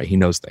Project Runway. He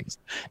knows things.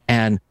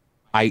 And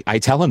I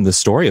tell him the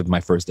story of my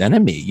first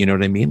enemy. You know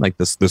what I mean? Like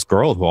this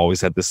girl who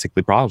always had this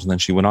sickly problems. And then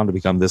she went on to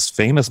become this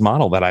famous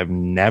model that I've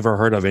never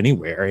heard of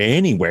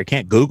anywhere.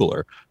 Can't Google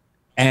her.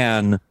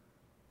 And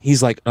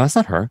he's like, no, that's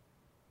not her.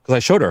 Because I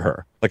showed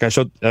her. Like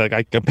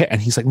I compared, and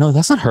he's like, no,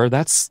 that's not her.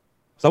 That's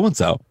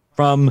so-and-so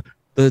from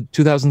the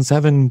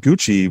 2007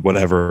 Gucci,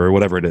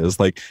 whatever it is.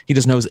 Like, he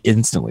just knows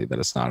instantly that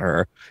it's not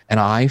her. And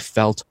I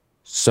felt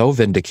so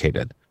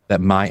vindicated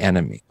that my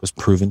enemy was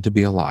proven to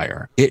be a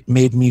liar. It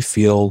made me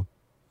feel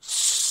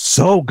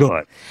so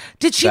good.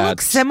 Did she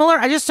look similar?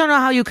 I just don't know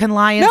how you can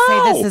lie and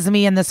say this is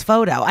me in this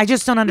photo. I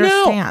just don't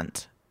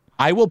understand.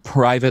 No. I will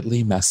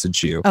privately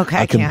message you a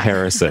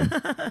comparison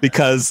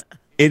because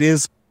it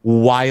is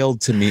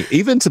wild to me,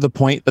 even to the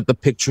point that the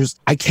pictures,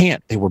 I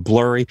can't. They were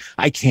blurry.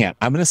 I can't.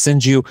 I'm going to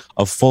send you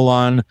a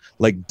full-on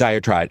like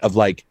diatribe of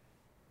like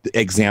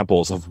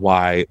examples of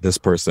why this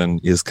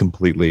person is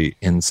completely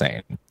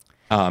insane.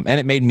 And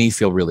it made me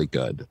feel really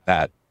good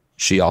that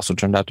she also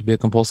turned out to be a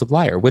compulsive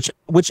liar, which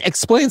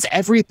explains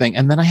everything.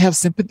 And then I have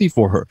sympathy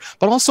for her.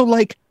 But also,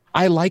 like,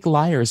 I like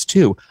liars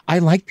too. I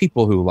like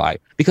people who lie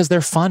because they're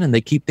fun and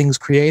they keep things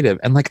creative.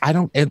 And like,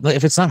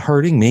 if it's not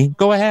hurting me,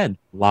 go ahead,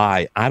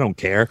 lie. I don't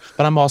care.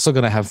 But I'm also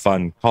going to have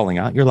fun calling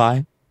out your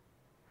lie.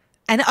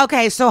 And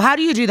okay, so how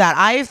do you do that?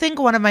 I think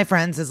one of my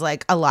friends is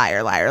like a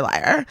liar, liar,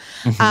 liar.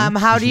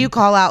 How do you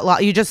call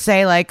out? You just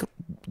say like,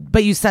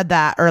 but you said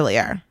that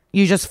earlier.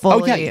 You just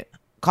fully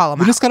call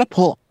them out. You just gotta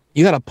pull.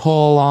 You gotta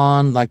pull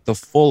on like the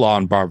full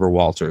on Barbara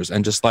Walters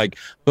and just like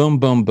boom,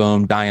 boom,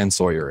 boom, Diane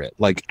Sawyer it.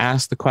 Like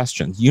ask the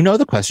questions. You know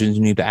the questions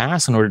you need to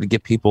ask in order to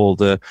get people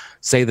to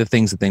say the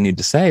things that they need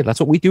to say. That's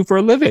what we do for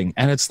a living,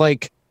 and it's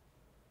like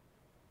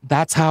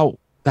that's how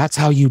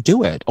you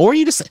do it. Or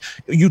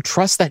you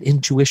trust that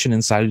intuition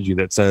inside of you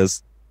that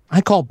says,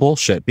 I call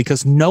bullshit,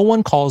 because no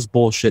one calls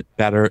bullshit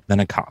better than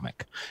a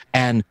comic.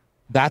 And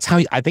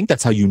I think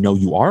that's how you know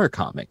you are a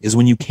comic, is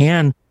when you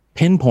can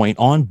pinpoint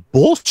on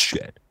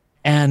bullshit.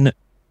 And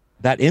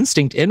that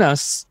instinct in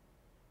us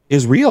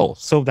is real.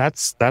 So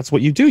that's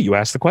what you do. You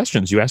ask the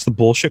questions. You ask the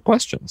bullshit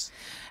questions.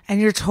 And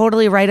you're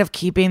totally right of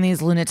keeping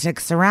these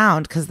lunatics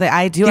around, because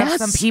I do have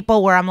some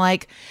people where I'm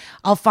like,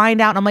 I'll find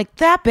out and I'm like,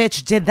 that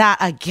bitch did that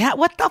again.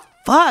 What the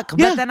fuck?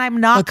 Yeah, but then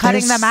I'm not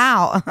cutting them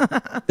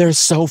out. They're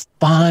so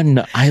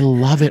fun. I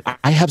love it.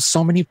 I have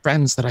so many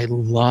friends that I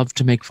love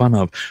to make fun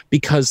of,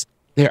 because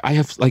there's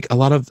a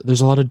lot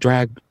of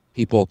drag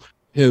people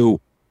who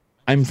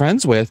I'm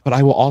friends with, but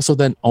I will also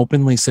then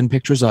openly send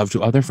pictures of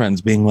to other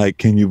friends being like,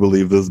 can you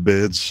believe this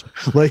bitch?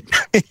 Like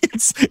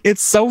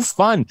it's so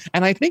fun.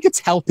 And I think it's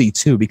healthy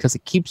too, because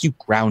it keeps you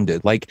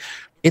grounded. Like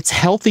it's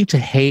healthy to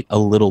hate a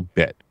little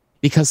bit,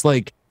 because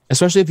like,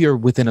 especially if you're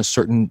within a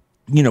certain,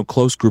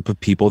 close group of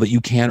people that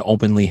you can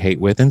openly hate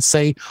with and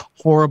say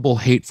horrible,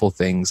 hateful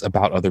things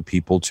about other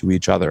people to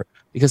each other,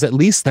 because at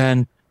least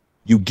then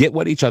you get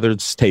what each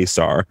other's tastes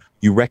are.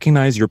 You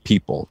recognize your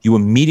people. You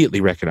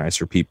immediately recognize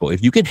your people.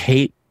 If you can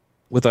hate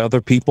with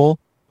other people,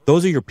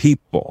 those are your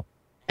people.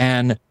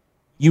 And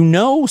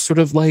sort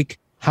of like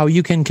how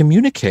you can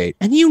communicate.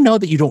 And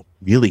that you don't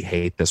really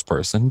hate this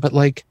person, but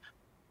like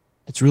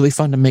it's really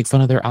fun to make fun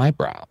of their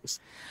eyebrows.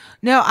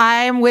 No,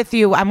 I'm with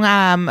you.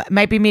 I'm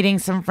might be meeting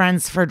some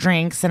friends for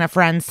drinks, and a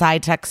friend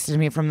side texted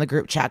me from the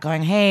group chat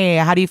going, hey,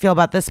 how do you feel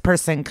about this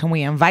person? Can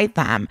we invite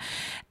them?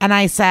 And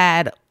I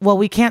said, well,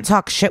 we can't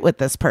talk shit with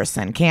this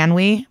person, can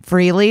we?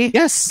 Freely?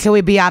 Yes. Can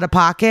we be out of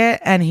pocket?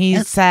 And he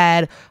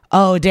said,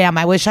 oh, damn,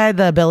 I wish I had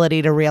the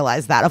ability to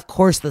realize that. Of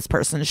course, this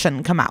person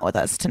shouldn't come out with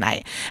us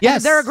tonight. Yes.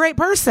 And they're a great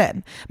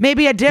person.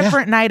 Maybe a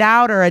different night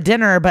out or a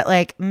dinner, but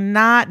like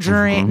not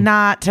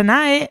not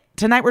tonight.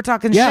 Tonight we're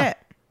talking shit.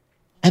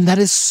 And that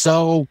is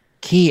so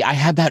key. I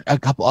had that a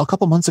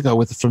couple months ago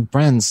with some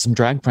friends, some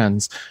drag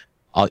friends.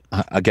 I'll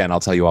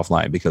tell you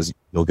offline, because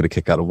you'll get a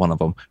kick out of one of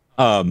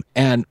them.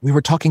 And we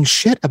were talking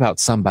shit about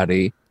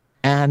somebody,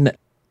 and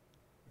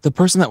the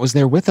person that was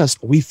there with us,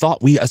 we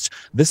thought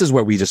this is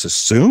where we just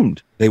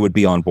assumed they would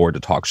be on board to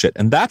talk shit.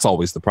 And that's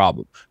always the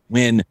problem.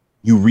 When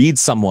you read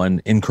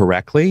someone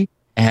incorrectly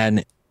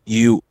and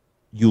you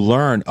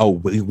learn, oh,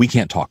 we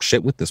can't talk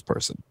shit with this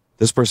person.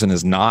 This person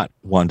is not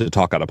one to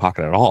talk out of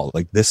pocket at all.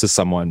 Like, this is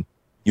someone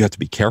you have to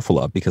be careful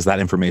of, because that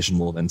information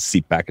will then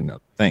seep back into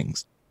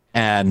things.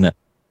 And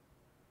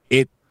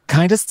it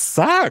kind of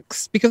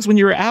sucks, because when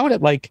you're out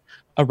at like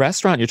a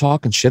restaurant, you're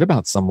talking shit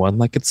about someone,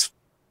 like it's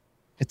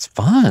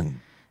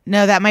fun.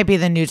 No, that might be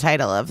the new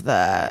title of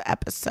the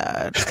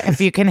episode.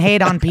 If you can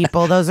hate on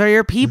people, those are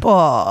your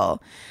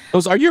people.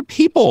 Those are your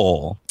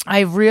people.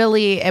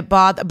 It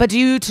bothered. But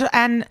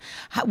and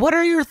what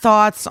are your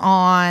thoughts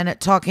on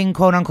talking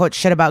quote unquote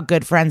shit about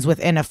good friends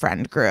within a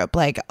friend group?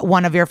 Like,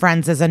 one of your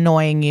friends is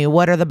annoying you.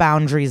 What are the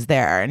boundaries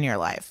there in your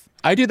life?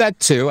 I do that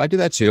too.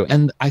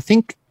 And I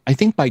think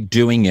by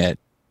doing it,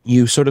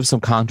 you sort of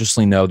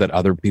subconsciously know that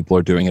other people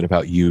are doing it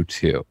about you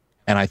too.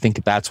 And I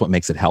think that's what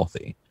makes it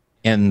healthy.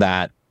 In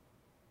that,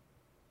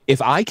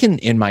 if I can,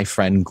 in my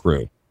friend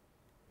group,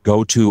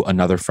 go to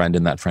another friend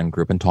in that friend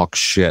group and talk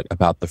shit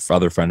about the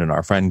other friend in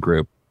our friend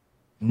group,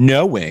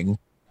 knowing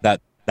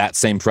that that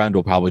same friend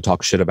will probably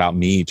talk shit about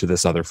me to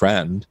this other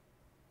friend,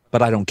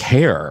 but I don't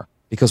care,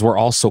 because we're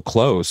all so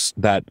close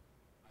that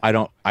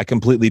I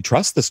completely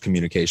trust this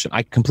communication.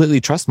 I completely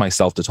trust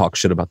myself to talk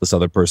shit about this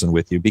other person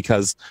with you,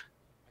 because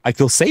I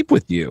feel safe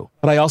with you,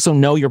 but I also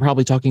know you're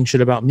probably talking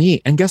shit about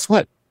me. And guess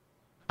what?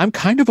 I'm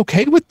kind of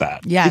okay with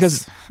that.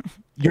 Yes.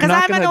 Because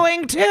I'm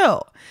annoying too.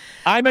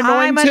 I'm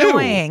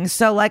annoying.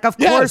 So like, of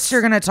course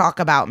you're going to talk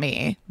about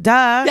me.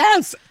 Duh.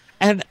 Yes.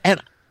 And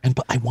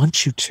but I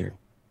want you to.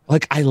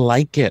 Like, I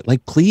like it.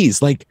 Like,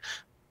 please, like,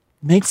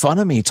 make fun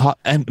of me, talk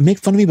and make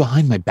fun of me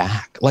behind my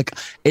back. Like,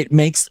 it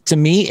makes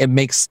me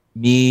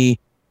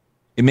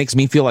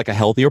feel like a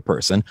healthier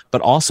person.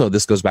 But also,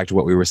 this goes back to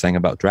what we were saying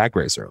about Drag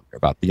Race earlier,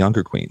 about the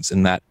younger queens,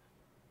 in that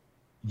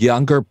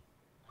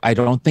I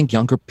don't think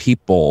younger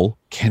people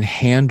can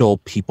handle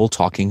people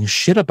talking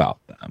shit about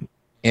them,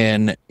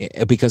 and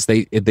because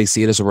they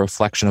see it as a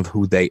reflection of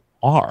who they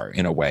are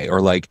in a way,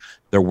 or like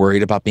they're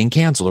worried about being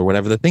canceled or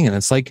whatever the thing. And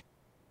it's like,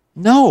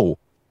 no,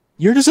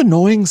 you're just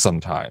annoying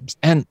sometimes,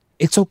 and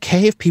it's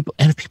okay if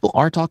people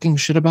are talking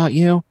shit about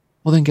you.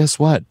 Well, then guess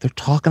what? They're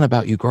talking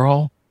about you,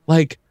 girl.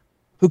 Like,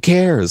 who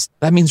cares?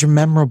 That means you're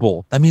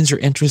memorable. That means you're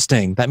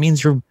interesting. That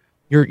means you're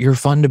you're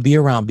fun to be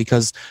around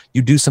because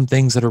you do some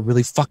things that are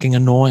really fucking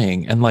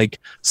annoying, and like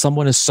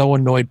someone is so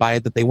annoyed by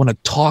it that they want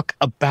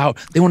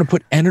to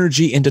put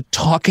energy into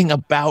talking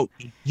about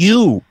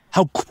you.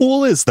 How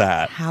cool is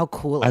that? How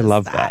cool I is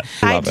love that?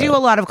 that. I do a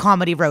lot of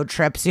comedy road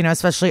trips,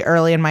 especially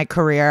early in my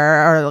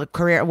career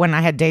when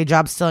I had day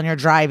jobs still, and you're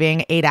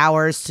driving 8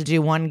 hours to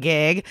do one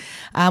gig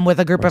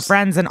with a group of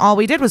friends, and all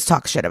we did was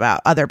talk shit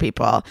about other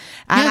people.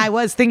 And I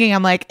was thinking,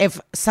 I'm like,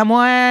 if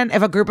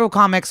a group of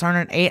comics are on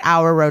an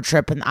 8-hour road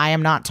trip and I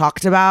am not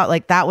talked about,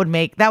 like that would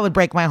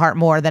break my heart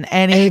more than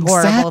any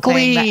horrible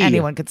thing that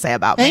anyone could say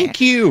about me. Thank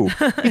you.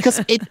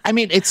 Because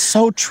it's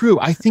so true.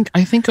 I think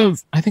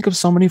of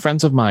so many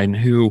friends of mine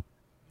who,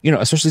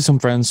 especially some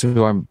friends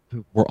who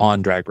were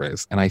on Drag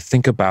Race. And I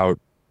think about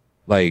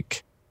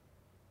like,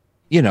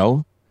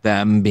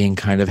 them being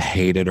kind of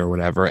hated or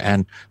whatever.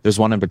 And there's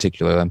one in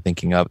particular I'm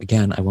thinking of,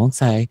 again, I won't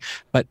say,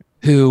 but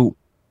who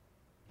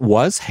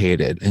was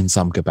hated in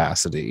some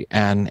capacity.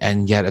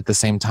 And yet at the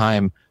same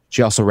time,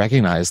 she also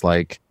recognized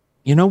like,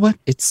 you know what?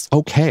 It's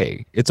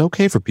okay. It's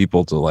okay for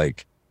people to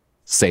like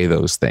say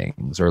those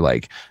things or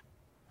like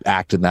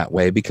act in that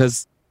way,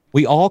 because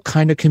we all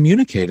kind of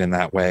communicate in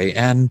that way.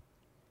 And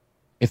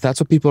if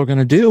that's what people are going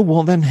to do,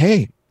 well, then,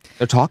 hey,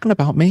 they're talking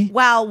about me.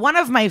 Well, one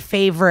of my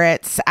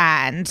favorites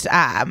and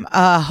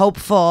a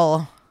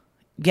hopeful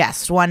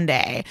guest one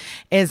day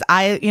is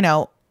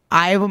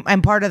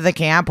I'm part of the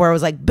camp where it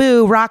was like,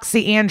 boo,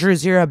 Roxy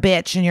Andrews, you're a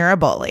bitch and you're a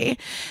bully.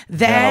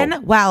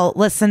 Then, well,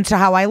 listen to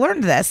how I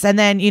learned this. And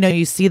then,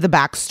 you see the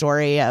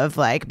backstory of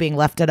like being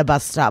left at a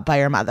bus stop by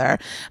your mother.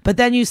 But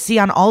then you see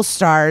on All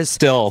Stars,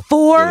 still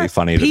 4 really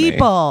funny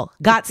people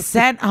got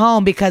sent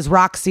home because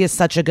Roxy is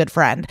such a good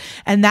friend.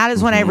 And that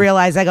is when I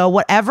realized, I go,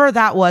 whatever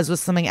that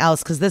was something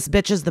else, because this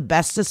bitch is the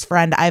bestest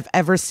friend I've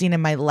ever seen in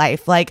my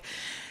life. Like,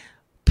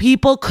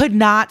 people could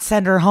not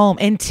send her home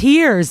in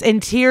tears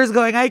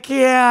going, I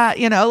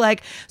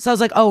can't, so I was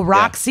like, oh,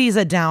 Roxy's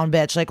a down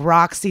bitch. Like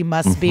Roxy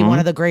must be one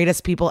of the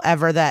greatest people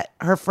ever, that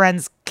her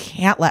friends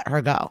can't let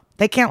her go.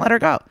 They can't let her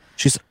go.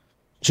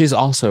 She's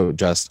also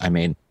just, I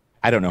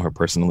don't know her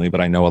personally, but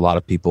I know a lot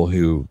of people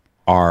who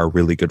are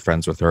really good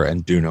friends with her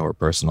and do know her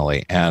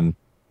personally. And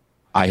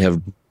I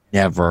have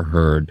never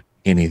heard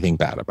anything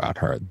bad about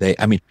her.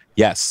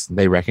 Yes,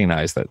 they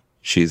recognize that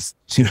she's,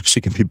 she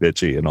can be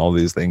bitchy and all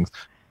these things,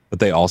 but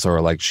they also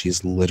are like,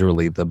 she's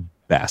literally the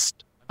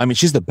best.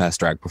 She's the best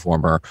drag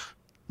performer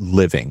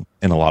living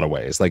in a lot of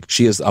ways. Like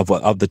she is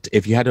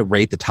if you had to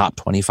rate the top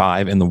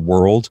 25 in the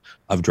world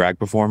of drag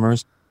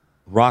performers,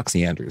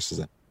 Roxy Andrews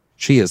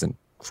she is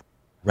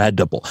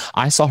incredible.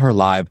 I saw her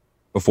live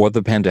before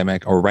the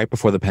pandemic, or right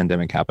before the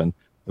pandemic happened.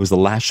 It was the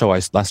last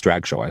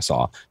drag show I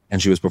saw,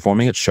 and she was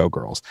performing at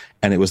Showgirls.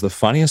 And it was the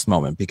funniest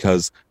moment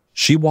because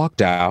she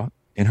walked out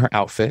in her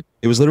outfit.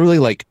 It was literally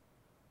like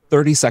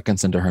 30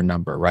 seconds into her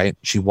number, right?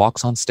 She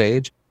walks on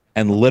stage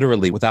and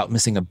literally without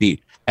missing a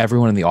beat,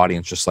 everyone in the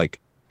audience just like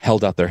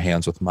held out their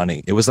hands with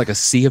money. It was like a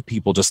sea of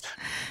people just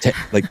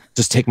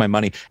take my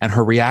money. And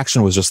her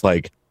reaction was just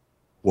like,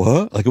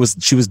 what? Like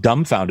she was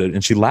dumbfounded,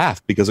 and she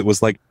laughed because it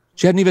was like,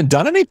 she hadn't even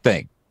done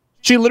anything.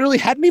 She literally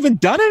hadn't even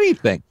done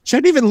anything. She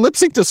hadn't even lip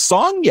synced a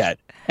song yet.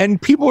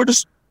 And people were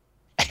just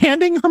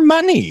handing her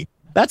money.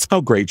 That's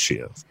how great she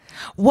is.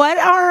 What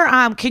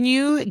are can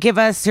you give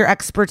us your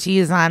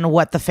expertise on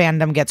what the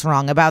fandom gets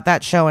wrong about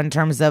that show in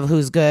terms of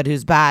who's good,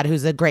 who's bad,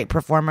 who's a great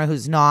performer,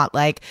 who's not?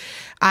 Like,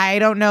 I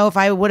don't know if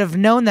I would have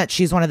known that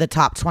she's one of the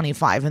top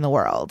 25 in the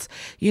world.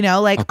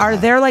 Are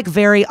there like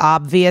very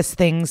obvious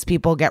things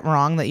people get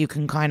wrong that you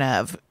can kind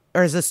of,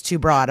 or is this too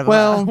broad of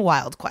a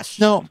wild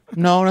question?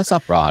 No, that's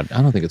not broad.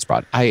 I don't think it's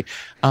broad. I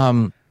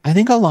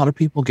think a lot of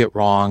people get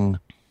wrong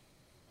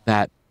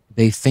that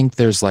they think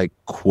there's like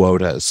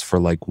quotas for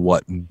like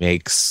what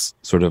makes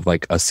sort of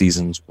like a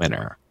season's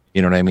winner.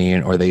 You know what I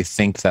mean? Or they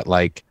think that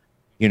like,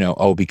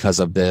 because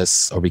of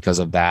this or because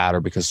of that, or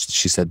because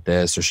she said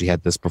this or she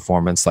had this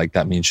performance, like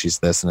that means she's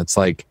this. And it's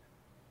like,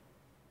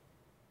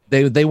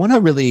 they want to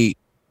really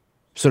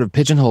sort of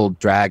pigeonhole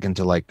drag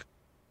into like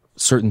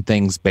certain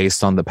things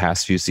based on the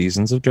past few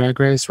seasons of Drag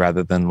Race,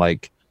 rather than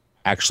like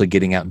actually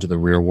getting out into the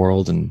real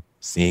world and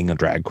seeing a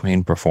drag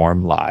queen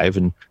perform live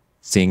and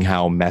seeing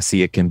how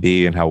messy it can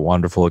be and how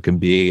wonderful it can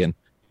be, and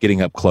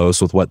getting up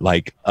close with what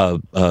like a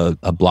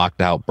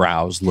blocked out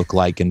brows look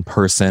like in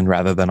person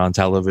rather than on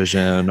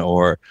television,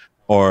 or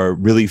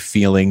really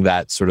feeling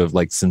that sort of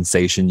like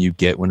sensation you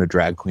get when a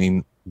drag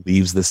queen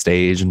leaves the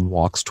stage and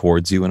walks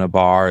towards you in a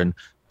bar and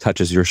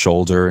touches your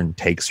shoulder and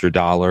takes your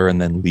dollar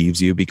and then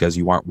leaves you because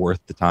you aren't worth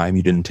the time.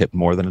 You didn't tip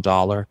more than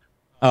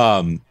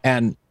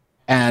 $1.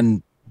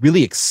 And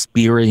really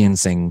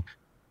experiencing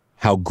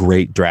how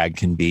great drag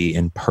can be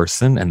in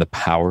person and the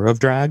power of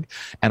drag.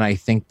 And I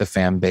think the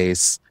fan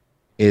base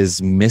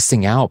is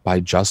missing out by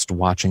just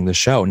watching the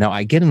show. Now,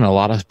 I get in a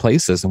lot of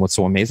places, and what's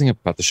so amazing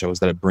about the show is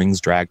that it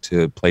brings drag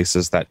to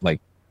places that like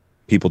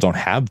people don't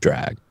have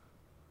drag,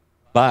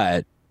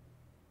 but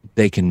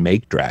they can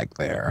make drag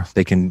there.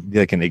 They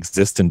can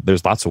exist, and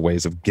there's lots of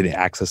ways of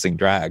accessing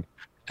drag.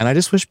 And I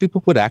just wish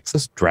people would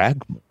access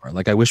drag more.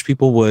 Like I wish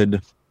people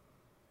would.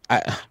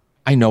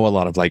 I know a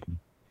lot of like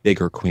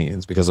bigger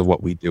queens because of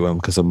what we do and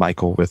because of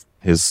Michael with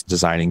his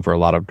designing for a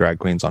lot of drag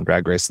queens on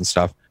Drag Race and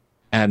stuff.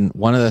 And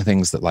one of the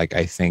things that like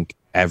I think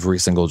every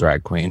single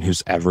drag queen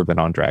who's ever been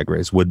on Drag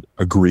Race would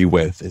agree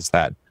with is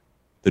that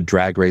the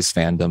Drag Race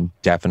fandom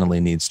definitely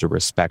needs to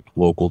respect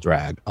local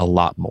drag a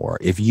lot more.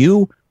 If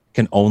you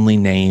can only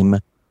name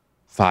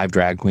 5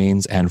 drag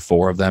queens and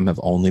 4 of them have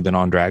only been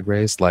on Drag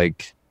Race,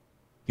 like,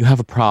 you have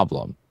a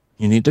problem.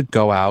 You need to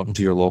go out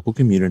into your local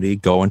community,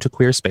 go into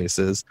queer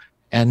spaces,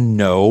 and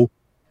know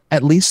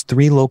at least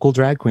 3 local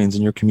drag queens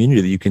in your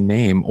community that you can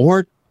name,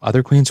 or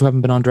other queens who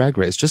haven't been on Drag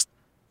Race. Just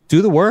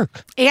do the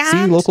work. And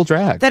see local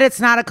drag. That it's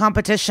not a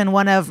competition.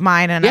 One of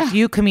mine and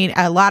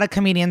a lot of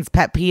comedians'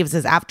 pet peeves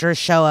is after a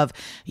show of,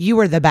 you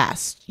were the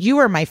best. You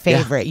were my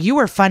favorite. You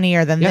were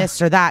funnier than this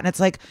or that. And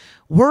it's like,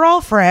 we're all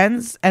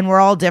friends and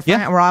we're all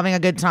different and we're all having a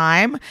good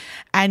time.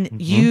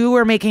 And you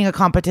are making a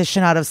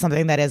competition out of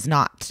something that is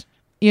not.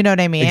 You know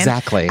what I mean?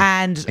 Exactly.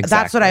 And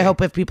that's what I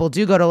hope if people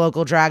do go to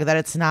local drag, that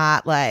it's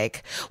not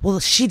like, well,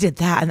 she did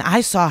that and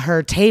I saw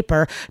her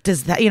taper.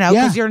 Does that,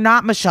 because you're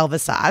not Michelle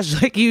Visage.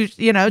 Like just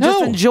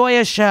enjoy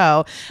a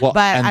show. Well,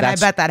 and I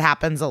bet that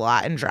happens a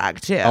lot in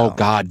drag too. Oh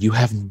God, you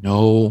have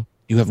no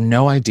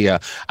idea.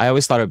 I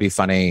always thought it'd be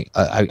funny.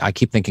 I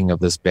keep thinking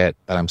of this bit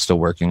that I'm still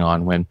working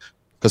on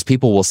because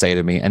people will say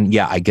to me, and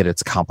I get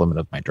it's a compliment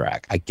of my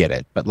drag. I get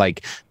it. But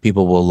like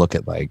people will look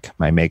at like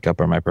my makeup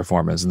or my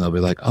performance and they'll be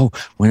like, oh,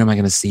 when am I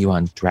going to see you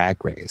on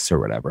Drag Race or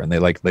whatever? And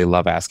they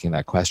love asking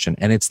that question.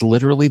 And it's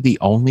literally the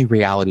only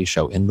reality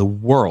show in the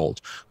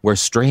world where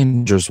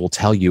strangers will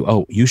tell you,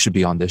 oh, you should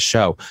be on this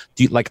show.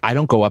 I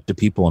don't go up to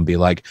people and be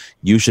like,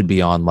 you should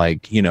be on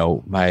like,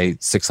 my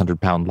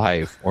 600-pound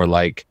life or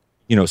like,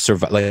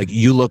 like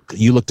you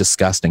look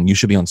disgusting. You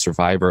should be on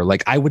Survivor.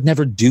 Like I would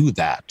never do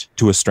that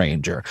to a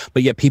stranger,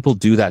 but yet people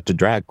do that to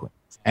drag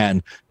queens,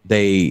 and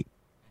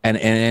and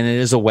it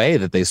is a way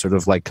that they sort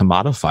of like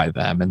commodify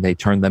them and they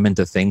turn them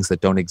into things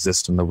that don't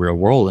exist in the real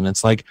world. And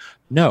it's like,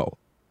 no,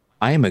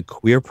 I am a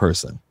queer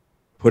person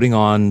putting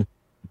on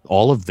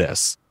all of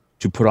this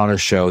to put on a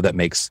show that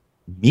makes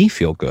me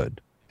feel good,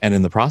 and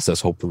in the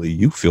process, hopefully,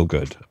 you feel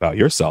good about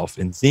yourself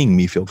in seeing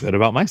me feel good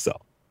about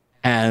myself,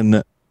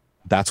 and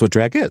that's what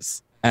drag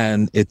is.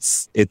 And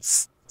it's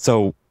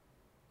so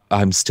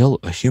I'm still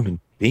a human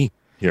being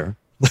here.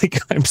 Like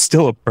I'm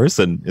still a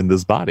person in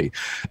this body.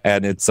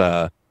 And it's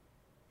a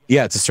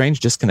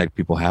strange disconnect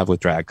people have with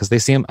drag because they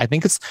see them. I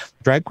think it's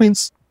drag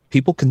queens.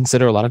 People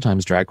consider a lot of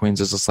times drag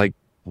queens as just like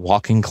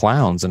walking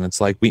clowns. And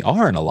it's like, we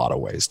are in a lot of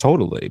ways,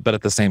 totally. But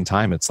at the same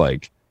time, it's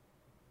like,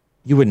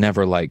 you would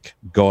never like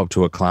go up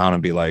to a clown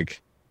and be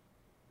like,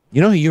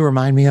 you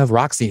remind me of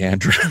Roxy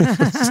Andrews.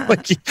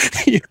 Like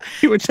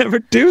you would never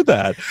do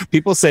that.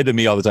 People say to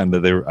me all the time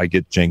that I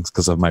get jinxed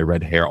because of my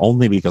red hair,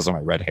 only because of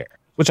my red hair,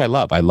 which I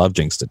love. I love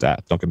Jinx to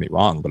death. Don't get me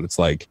wrong, but it's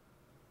like,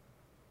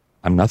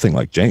 I'm nothing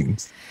like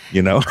Jinx,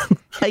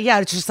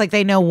 It's just like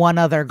they know one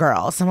other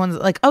girl. Someone's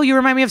like, oh, you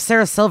remind me of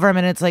Sarah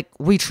Silverman. It's like,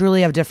 we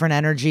truly have different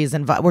energies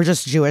and we're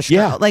just Jewish.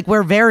 Girl. Like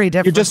we're very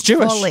different. You're just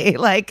Jewish. Fully.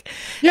 Like,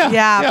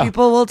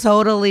 people will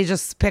totally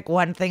just pick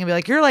one thing and be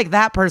like, you're like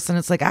that person.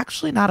 It's like,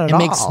 actually not at all.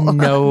 It makes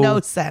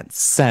no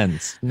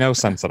sense. No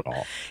sense at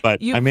all. But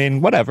I mean,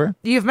 whatever.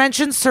 You've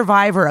mentioned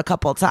Survivor a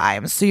couple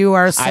times. So you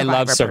are a Survivor I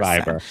love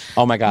Survivor. Person.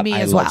 Oh my God. Me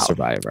I as love well.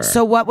 Survivor.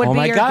 So what would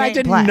be your gameplay? Oh my God. I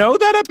didn't know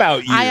that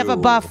about you. I have a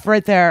buff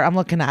right there. I'm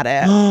looking at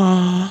it.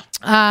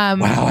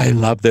 Wow, I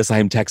love this. I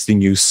am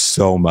texting you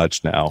so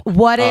much now.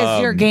 What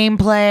is your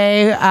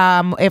gameplay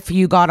if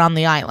you got on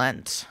the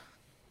island?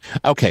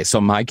 Okay, so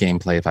my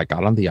gameplay if I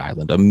got on the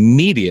island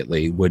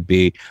immediately would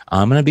be,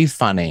 I'm going to be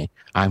funny.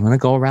 I'm going to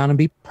go around and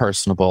be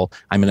personable.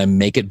 I'm going to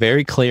make it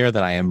very clear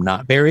that I am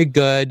not very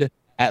good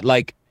at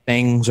like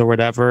things or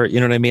whatever. You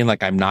know what I mean?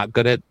 Like I'm not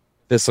good at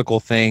physical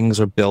things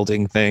or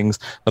building things,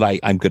 but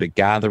I'm good at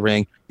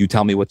gathering. You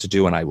tell me what to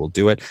do and I will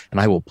do it. And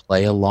I will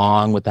play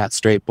along with that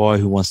straight boy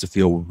who wants to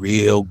feel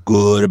real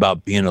good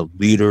about being a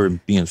leader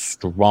and being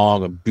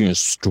strong and being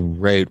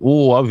straight.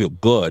 Oh, I feel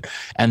good.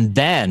 And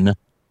then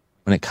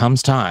when it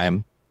comes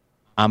time,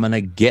 I'm going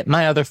to get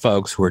my other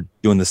folks who are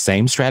doing the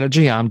same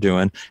strategy I'm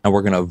doing, and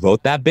we're going to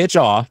vote that bitch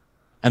off.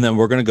 And then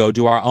we're going to go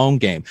do our own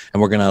game.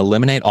 And we're going to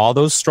eliminate all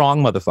those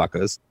strong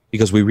motherfuckers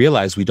because we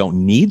realize we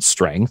don't need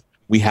strength.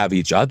 We have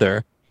each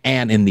other.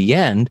 And in the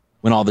end,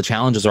 when all the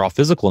challenges are all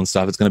physical and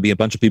stuff, it's going to be a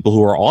bunch of people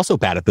who are also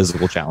bad at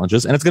physical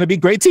challenges. And it's going to be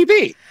great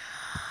TV.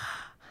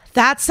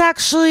 That's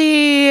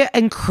actually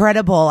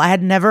incredible. I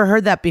had never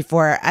heard that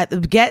before.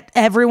 Get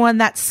everyone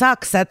that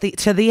sucks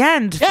to the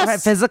end for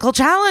physical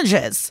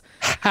challenges.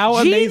 How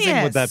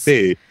amazing would that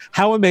be?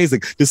 How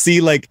amazing to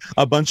see like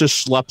a bunch of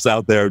schleps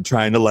out there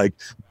trying to like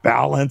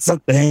balance a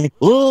thing.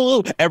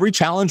 Ooh, every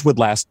challenge would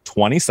last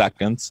 20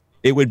 seconds.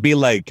 It would be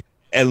like,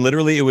 and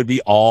literally it would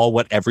be all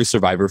what every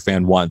Survivor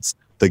fan wants.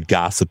 The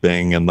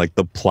gossiping and like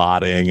the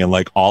plotting and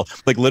like all,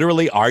 like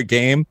literally our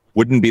game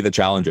wouldn't be the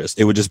challenges.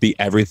 It would just be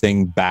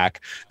everything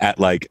back at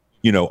like,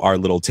 our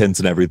little tints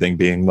and everything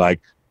being like,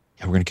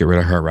 yeah, we're going to get rid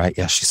of her, right?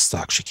 Yeah, she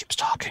sucks. She keeps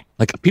talking.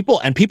 Like people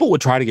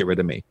would try to get rid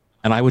of me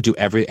and I would do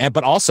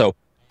but also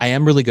I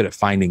am really good at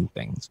finding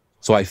things.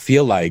 So I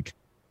feel like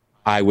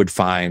I would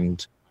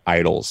find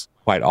idols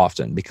quite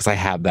often because I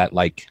have that,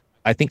 like,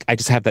 I think I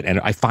just have that. And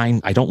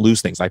I don't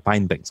lose things. I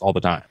find things all the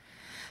time.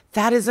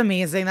 That is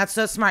amazing. That's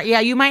so smart. Yeah,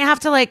 you might have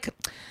to like,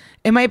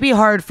 it might be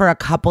hard for a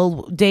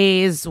couple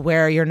days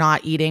where you're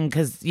not eating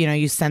because, you know,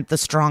 you sent the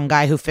strong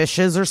guy who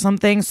fishes or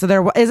something. So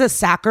there is a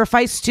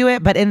sacrifice to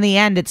it. But in the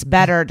end, it's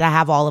better to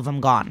have all of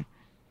them gone.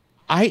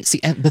 I see.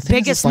 And the thing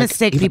biggest is, like,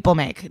 mistake people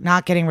make,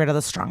 not getting rid of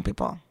the strong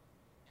people.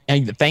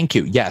 And thank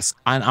you. Yes.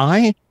 And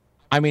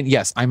I mean,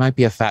 yes, I might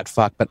be a fat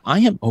fuck, but I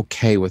am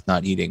okay with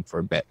not eating for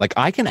a bit. Like,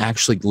 I can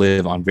actually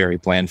live on very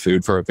bland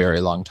food for a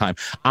very long time.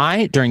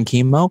 During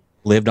chemo,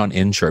 lived on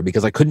Ensure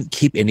because I couldn't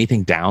keep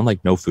anything down. Like,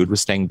 no food was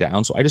staying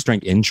down. So I just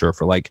drank Ensure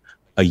for like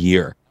a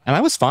year and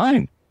I was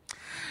fine.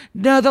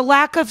 No, the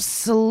lack of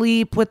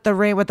sleep with the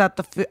rain without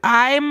the food.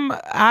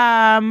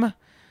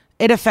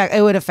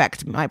 It would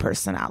affect my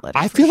personality.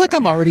 I feel like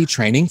I'm already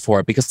training for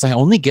it because I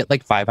only get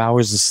like 5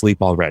 hours of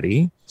sleep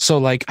already. So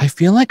like, I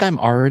feel like I'm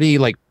already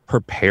like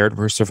prepared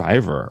for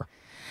Survivor.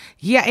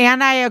 Yeah,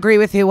 and I agree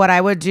with you. What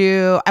I would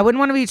do, I wouldn't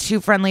want to be too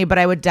friendly, but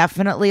I would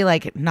definitely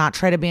like not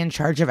try to be in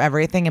charge of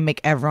everything and make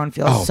everyone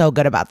feel so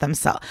good about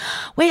themselves.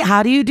 Wait,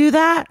 how do you do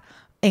that?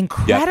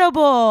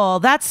 Incredible.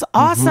 Yep. That's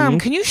awesome.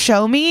 Can you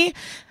show me?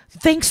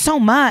 Thanks so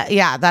much.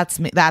 Yeah,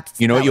 that's me.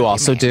 You know what you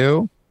also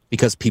do?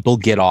 Because people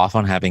get off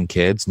on having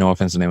kids. No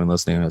offense to anyone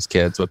listening who has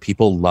kids, but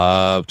people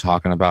love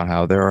talking about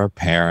how they're a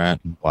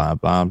parent, blah,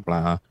 blah,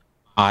 blah.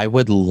 I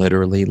would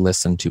literally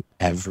listen to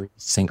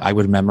I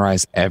would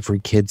memorize every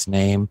kid's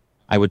name.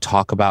 I would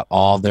talk about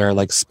all their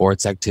like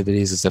sports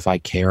activities as if I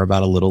care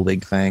about a little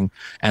league thing.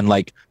 And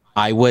like,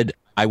 I would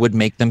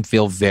make them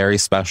feel very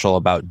special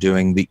about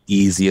doing the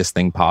easiest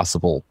thing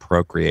possible,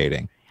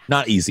 procreating.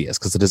 Not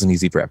easiest, because it isn't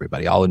easy for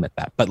everybody. I'll admit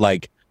that. But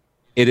like,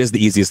 it is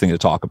the easiest thing to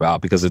talk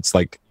about because it's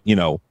like, you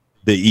know,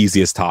 the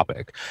easiest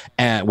topic.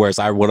 And whereas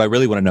what I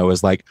really want to know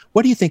is like,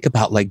 what do you think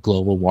about like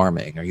global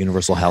warming or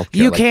universal health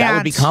care? You like, can't. That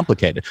would be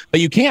complicated, but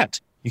you can't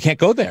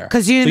go there.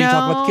 Because you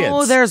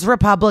know there's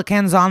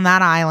Republicans on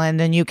that island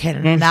and you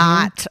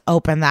cannot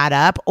open that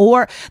up.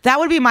 Or that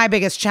would be my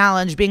biggest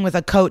challenge, being with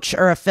a Coach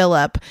or a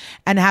Philip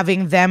and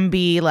having them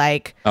be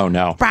like, oh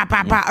no, bah,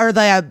 bah, bah, or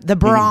the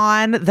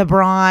brawn,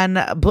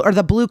 or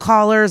the blue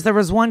collars. There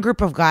was one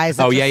group of guys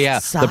that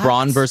the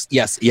brawn versus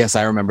yes,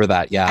 I remember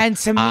that. Yeah. And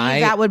to me,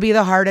 that would be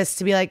the hardest,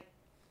 to be like,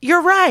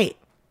 you're right.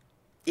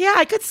 Yeah,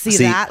 I could see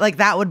that. Like,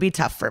 that would be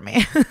tough for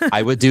me.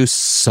 I would do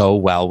so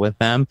well with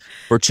them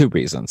for two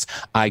reasons.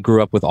 I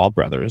grew up with all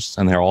brothers,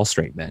 and they're all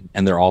straight men,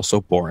 and they're all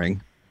so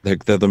boring. They're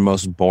the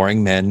most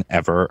boring men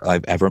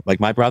I've ever.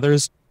 Like, my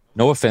brothers,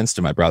 no offense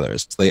to my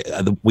brothers,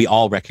 we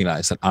all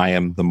recognize that I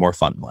am the more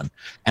fun one,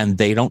 and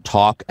they don't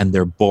talk, and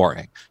they're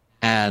boring.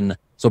 And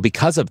so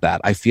because of that,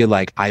 I feel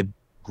like I've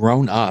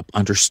grown up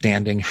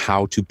understanding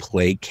how to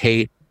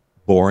placate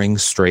boring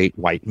straight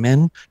white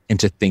men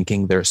into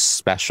thinking they're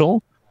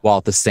special, while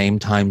at the same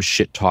time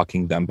shit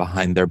talking them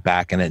behind their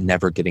back and it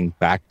never getting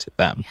back to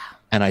them. Yeah.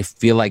 And I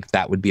feel like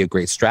that would be a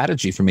great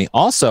strategy for me.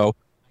 Also,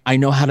 I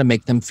know how to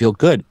make them feel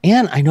good,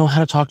 and I know how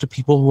to talk to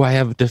people who I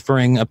have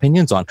differing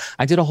opinions on.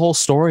 I did a whole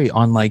story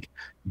on like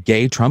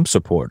gay Trump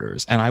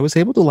supporters, and I was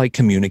able to like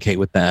communicate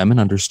with them and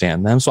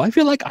understand them. So I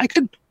feel like I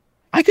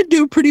could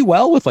do pretty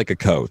well with like a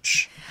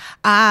coach.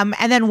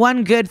 And then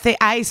one good thing,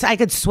 I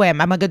could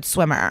swim. I'm a good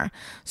swimmer.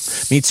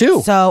 Me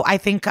too. So I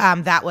think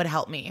that would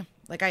help me.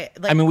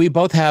 I mean, we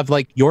both have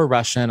like, you're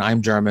Russian,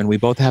 I'm German. We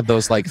both have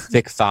those like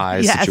thick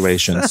thighs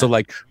situations. So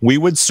like we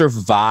would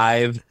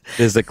survive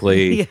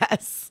physically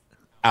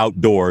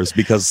outdoors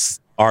because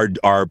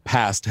our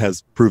past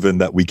has proven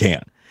that we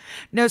can.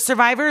 No,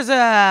 Survivor's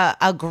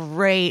a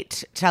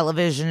great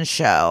television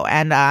show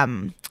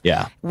and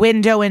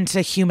window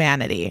into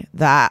humanity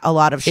that a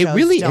lot of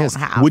shows don't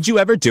have. Would you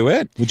ever do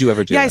it?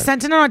 I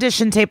sent in an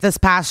audition tape this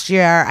past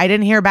year. I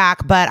didn't hear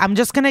back, but I'm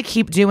just going to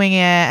keep doing it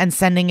and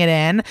sending it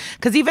in.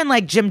 Because even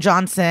like Jim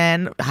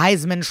Johnson,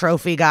 Heisman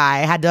Trophy guy,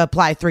 had to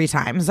apply 3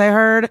 times, I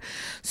heard.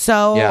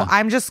 So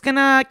I'm just going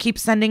to keep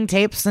sending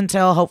tapes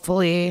until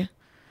hopefully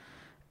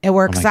it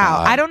works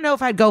out. I don't know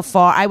if I'd go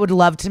far. I would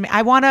love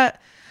to.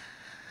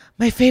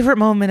 My favorite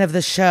moment of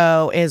the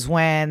show is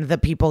when the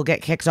people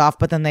get kicked off,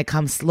 but then they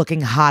come looking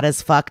hot as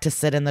fuck to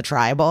sit in the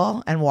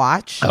tribal and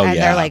watch.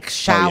 They're like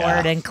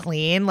showered and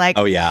clean. Like,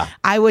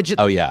 I would just,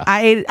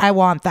 I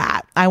want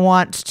that. I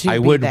want to I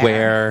would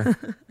wear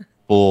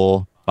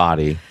full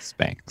body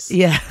Spanx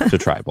to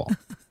tribal.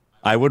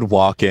 I would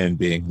walk in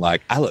being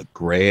like, I look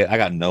great. I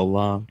got no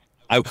lung.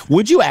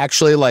 Would you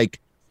actually like,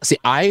 see,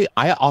 I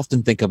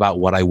often think about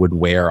what I would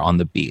wear on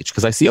the beach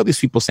because I see all these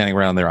people standing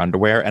around in their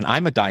underwear, and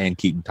I'm a Diane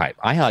Keaton type.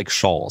 I like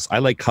shawls. I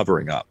like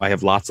covering up. I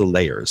have lots of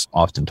layers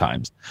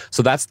oftentimes.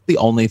 So that's the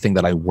only thing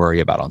that I worry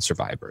about on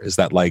Survivor is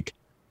that like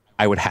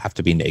I would have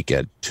to be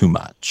naked too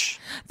much.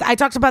 I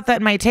talked about that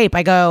in my tape.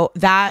 I go,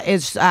 that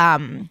is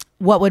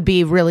what would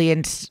be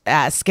really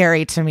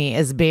scary to me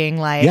is being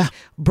like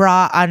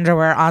bra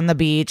underwear on the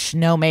beach,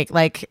 no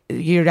like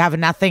you have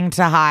nothing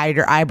to hide,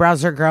 your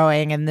eyebrows are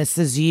growing, and this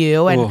is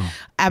you, and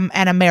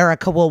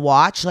America will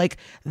watch. Like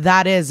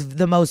that is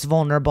the most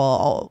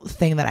vulnerable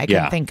thing that I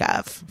can think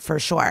of for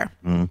sure.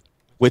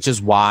 Which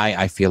is why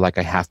I feel like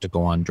I have to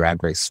go on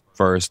Drag Race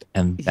first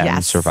and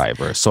then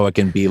Survivor, so it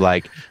can be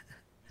like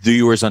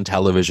viewers on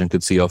television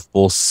could see a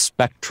full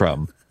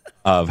spectrum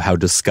of how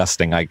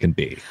disgusting I can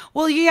be.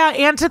 Well, yeah,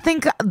 and to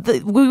think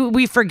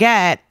we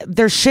forget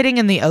they're shitting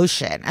in the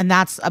ocean, and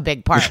that's a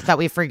big part that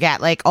we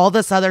forget. Like all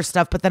this other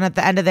stuff, but then at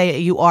the end of the day,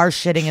 you are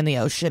shitting in the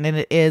ocean,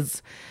 and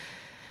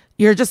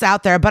you're just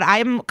out there. But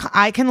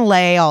I can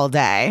lay all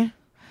day.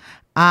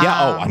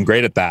 I'm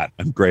great at that.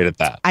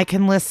 I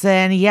can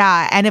listen.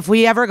 Yeah, and if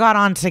we ever got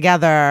on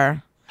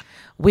together,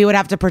 we would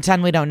have to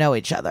pretend we don't know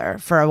each other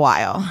for a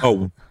while.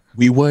 Oh,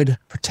 we would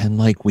pretend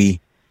like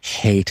we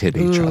hated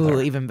each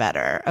other. Even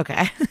better.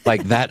 Okay.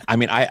 Like that. I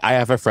mean, I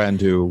have a friend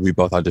who we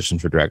both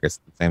auditioned for Drag Race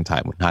at the same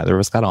time. Neither of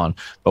us got on,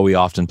 but we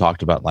often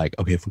talked about like,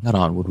 okay, if we got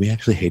on, would we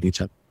actually hate each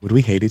other? Would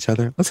we hate each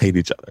other? Let's hate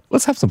each other.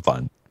 Let's have some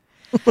fun.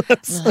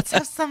 Let's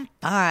have some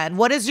fun.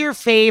 What is your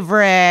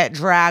favorite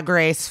Drag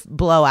Race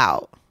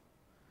blowout?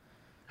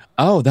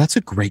 Oh, that's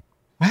a great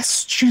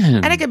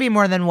question. And it could be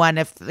more than one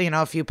if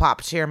a few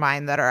pop to your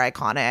mind that are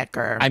iconic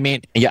or. I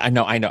mean, yeah, I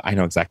know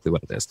exactly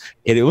what it is.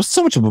 It was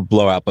so much of a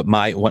blowout, but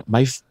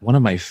one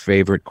of my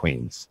favorite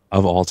queens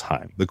of all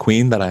time, the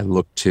queen that I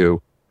look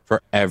to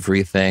for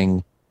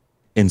everything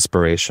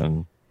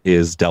inspiration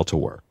is Delta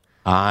Work.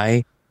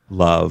 I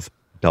love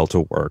Delta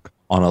Work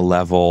on a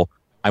level.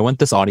 I want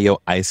this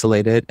audio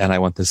isolated, and I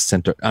want this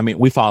center. I mean,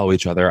 we follow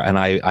each other, and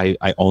I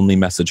only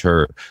message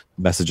her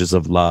messages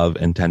of love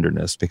and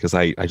tenderness because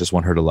I just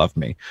want her to love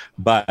me.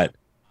 But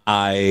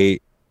I'm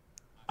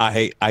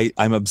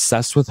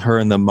obsessed with her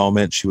in the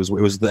moment it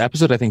was the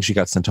episode I think she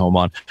got sent home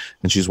on,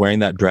 and she's wearing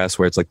that dress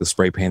where it's like the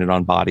spray painted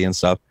on body and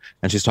stuff,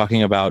 and she's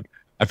talking about,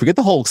 I forget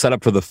the whole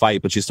setup for the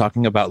fight, but she's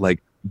talking about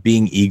like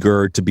being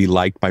eager to be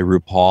liked by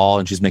RuPaul,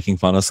 and she's making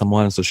fun of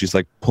someone. So she's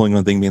like pulling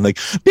on the thing, being like,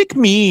 pick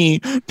me,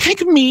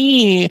 pick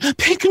me,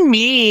 pick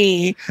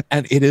me.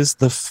 And it is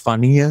the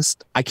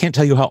funniest. I can't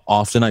tell you how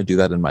often I do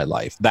that in my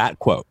life. That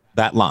quote,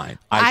 that line.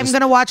 I'm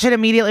going to watch it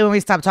immediately when we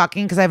stop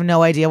talking because I have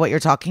no idea what you're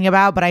talking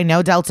about, but I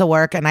know Delta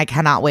Work and I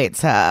cannot wait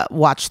to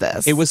watch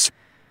this.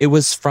 It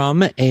was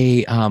from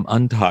a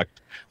Untucked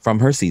from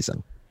her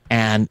season.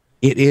 And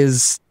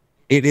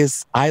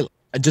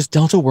just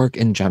Delta Work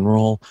in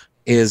general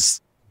is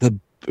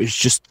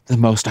just the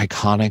most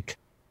iconic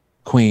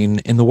queen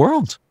in the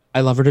world.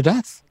 I love her to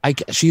death.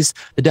 She's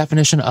the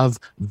definition of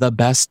the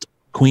best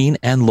queen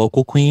and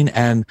local queen,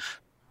 and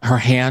her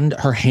hand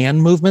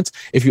movements.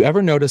 If you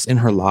ever notice in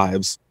her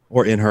lives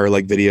or in her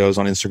like videos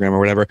on Instagram or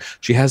whatever,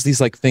 she has these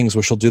like things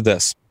where she'll do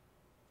this.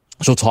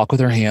 She'll talk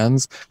with her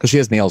hands because she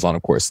has nails on,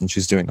 of course, and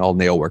she's doing all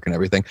nail work and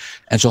everything.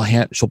 And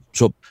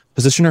she'll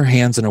position her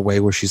hands in a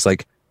way where she's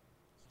like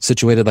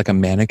situated like a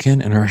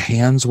mannequin, and her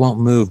hands won't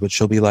move, but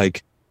she'll be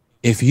like,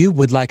 if you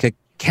would like a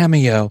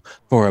cameo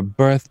for a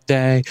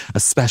birthday,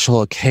 a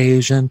special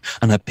occasion,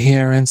 an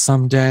appearance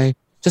someday,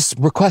 just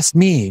request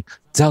me,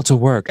 Delta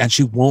Work. And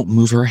she won't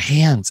move her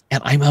hands.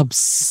 And I'm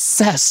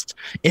obsessed.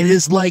 It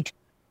is like,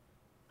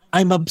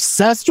 I'm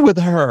obsessed with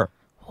her.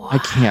 Wow. I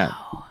can't.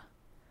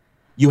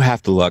 You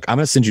have to look. I'm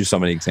going to send you so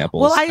many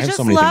examples. Well, I just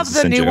love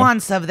the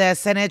nuance of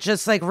this. And it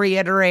just like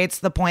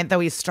reiterates the point that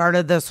we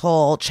started this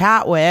whole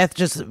chat with,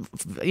 just,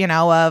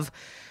 of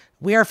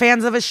we are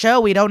fans of a show.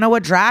 We don't know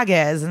what drag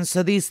is. And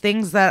so these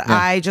things that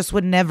I just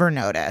would never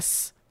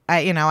notice,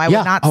 I would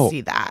not see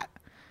that.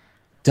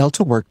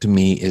 Delta Work to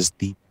me is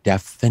the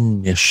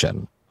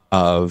definition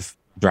of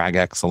drag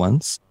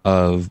excellence,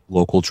 of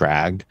local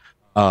drag,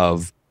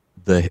 of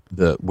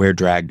the where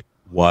drag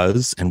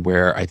was and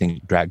where I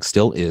think drag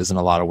still is in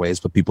a lot of ways,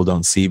 but people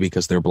don't see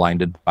because they're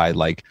blinded by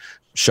like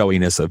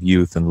showiness of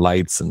youth and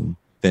lights and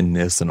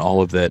thinness and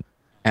all of it.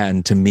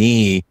 And to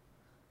me,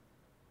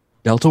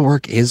 Delta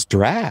Work is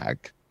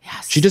drag.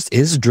 Yes. She just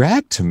is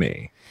drag to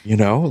me.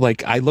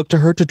 Like I look to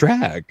her to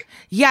drag.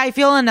 Yeah, I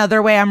feel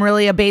another way. I'm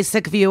really a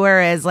basic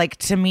viewer is like,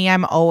 to me,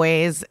 I'm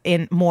always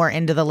more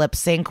into the lip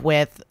sync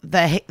with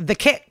the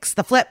kicks,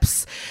 the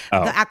flips,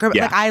 the acrobat.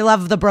 Yeah. Like I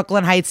love the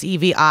Brooklyn Heights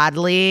Evie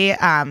Oddly.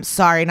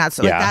 Sorry, not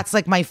so. Like, that's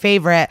like my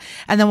favorite.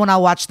 And then when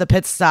I'll watch the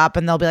pit stop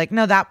and they'll be like,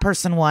 no, that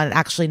person won.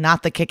 Actually,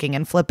 not the kicking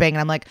and flipping.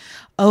 And I'm like,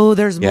 oh,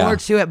 there's more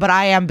to it. But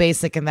I am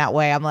basic in that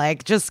way. I'm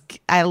like,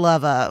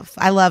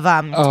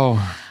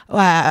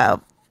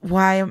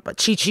 why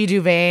Chi-Chi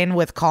Duvain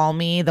with Call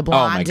Me, the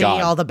Blondie,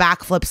 all the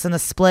backflips and the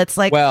splits.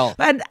 Like,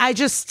 and I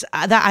just,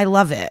 I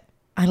love it.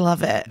 I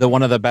love it.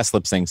 One of the best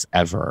lip syncs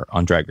ever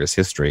on Drag Race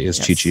history is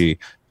Chi-Chi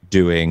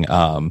doing,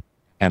 and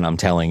I'm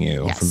telling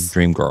you, from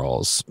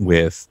Dreamgirls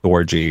with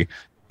Thorgy,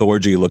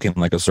 Thorgy looking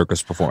like a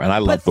circus performer, and I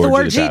love But Thorgy to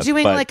Thorgy death,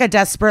 doing but like a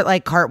desperate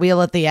like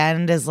cartwheel at the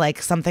end is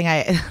like something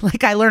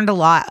I learned a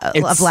lot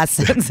of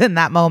lessons in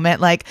that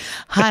moment. Like,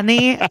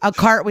 honey, a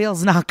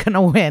cartwheel's not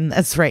gonna win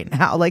this right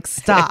now. Like,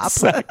 stop,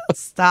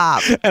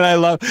 stop. And I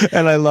love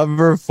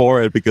her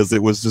for it because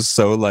it was just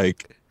so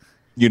like,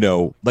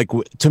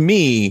 to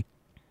me,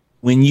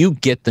 when you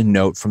get the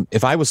note from,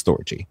 if I was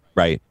Thorgy,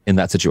 right, in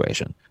that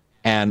situation,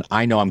 and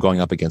I know I'm going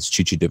up against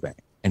Chi Chi DeVay,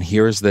 and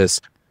here's this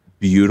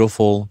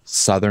beautiful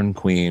Southern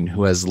queen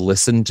who has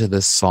listened to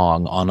this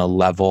song on a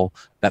level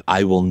that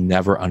I will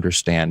never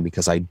understand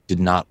because I did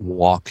not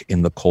walk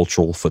in the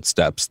cultural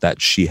footsteps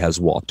that she has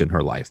walked in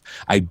her life.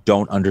 I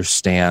don't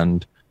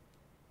understand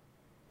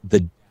the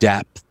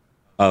depth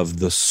of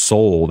the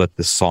soul that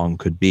this song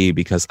could be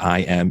because I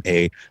am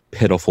a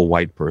pitiful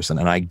white person,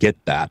 and I get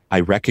that.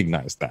 I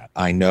recognize that.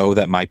 I know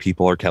that my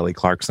people are Kelly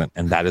Clarkson,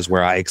 and that is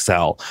where I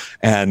excel.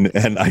 And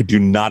I do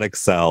not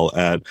excel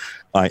at,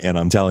 and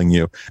I'm telling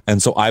you.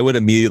 And so I would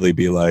immediately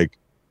be like,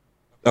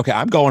 okay,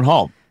 I'm going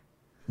home.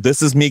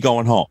 This is me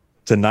going home.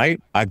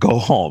 Tonight, I go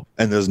home,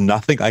 and there's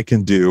nothing I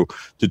can do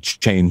to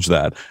change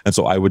that. And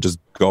so I would just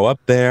go up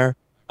there.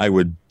 I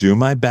would do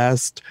my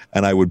best,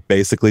 and I would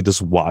basically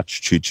just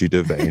watch Chi Chi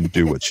DeVay and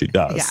do what she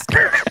does.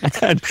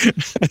 And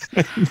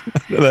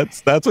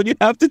that's what you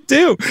have to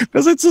do,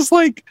 because it's just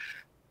like,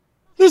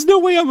 there's no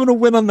way I'm going to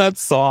win on that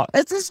song.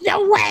 There's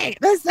no way.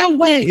 There's no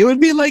way. It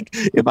would be like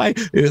if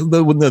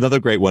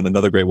another great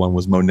one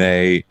was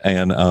Monet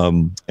and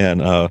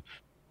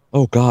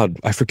oh God,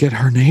 I forget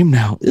her name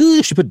now.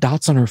 Ew, she put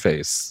dots on her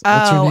face.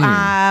 What's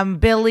her name?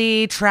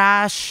 Billy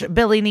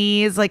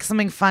Knees, like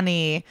something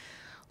funny.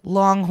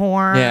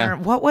 Longhorn. Yeah.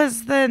 What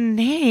was the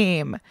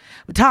name?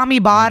 Tommy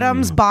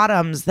Bottoms.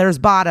 Bottoms. There's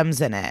bottoms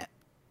in it.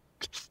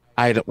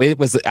 I don't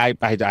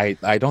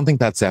think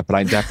that's it, but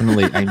I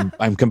definitely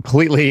I'm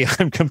completely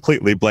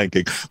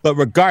blanking. But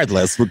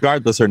regardless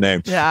her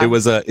name. Yeah. It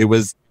was a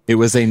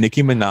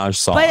Nicki Minaj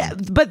song.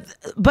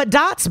 But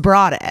Dots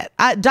brought it.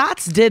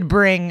 Dots did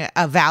bring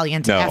a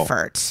valiant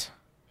effort.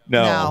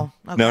 No.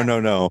 Okay.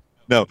 No.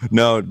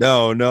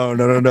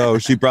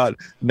 She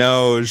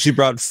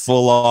brought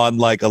full on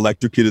like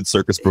electrocuted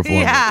circus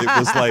performance. Yeah.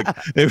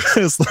 It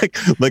was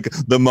like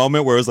the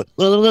moment where it was like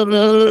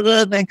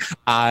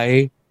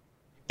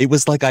it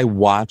was like I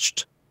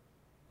watched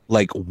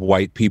like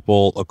white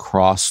people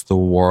across the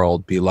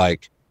world be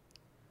like,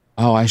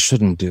 oh, I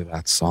shouldn't do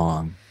that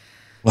song.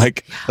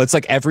 Like, it's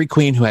like every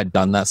queen who had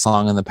done that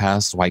song in the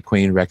past, white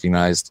queen,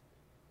 recognized,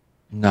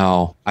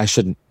 no, I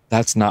shouldn't.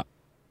 That's not.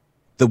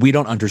 That we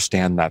don't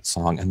understand that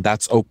song, and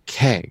that's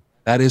okay.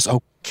 That is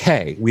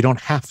okay. We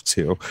don't have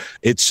to.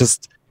 It's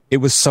just, it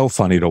was so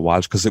funny to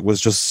watch because it was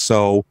just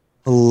so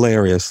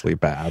hilariously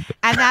bad.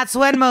 And that's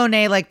when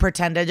Monet like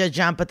pretended to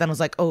jump, but then was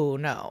like, oh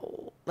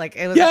no. Like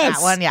it was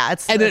that one. Yeah,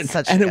 it's such a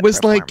good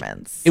performance. Like,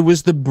 it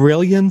was the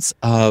brilliance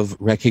of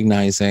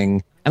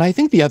recognizing, and I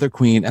think the other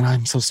queen, and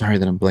I'm so sorry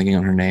that I'm blanking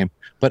on her name,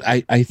 but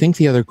I think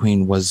the other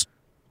queen was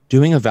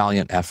doing a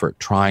valiant effort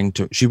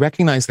she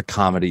recognized the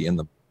comedy in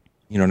the,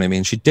 you know what I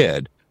mean? She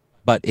did,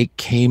 but it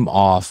came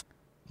off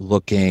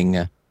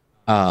looking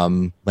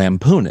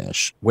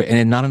lampoonish,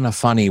 and not in a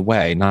funny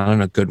way, not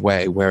in a good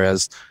way.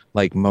 Whereas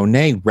like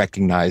Monet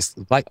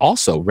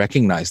also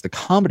recognized the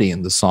comedy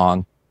in the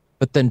song,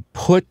 but then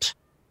put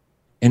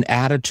an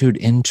attitude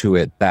into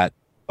it that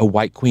a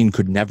white queen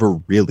could never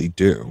really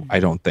do,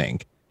 I don't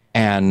think.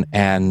 And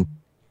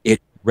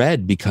it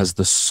read because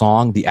the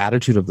song, the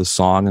attitude of the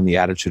song and the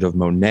attitude of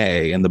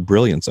Monet and the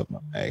brilliance of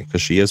Monet,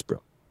 because she is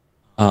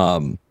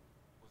brilliant,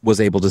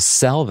 was able to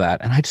sell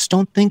that. And I just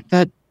don't think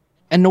that,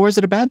 and nor is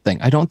it a bad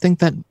thing. I don't think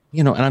that,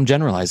 and I'm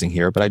generalizing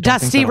here, but I don't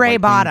think Dusty Ray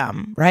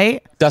Bottom,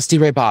 right? Dusty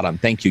Ray Bottom.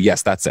 Thank you.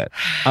 Yes, that's it.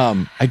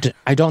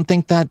 I don't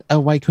think that a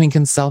white queen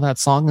can sell that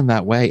song in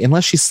that way,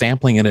 unless she's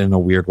sampling it in a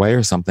weird way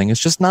or something.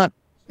 It's just not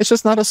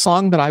a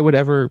song that I would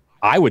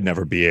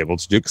never be able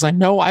to do, because I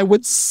know I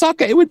would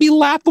suck. It would be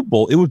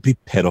laughable. It would be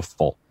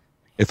pitiful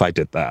if I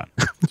did that.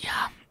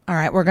 Yeah. All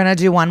right. We're going to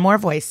do one more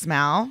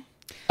voicemail.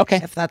 Okay.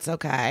 If that's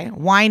okay.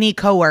 Whiny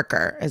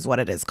Coworker is what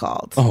it is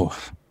called. Oh,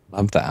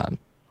 love that.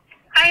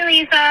 Hi,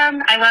 Lisa.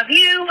 I love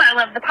you. I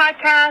love the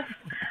podcast.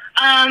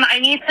 I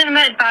need some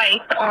advice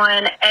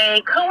on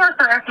a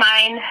coworker of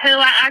mine who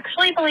I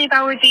actually believe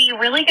I would be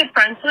really good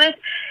friends with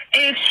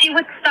if she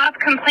would stop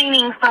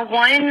complaining for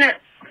one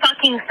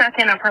fucking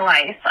second of her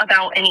life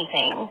about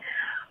anything.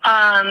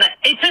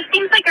 It just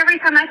seems like every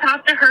time I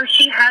talk to her,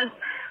 she has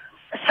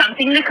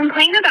something to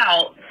complain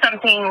about,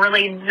 something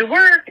related to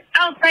work,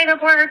 outside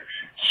of work.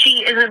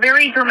 She is a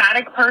very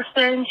dramatic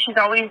person. She's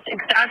always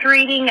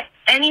exaggerating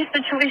any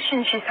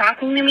situation she's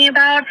talking to me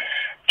about,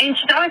 and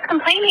she's always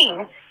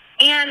complaining.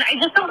 And I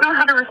just don't know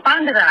how to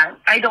respond to that.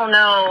 I don't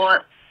know,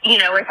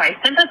 if I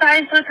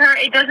sympathize with her.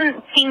 It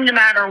doesn't seem to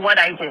matter what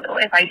I do.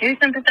 If I do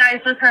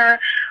sympathize with her,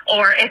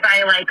 or if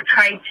I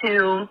try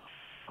to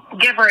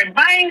give her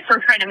advice or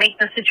try to make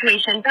the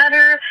situation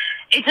better,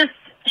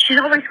 she's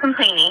always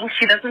complaining.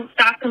 She doesn't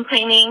stop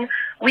complaining.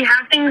 We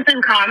have things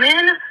in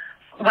common,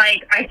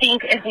 Like, I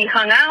think if we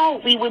hung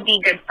out, we would be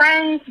good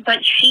friends,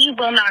 but she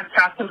will not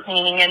stop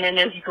complaining, and it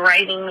is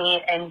driving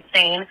me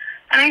insane.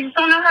 And I just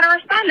don't know how to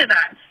respond to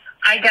that.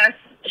 I guess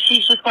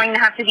she's just going to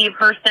have to be a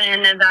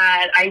person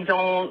that I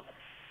don't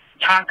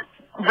talk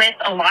with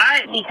a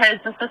lot, because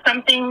this is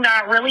something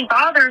that really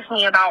bothers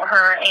me about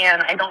her,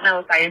 and I don't know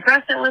if I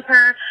address it with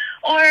her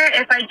or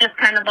if I just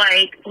kind of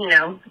like, you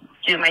know,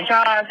 do my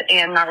job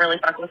and not really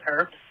fuck with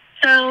her.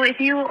 So if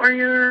you or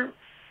your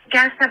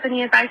guests have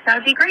any advice, that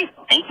would be great.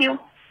 Thank you.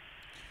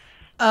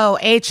 Oh,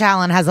 H.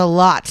 Allen has a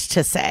lot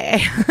to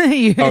say.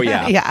 Oh,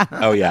 yeah. Yeah.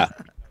 Oh, yeah.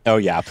 Oh,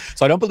 yeah.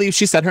 So I don't believe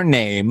she said her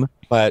name,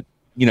 but,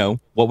 you know,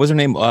 what was her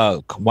name?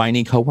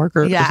 Whiny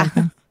coworker? Yeah.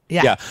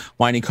 Yeah.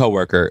 Whiny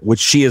coworker, which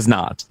she is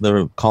not.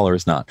 The caller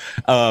is not.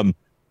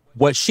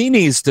 What she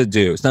needs to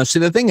do. Now, see,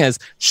 the thing is,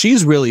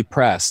 she's really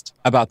pressed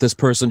about this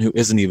person who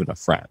isn't even a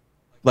friend.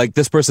 Like,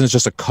 this person is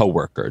just a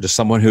coworker, just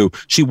someone who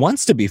she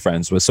wants to be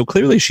friends with. So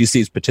clearly she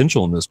sees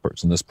potential in this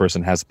person. This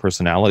person has a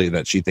personality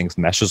that she thinks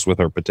meshes with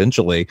her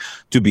potentially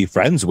to be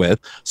friends with.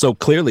 So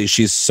clearly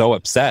she's so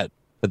upset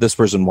that this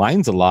person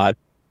whines a lot.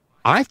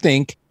 I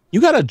think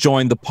you got to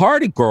join the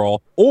party,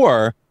 girl,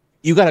 or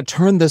you got to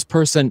turn this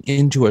person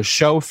into a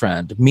show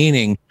friend,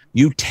 meaning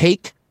you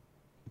take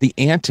the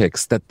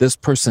antics that this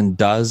person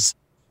does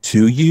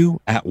to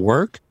you at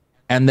work,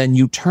 and then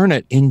you turn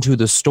it into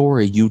the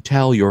story you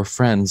tell your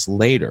friends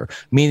later,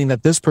 meaning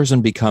that this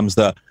person becomes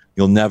the,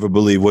 you'll never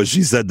believe what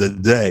she said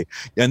today.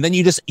 And then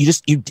you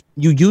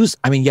use,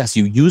 I mean, yes,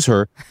 you use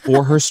her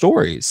for her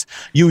stories.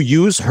 You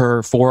use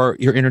her for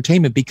your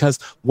entertainment, because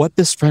what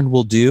this friend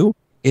will do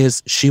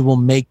is she will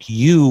make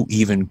you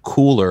even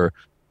cooler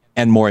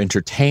and more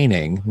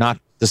entertaining. Not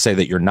to say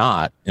that you're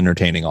not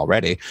entertaining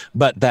already,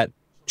 but that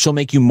she'll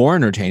make you more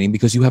entertaining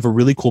because you have a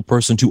really cool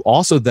person to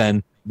also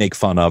then make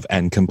fun of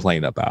and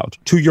complain about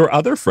to your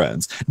other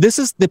friends. This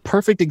is the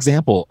perfect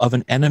example of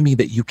an enemy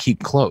that you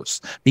keep close,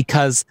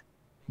 because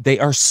they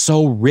are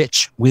so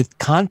rich with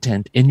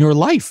content in your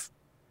life.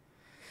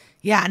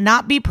 Yeah,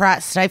 not be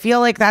pressed. I feel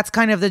like that's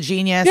kind of the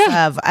genius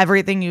of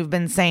everything you've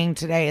been saying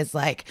today, is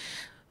like,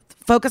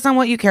 focus on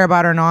what you care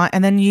about or not.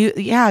 And then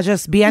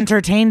just be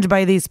entertained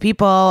by these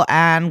people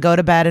and go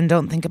to bed and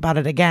don't think about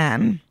it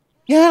again.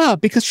 Yeah,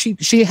 because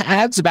she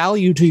adds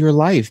value to your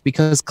life,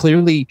 because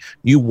clearly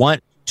you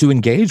want to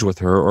engage with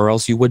her, or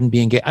else you wouldn't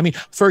be engaged. I mean,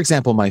 for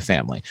example, my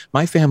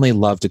family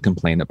love to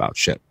complain about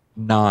shit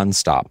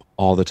nonstop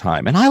all the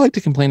time. And I like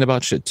to complain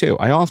about shit too.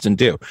 I often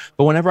do.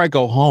 But whenever I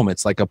go home,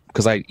 it's like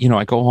because I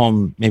go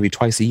home maybe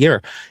twice a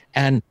year,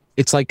 and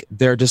it's like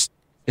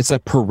it's a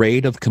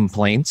parade of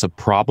complaints, of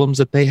problems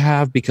that they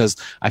have, because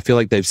I feel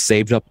like they've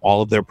saved up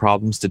all of their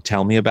problems to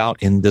tell me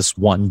about in this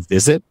one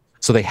visit.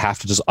 So they have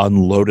to just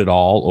unload it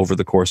all over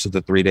the course of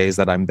the 3 days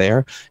that I'm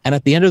there. And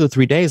at the end of the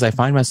 3 days, I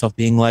find myself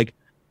being like,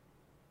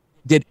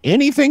 did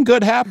anything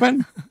good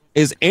happen?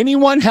 Is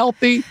anyone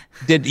healthy?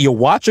 Did you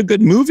watch a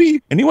good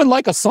movie? Anyone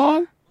like a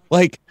song?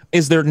 Like,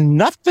 is there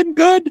nothing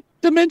good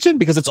to mention?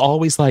 Because it's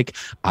always like,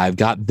 I've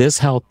got this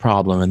health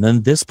problem, and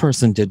then this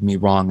person did me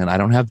wrong, and I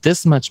don't have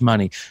this much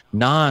money.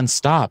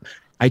 Nonstop.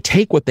 I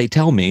take what they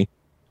tell me,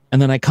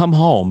 and then I come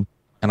home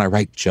and I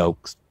write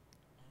jokes.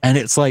 And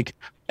it's like,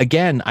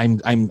 again,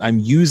 I'm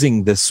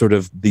using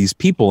these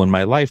people in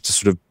my life to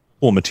sort of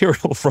pull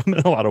material from in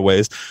a lot of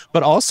ways,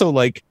 but also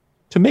like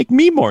to make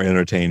me more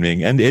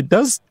entertaining. And it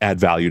does add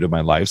value to my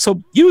life.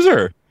 So use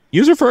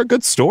her for a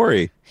good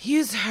story.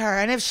 Use her.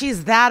 And if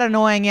she's that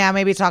annoying,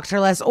 maybe talk to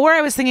her less. Or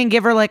I was thinking,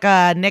 give her like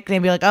a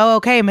nickname, be like, oh,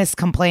 okay, Miss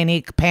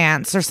Complainy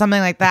Pants, or something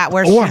like that,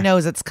 where she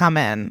knows it's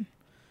coming.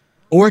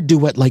 Or do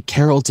what like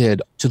Carol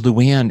did to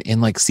Luann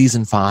in like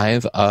season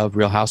 5 of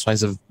Real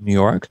Housewives of New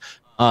York,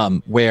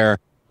 where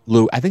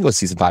I think it was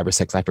season 5 or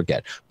 6, I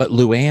forget. But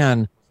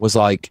Luann was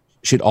like,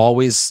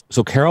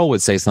 so Carol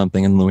would say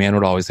something and Luann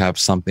would always have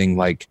something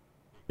like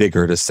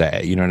bigger to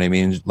say. You know what I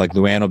mean? Like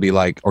Luann will be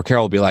like, or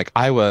Carol will be like,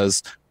 I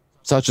was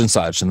such and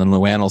such. And then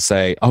Luann will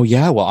say, oh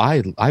yeah, well,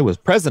 I was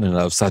president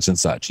of such and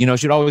such. You know,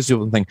 she'd always do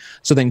something.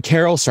 So then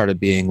Carol started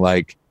being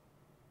like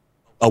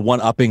a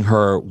one-upping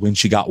her when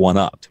she got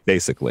one-upped,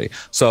 basically.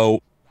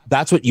 So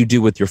that's what you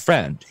do with your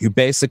friend. You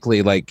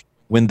basically, like,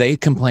 when they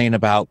complain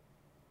about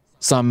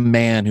some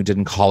man who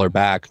didn't call her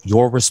back,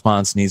 your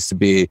response needs to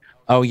be,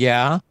 oh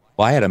yeah,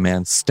 well, I had a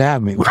man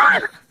stab me.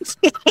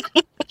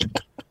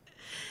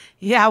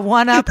 Yeah,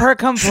 one up her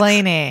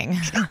complaining.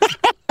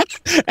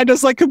 And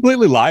just like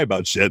completely lie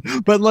about shit,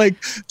 but like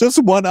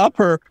just one up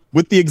her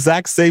with the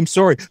exact same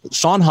story.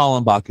 Sean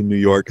Hollenbach in New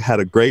York had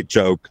a great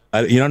joke.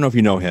 You don't know if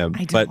you know him,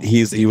 but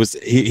he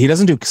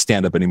doesn't do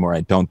stand up anymore,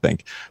 I don't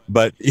think.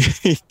 But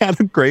he had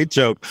a great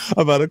joke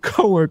about a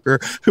coworker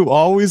who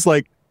always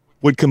like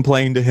would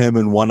complain to him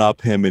and one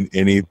up him in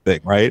anything,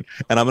 right?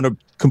 And I'm gonna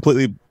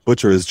completely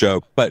butcher his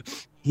joke, but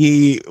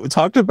he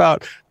talked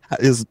about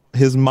his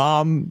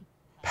mom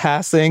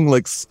passing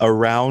like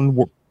around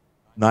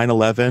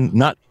 9/11,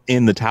 not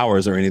in the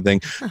towers or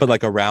anything, but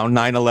like around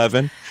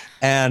 9/11,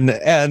 and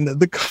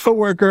the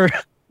coworker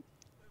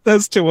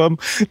says to him,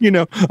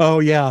 oh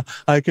yeah,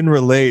 I can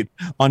relate.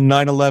 On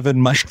 9/11,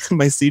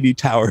 my CD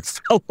tower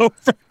fell over.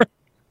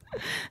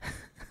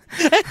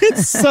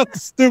 It's so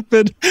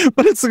stupid,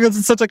 but it's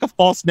such like a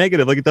false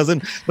negative.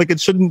 Like it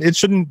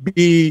shouldn't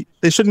be.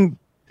 They shouldn't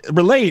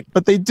relate,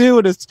 but they do.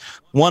 And it's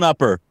one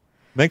upper.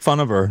 Make fun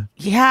of her.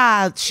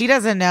 Yeah, she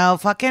doesn't know.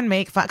 Fucking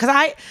make fun. Because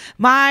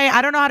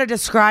I don't know how to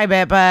describe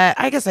it, but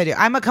I guess I do.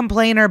 I'm a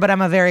complainer, but I'm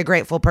a very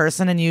grateful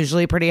person and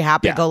usually pretty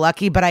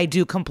happy-go-lucky, but I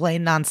do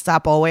complain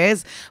nonstop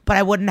always, but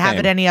I wouldn't have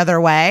it any other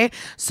way.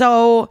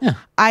 So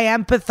I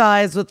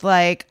empathize with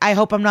I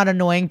hope I'm not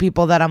annoying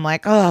people that I'm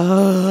like,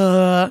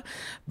 oh,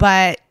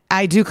 but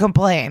I do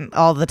complain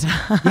all the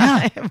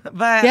time.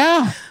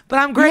 Yeah. But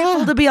I'm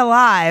grateful to be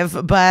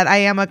alive, but I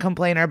am a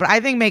complainer. But I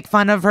think make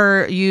fun of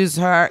her, use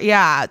her.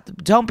 Yeah.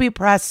 Don't be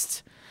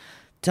pressed.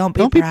 Don't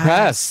be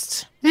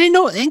pressed.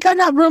 Ain't got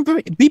not room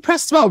for be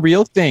pressed about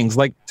real things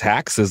like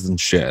taxes and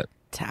shit.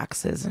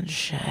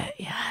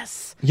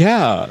 Yes.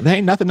 Yeah. There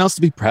ain't nothing else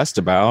to be pressed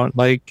about.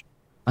 Like,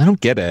 I don't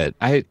get it.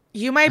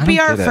 You might be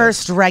our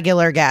first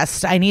regular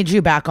guest. I need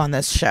you back on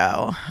this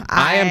show.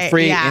 I am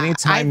free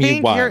anytime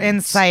you want. I think your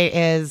insight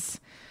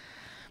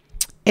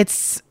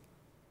it's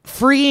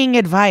freeing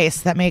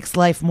advice that makes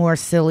life more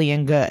silly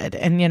and good.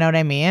 And you know what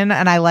I mean?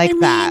 And I like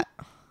that.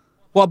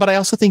 Well, but I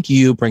also think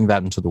you bring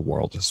that into the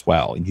world as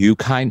well. You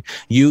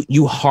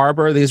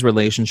harbor these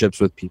relationships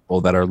with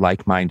people that are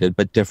like-minded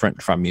but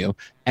different from you.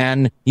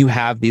 And you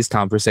have these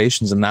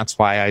conversations. And that's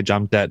why I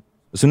jumped at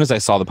as soon as I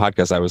saw the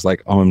podcast, I was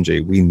like,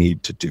 OMG, we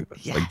need to do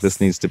this. Yes. Like, this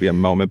needs to be a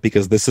moment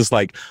because this is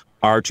like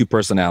our two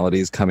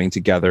personalities coming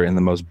together in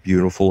the most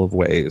beautiful of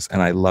ways.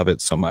 And I love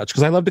it so much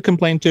because I love to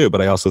complain too.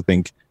 But I also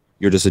think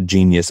you're just a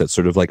genius at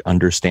sort of like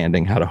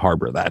understanding how to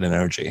harbor that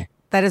energy.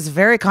 That is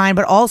very kind,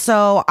 but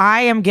also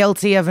I am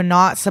guilty of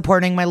not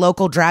supporting my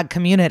local drag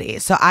community.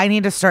 So I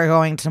need to start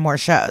going to more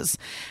shows.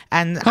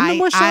 And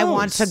I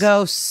want to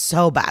go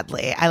so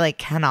badly. I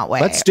cannot wait.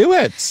 Let's do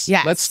it.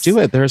 Yes. Let's do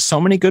it. There are so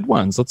many good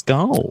ones. Let's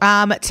go.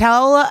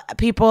 Tell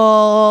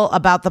people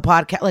about the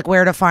podcast, like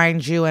where to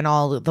find you and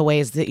all the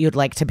ways that you'd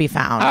like to be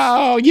found.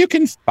 Oh, you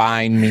can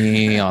find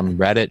me on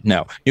Reddit.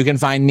 No, you can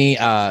find me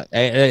at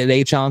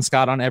H. Allen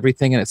Scott on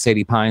everything and at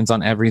Sadie Pines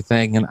on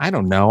everything. And I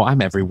don't know.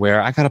 I'm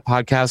everywhere. I got a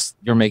podcast.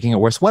 You're making it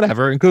worse.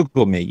 Whatever. And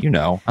Google me.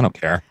 I don't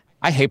care.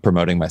 I hate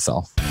promoting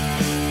myself.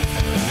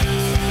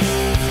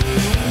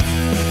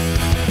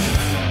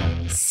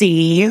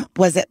 See,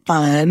 was it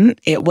fun?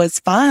 It was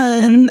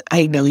fun.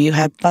 I know you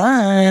had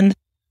fun.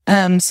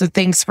 So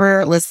thanks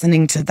for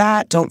listening to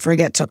that. Don't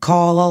forget to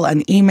call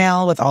and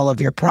email with all of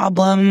your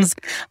problems.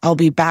 I'll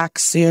be back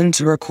soon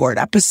to record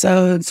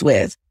episodes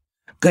with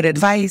good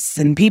advice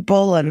and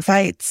people and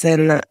fights.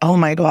 And oh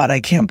my God, I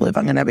can't believe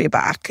I'm going to be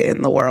back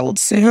in the world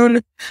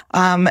soon.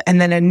 And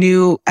then a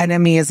new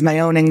enemy is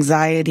my own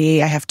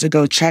anxiety. I have to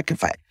go check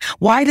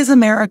why does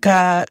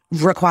America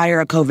require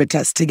a COVID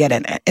test to get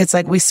in it? It's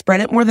like we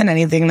spread it more than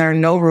anything. There are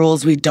no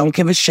rules. We don't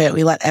give a shit.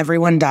 We let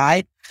everyone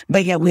die.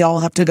 But yet we all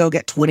have to go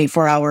get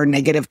 24-hour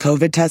negative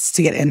COVID tests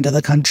to get into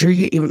the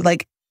country.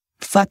 Like,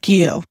 fuck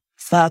you.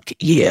 Fuck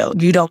you.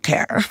 You don't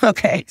care.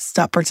 Okay.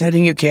 Stop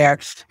pretending you care.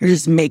 You're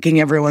just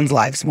making everyone's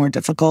lives more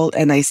difficult.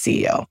 And I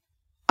see you.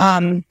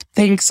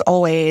 Thanks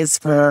always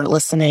for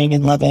listening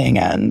and loving.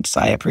 And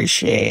I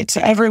appreciate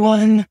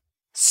everyone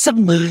so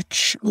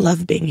much.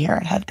 Love being here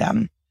at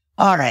HeadGum.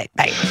 All right.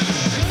 Bye.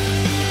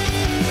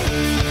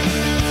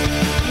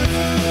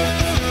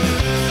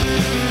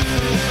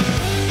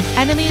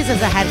 Enemies is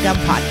a HeadGum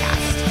podcast.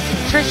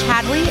 Trish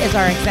Hadley is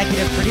our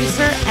executive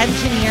producer,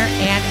 engineer,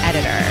 and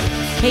editor.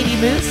 Katie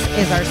Moose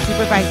is our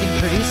supervising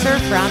producer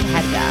from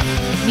HeadGum.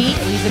 Me,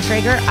 Lisa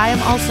Traeger, I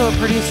am also a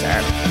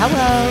producer.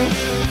 Hello.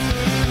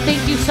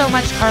 Thank you so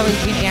much, Carly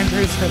Jean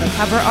Andrews, for the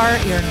cover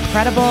art. You're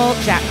incredible.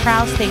 Jack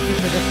Krause, thank you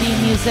for the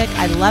theme music.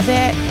 I love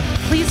it.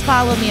 Please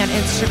follow me on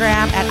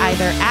Instagram at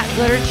either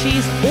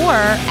 @GlitterCheese or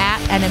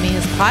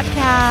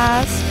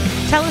 @EnemiesPodcast.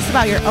 Tell us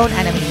about your own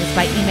enemies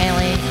by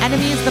emailing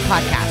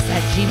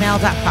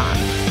enemiesthepodcast@gmail.com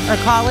or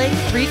calling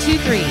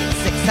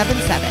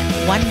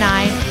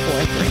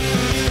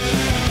 323-677-1943.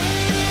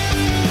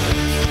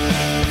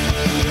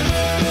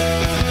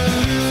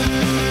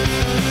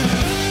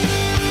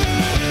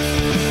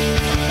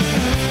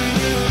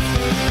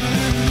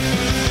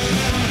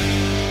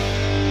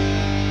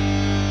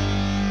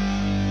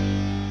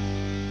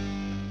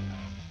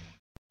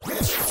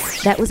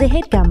 That was a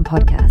HeadGum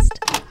podcast.